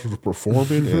Rick Ross was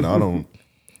performing, and I don't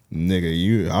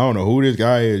know who this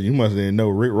guy is. You must didn't know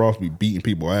Rick Ross be beating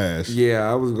people ass.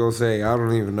 Yeah, I was gonna say I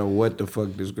don't even know what the fuck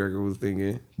this Gregor was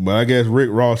thinking. But I guess Rick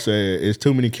Ross said, "It's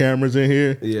too many cameras in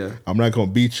here. Yeah, I'm not gonna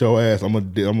beat your ass. I'm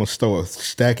gonna throw a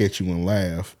stack at you and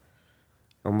laugh.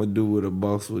 I'm gonna do what a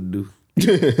boss would do."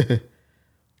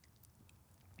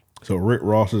 So Rick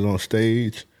Ross is on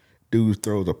stage. Dude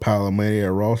throws a pile of money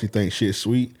at Ross. He thinks shit's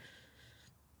sweet.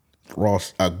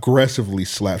 Ross aggressively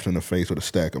slaps him in the face with a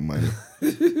stack of money.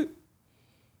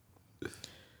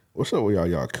 What's up with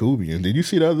y'all Cubians? Did you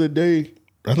see the other day?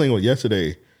 I think it was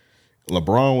yesterday.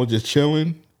 LeBron was just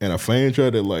chilling, and a fan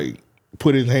tried to like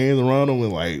put his hands around him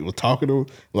and like was talking to him.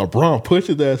 LeBron pushed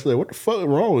his ass. Said, "What the fuck is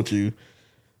wrong with you?"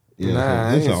 Yeah, nah,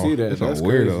 I didn't see that. That's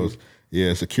weirdos. crazy.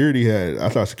 Yeah, I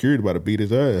thought security about to beat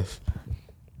his ass.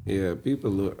 Yeah,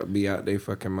 people be out their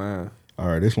fucking mind. All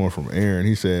right, this one from Aaron.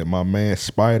 He said, my man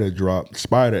Spider,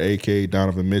 a.k.a.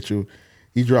 Donovan Mitchell,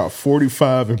 he dropped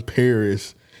 45 in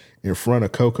Paris in front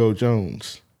of Coco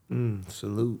Jones.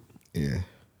 Salute. Yeah.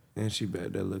 And she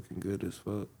back there looking good as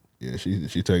fuck. Yeah, she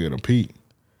taking a peek.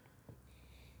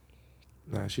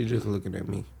 Nah, she just looking at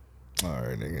me. All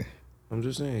right, nigga. I'm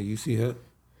just saying, you see her?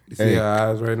 You see her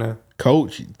eyes right now?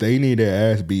 Coach, they need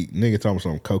their ass beat. Nigga talking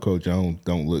something, Coco Jones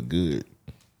don't look good.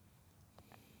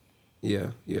 Yeah.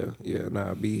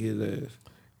 Nah, beat his ass.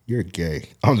 You're gay.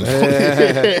 I'm just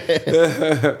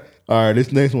fucking. All right,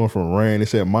 this next one from Rand. It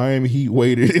said Miami Heat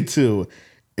waited until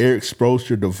Eric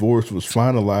Spoelstra's divorce was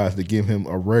finalized to give him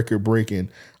a record-breaking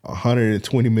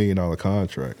 $120 million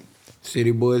contract.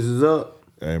 City Boys is up.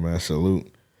 Hey, man,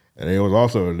 salute. And they was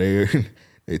also there.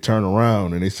 They turned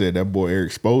around and they said that boy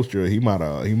Eric Spoelstra, he might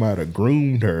have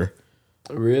groomed her.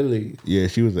 Really? Yeah,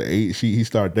 she was he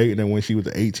started dating her when she was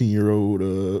an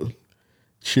 18-year-old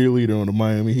cheerleader on the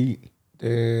Miami Heat.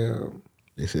 Damn.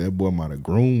 They said that boy might have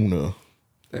groomed her.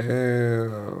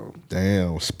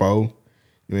 Damn, Spo.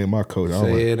 You ain't my coach.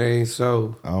 Say it ain't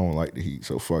so. I don't like the Heat,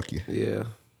 so fuck you. Yeah.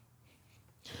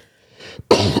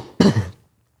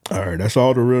 All right, that's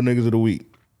all the real niggas of the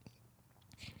week.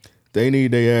 They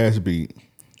need their ass beat.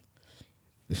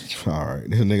 All right,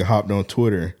 this nigga hopped on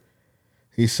Twitter.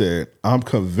 He said, I'm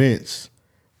convinced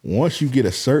once you get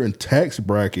a certain tax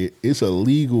bracket, it's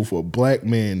illegal for black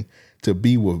men to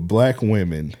be with black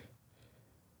women.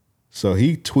 So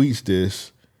he tweets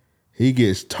this. He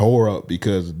gets tore up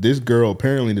because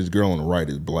apparently this girl on the right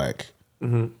is black.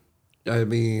 Mm-hmm. I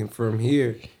mean, from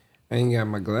here, I ain't got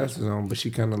my glasses on, but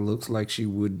she kind of looks like she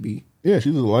would be. Yeah,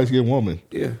 she's a light-skinned woman.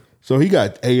 Yeah. So he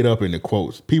got ate up in the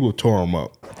quotes. People tore him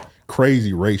up.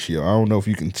 Crazy ratio. I don't know if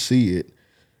you can see it.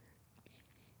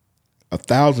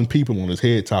 1,000 people on his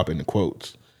head top in the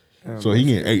quotes. So he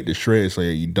getting ate to shreds. So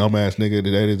you dumbass nigga,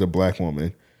 that is a black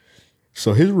woman.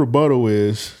 So his rebuttal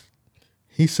is,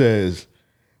 he says,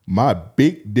 my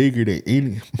big bigger than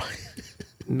any.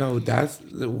 No, that's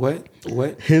what?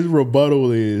 His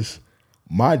rebuttal is,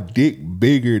 my dick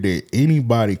bigger than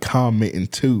anybody commenting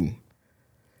too.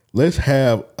 Let's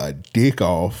have a dick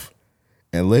off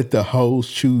and let the hoes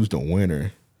choose the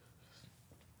winner.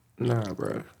 Nah,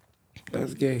 bro.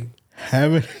 That's gay.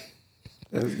 That's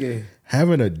gay.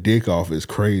 Having a dick off is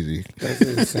crazy. That's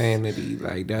insanity.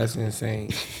 Like, that's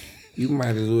insane. You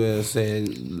might as well say,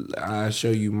 I'll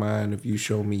show you mine if you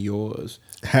show me yours.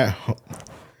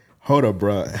 Hold up,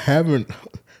 bro.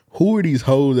 Who are these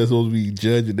hoes that's supposed to be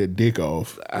judging the dick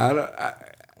off?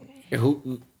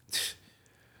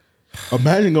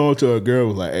 Imagine going to a girl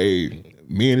with like, hey,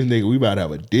 me and this nigga, we about to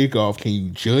have a dick off. Can you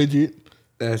judge it?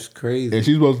 That's crazy. And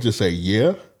she's supposed to just say,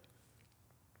 yeah.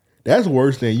 That's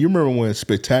worse than, you remember when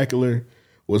Spectacular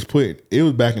was it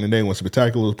was back in the day when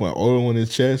Spectacular was putting oil on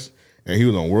his chest and he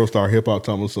was on World Star Hip Hop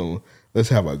talking something. Let's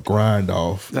have a grind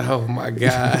off. Oh my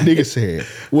God. Nigga said,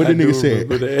 what the nigga said?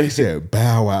 He said,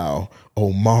 Bow Wow,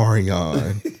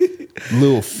 Omarion,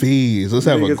 Lil Fizz. Let's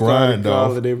have a grind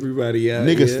off. Everybody out.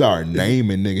 Nigga start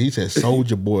naming nigga. He said,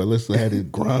 Soldier Boy, let's have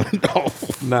it grind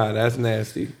off. Nah, that's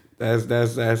nasty. That's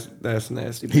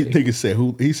nasty. Nigga said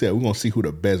he said we're gonna see who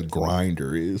the best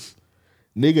grinder is.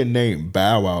 Nigga named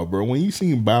Bow Wow, bro. When you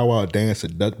seen Bow Wow dance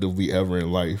seductively ever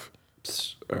in life,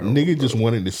 nigga just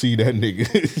wanted to see that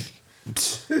nigga.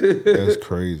 That's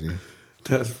crazy.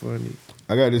 That's funny.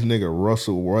 I got this nigga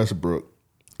Russell Westbrook.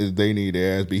 They need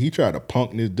their ass beat. He tried to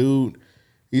punk this dude.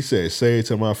 He said, say it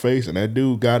to my face, and that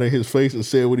dude got in his face and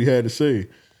said what he had to say.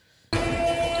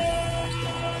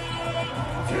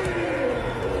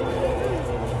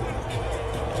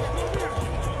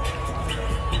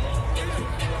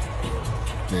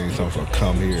 Niggas talking about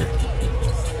come here.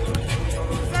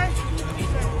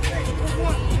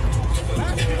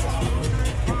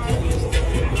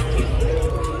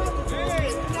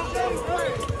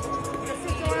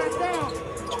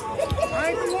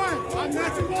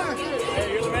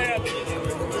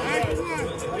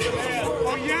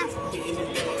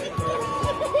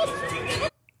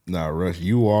 Nah, Rush,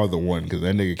 you are the one because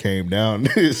that nigga came down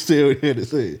and still here to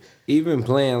say it. Even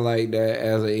playing like that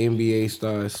as an NBA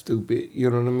star is stupid. You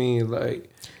know what I mean? Like,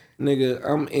 nigga,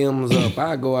 I'm M's up.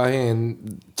 I go out here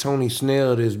and Tony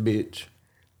Snell this bitch.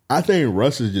 I think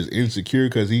Russ is just insecure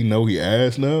because he know he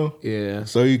ass now. Yeah.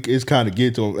 So it's kind of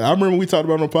get to him. I remember we talked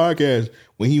about on the podcast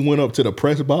when he went up to the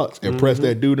press box and pressed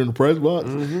that dude in the press box.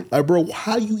 Like, bro,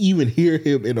 how you even hear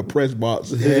him in the press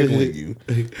box heckling you?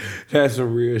 That's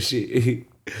some real shit.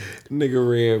 Nigga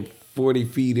ran 40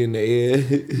 feet in the air.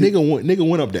 nigga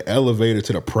went up the elevator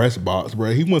to the press box,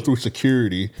 bro. He went through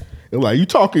security. And like, you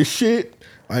talking shit?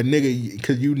 Like, nigga,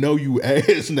 because you know you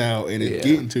ass now and it's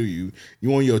getting to you.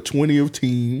 You on your 20th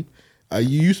team.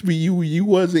 You used to be, you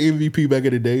was an MVP back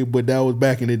in the day, but that was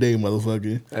back in the day,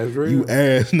 motherfucker. That's real. You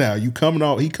ass now. He coming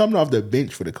off the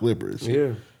bench for the Clippers.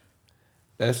 Yeah.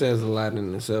 That says a lot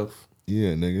in itself.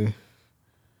 Yeah, nigga.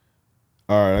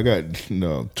 All right, I got,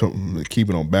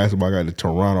 keeping on basketball, I got the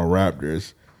Toronto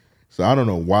Raptors. So I don't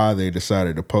know why they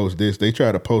decided to post this. They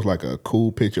tried to post like a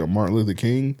cool picture of Martin Luther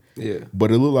King. Yeah.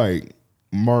 But it looked like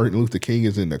Martin Luther King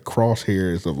is in the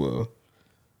crosshairs of a...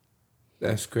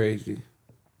 That's crazy.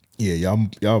 Yeah,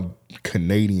 y'all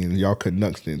Canadians, y'all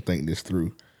Canucks didn't think this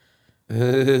through.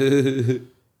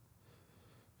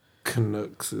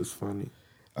 Canucks is funny.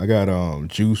 I got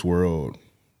Juice WRLD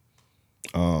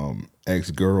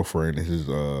ex-girlfriend is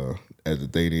as the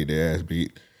they need their ass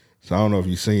beat. So I don't know if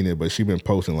you've seen it, but she been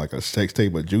posting like a sex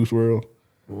tape of Juice WRLD.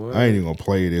 What? I ain't even gonna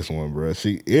play this one, bro.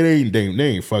 They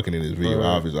ain't fucking in this video.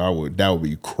 Obviously, that would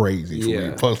be crazy for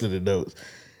me posting the notes.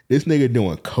 This nigga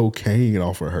doing cocaine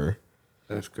off of her.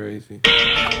 That's crazy.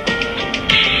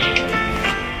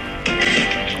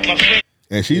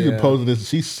 And she's been posting this.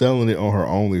 She's selling it on her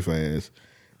OnlyFans.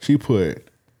 She put,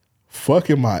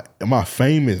 "Fucking my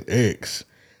famous ex.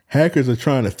 Hackers are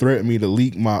trying to threaten me to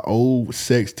leak my old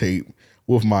sex tape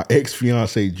with my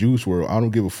ex-fiance Juice WRLD. I don't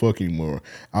give a fuck anymore.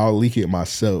 I'll leak it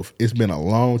myself. It's been a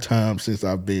long time since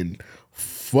I've been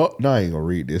fucked." Nah, I ain't gonna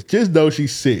read this. Just though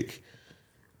she's sick.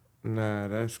 Nah,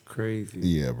 that's crazy.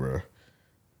 Yeah, bro.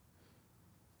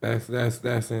 That's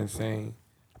insane.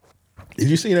 Did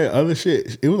you see that other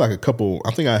shit? It was like a couple.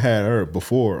 I think I had her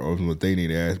before on what they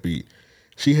need ass beat.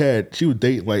 She would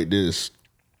date like this.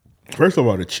 First of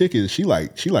all, the chick is she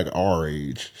like our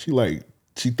age. She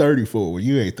 34. Well,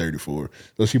 you ain't 34,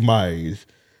 so she my age.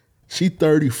 She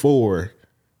 34.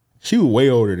 She was way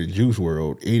older than Juice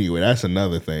WRLD. Anyway, that's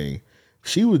another thing.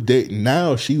 She was dating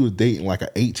like an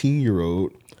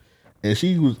 18-year-old, and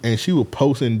she was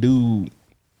posting dude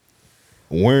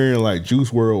wearing like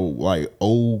Juice WRLD like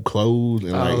old clothes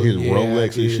and like his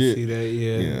Rolex and shit. See that,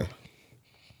 yeah.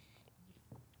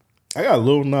 I got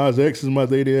Lil Nas X as my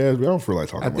dating ass, but I don't feel like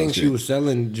talking about I think shit. she was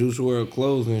selling Juice WRLD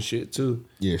clothes and shit too.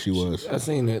 Yeah, she was. I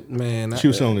seen it, man. She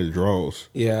was selling his drawers.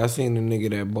 Yeah, I seen the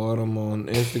nigga that bought them on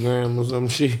Instagram or some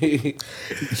shit.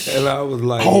 And I was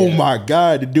like, oh my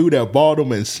God, the dude that bought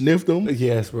them and sniffed them?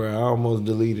 Yes, bro. I almost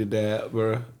deleted that,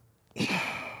 bro. I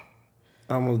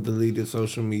almost deleted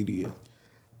social media.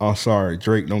 I'm sorry,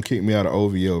 Drake, don't kick me out of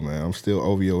OVO, man. I'm still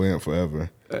OVO in forever.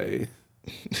 Hey.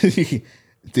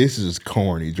 This is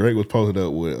corny. Drake was posted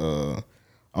up with I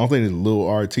don't think it's Lil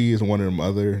RT is one of them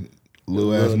other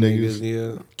little ass niggas.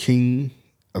 Yeah. King.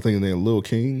 I think his name Lil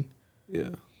King. Yeah.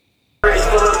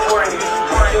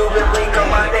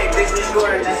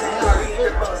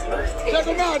 Check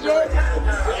him out, Joe.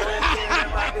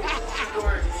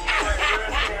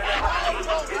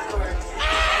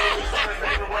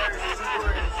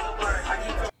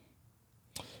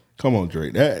 Come on,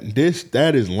 Drake.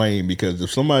 That is lame because if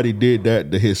somebody did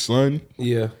that to his son,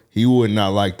 he would not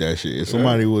like that shit. If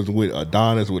somebody was with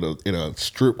Adonis in a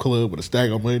strip club with a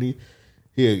stack of money,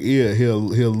 he'll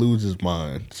lose his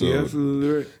mind. So, yeah,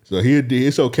 absolutely right. So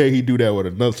it's okay he do that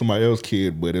with somebody else's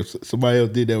kid, but if somebody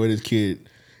else did that with his kid,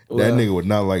 that nigga would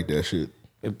not like that shit.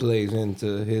 It plays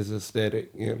into his aesthetic,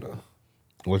 you know.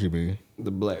 What you mean? The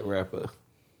black rapper.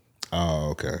 Oh,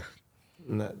 okay.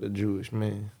 Not the Jewish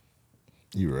man.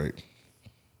 You right.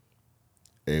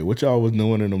 Hey, what y'all was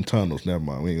doing in them tunnels? Never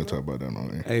mind. We ain't gonna talk about that on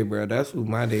here. Hey, bro, that's who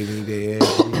my dating day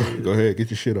is. Go ahead, get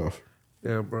your shit off.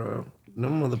 Yeah, bro.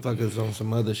 Them motherfuckers on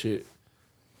some other shit.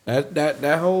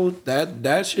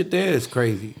 That shit there is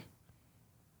crazy.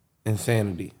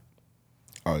 Insanity.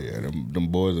 Oh yeah, them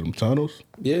boys in them tunnels?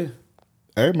 Yeah.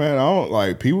 Hey man, I don't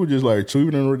like people just like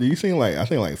tweeting and you seen like I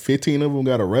think like 15 of them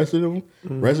got arrested.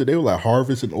 They were like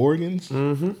harvesting organs.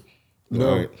 Mm-hmm.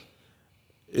 No. Like,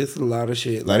 it's a lot of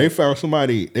shit. Like they found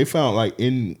like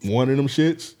in one of them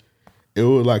shits, it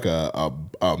was like a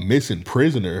missing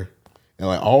prisoner, and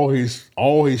like all his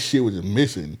shit was just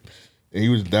missing, and he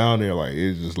was down there like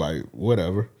it's just like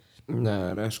whatever.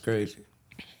 Nah, that's crazy.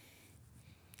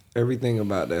 Everything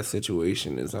about that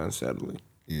situation is unsettling.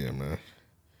 Yeah, man.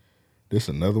 This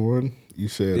another one? You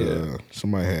said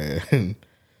somebody had.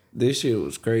 This shit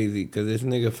was crazy because this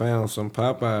nigga found some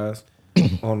Popeyes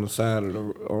on the side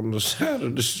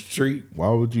of the street. Why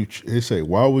would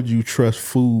you trust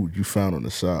food you found on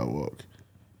the sidewalk?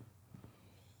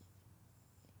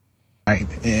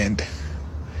 And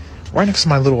right next to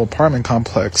my little apartment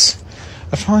complex,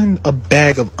 I find a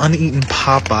bag of uneaten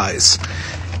Popeyes.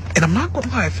 And I'm not gonna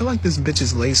lie, I feel like this bitch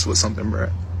is laced with something, bro.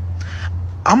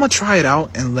 I'm gonna try it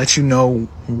out and let you know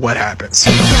what happens.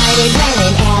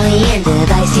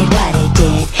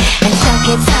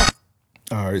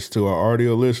 All right, to our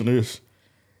audio listeners,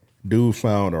 dude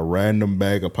found a random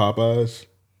bag of Popeyes,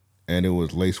 and it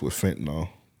was laced with fentanyl.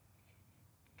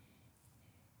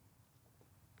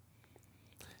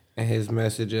 And his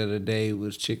message of the day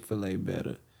was Chick-fil-A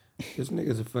better. This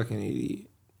nigga's a fucking idiot.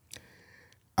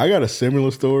 I got a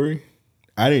similar story.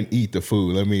 I didn't eat the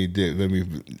food.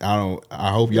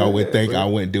 I hope y'all would think I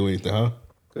wouldn't do anything, huh?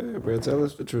 Go ahead, bro. Tell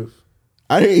us the truth.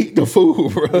 I didn't eat the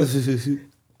food, bro.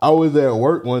 I was at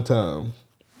work one time,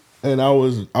 and I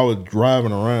was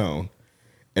driving around,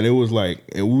 and it was like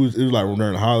during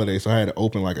the holiday, so I had to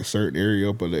open like a certain area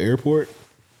up at the airport.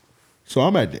 So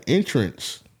I'm at the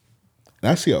entrance,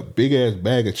 and I see a big ass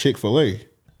bag of Chick-fil-A.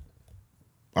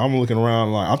 I'm looking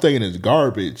around like I'm thinking it's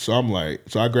garbage, so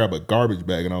I grab a garbage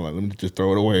bag and I'm like, let me just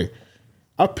throw it away.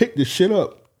 I picked the shit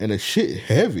up, and the shit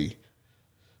heavy.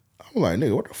 I'm like,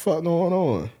 nigga, what the fuck going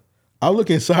on? I look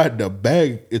inside the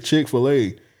bag of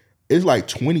Chick-fil-A. It's like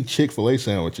 20 Chick-fil-A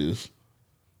sandwiches.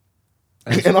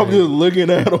 And I'm just looking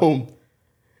at them.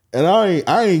 And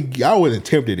I wasn't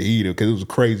tempted to eat them because it was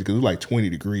crazy because it was like 20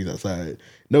 degrees outside.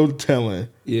 No telling.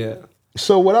 Yeah.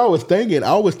 So what I was thinking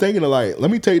of like,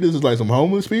 let me take this as like some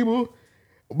homeless people.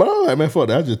 But I was like, man, fuck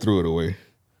that. I just threw it away.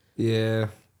 Yeah.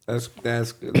 That's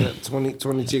good.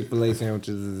 20 Chick-fil-A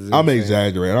sandwiches is insane. I'm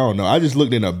exaggerating. I don't know. I just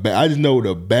looked in the bag. I just know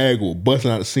the bag was busting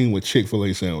out the scene with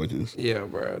Chick-fil-A sandwiches. Yeah,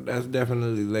 bro. That's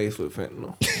definitely laced with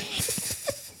fentanyl.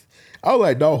 I was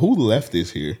like, dog, who left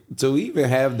this here? To even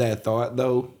have that thought,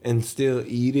 though, and still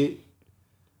eat it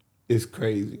is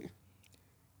crazy.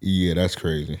 Yeah, that's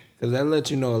crazy. Because that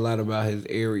lets you know a lot about his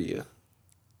area.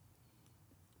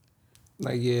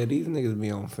 Like, yeah, these niggas be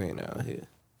on fent out here.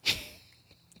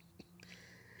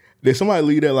 Did somebody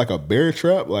leave that like a bear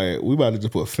trap? Like, we about to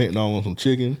just put fentanyl on some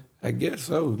chicken? I guess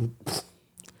so.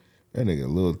 That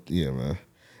nigga man.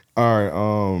 All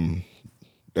right,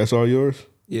 that's all yours?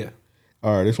 Yeah.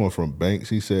 All right, this one from Banks.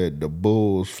 He said the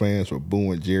Bulls fans were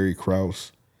booing Jerry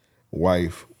Krause'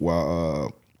 wife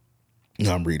while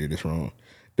I'm reading this wrong.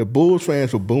 The Bulls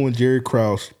fans were booing Jerry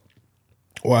Krause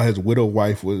while his widow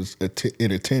wife was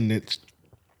in attendance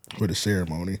for the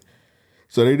ceremony.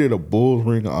 So they did a Bulls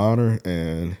Ring of Honor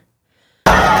and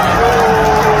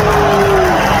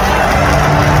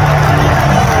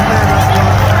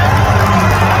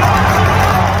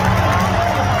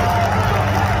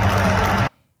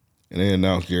they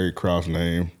announced Jerry Krause's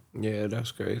name. Yeah,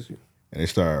 that's crazy. And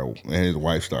his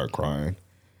wife started crying.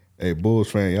 Hey,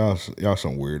 Bulls fan, y'all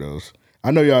some weirdos.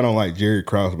 I know y'all don't like Jerry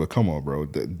Krause, but come on, bro.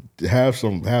 Have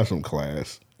some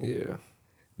class. Yeah.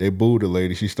 They booed the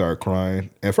lady. She started crying.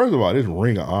 And first of all, this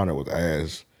Ring of Honor was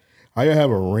ass. How you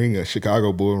have a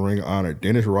Chicago Bulls Ring of Honor?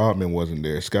 Dennis Rodman wasn't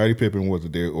there. Scottie Pippen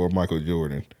wasn't there, or Michael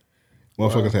Jordan.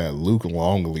 Motherfuckers had Luke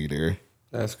Longley there.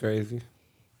 That's crazy.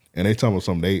 And they talking about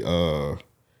something.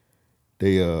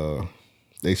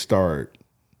 They start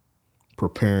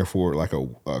preparing for it like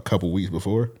a couple weeks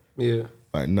before. Yeah.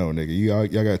 Like, no, nigga, y'all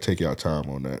gotta take y'all time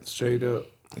on that. Straight up.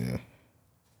 Yeah.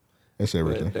 That's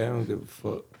everything. But they don't give a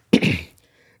fuck.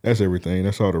 That's everything.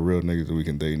 That's all the real niggas that we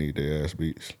can they need their ass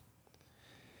beats.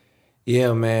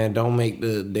 Yeah, man. Don't make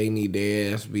they need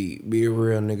their ass beat. Be a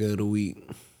real nigga of the week.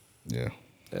 Yeah.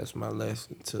 That's my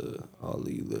lesson to all of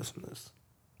you listeners.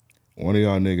 One of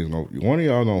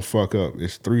y'all gonna fuck up.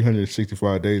 It's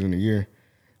 365 days in a year.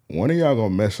 One of y'all gonna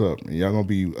mess up and y'all gonna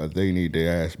be they need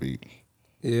their ass beat.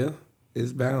 Yeah.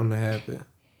 It's bound to happen.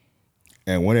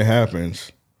 And when it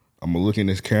happens, I'm gonna look in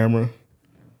this camera.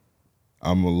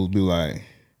 I'm gonna be like,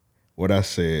 what I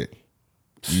said,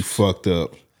 you fucked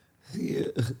up. Yeah.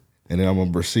 And then I'm gonna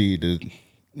proceed to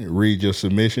read your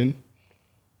submission,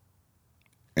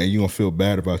 and you're gonna feel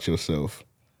bad about yourself.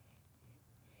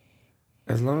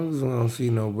 As long as we don't see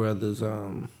no brothers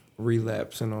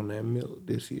relapsing on that milk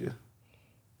this year.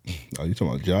 Oh, you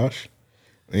talking about Josh?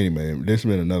 Anyway, this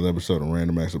has been another episode of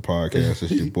Random Acts of Podcast.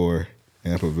 It's your boy,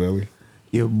 Ampavelli.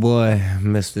 Your boy,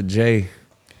 Mr. J.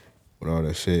 With all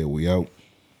that said, we out.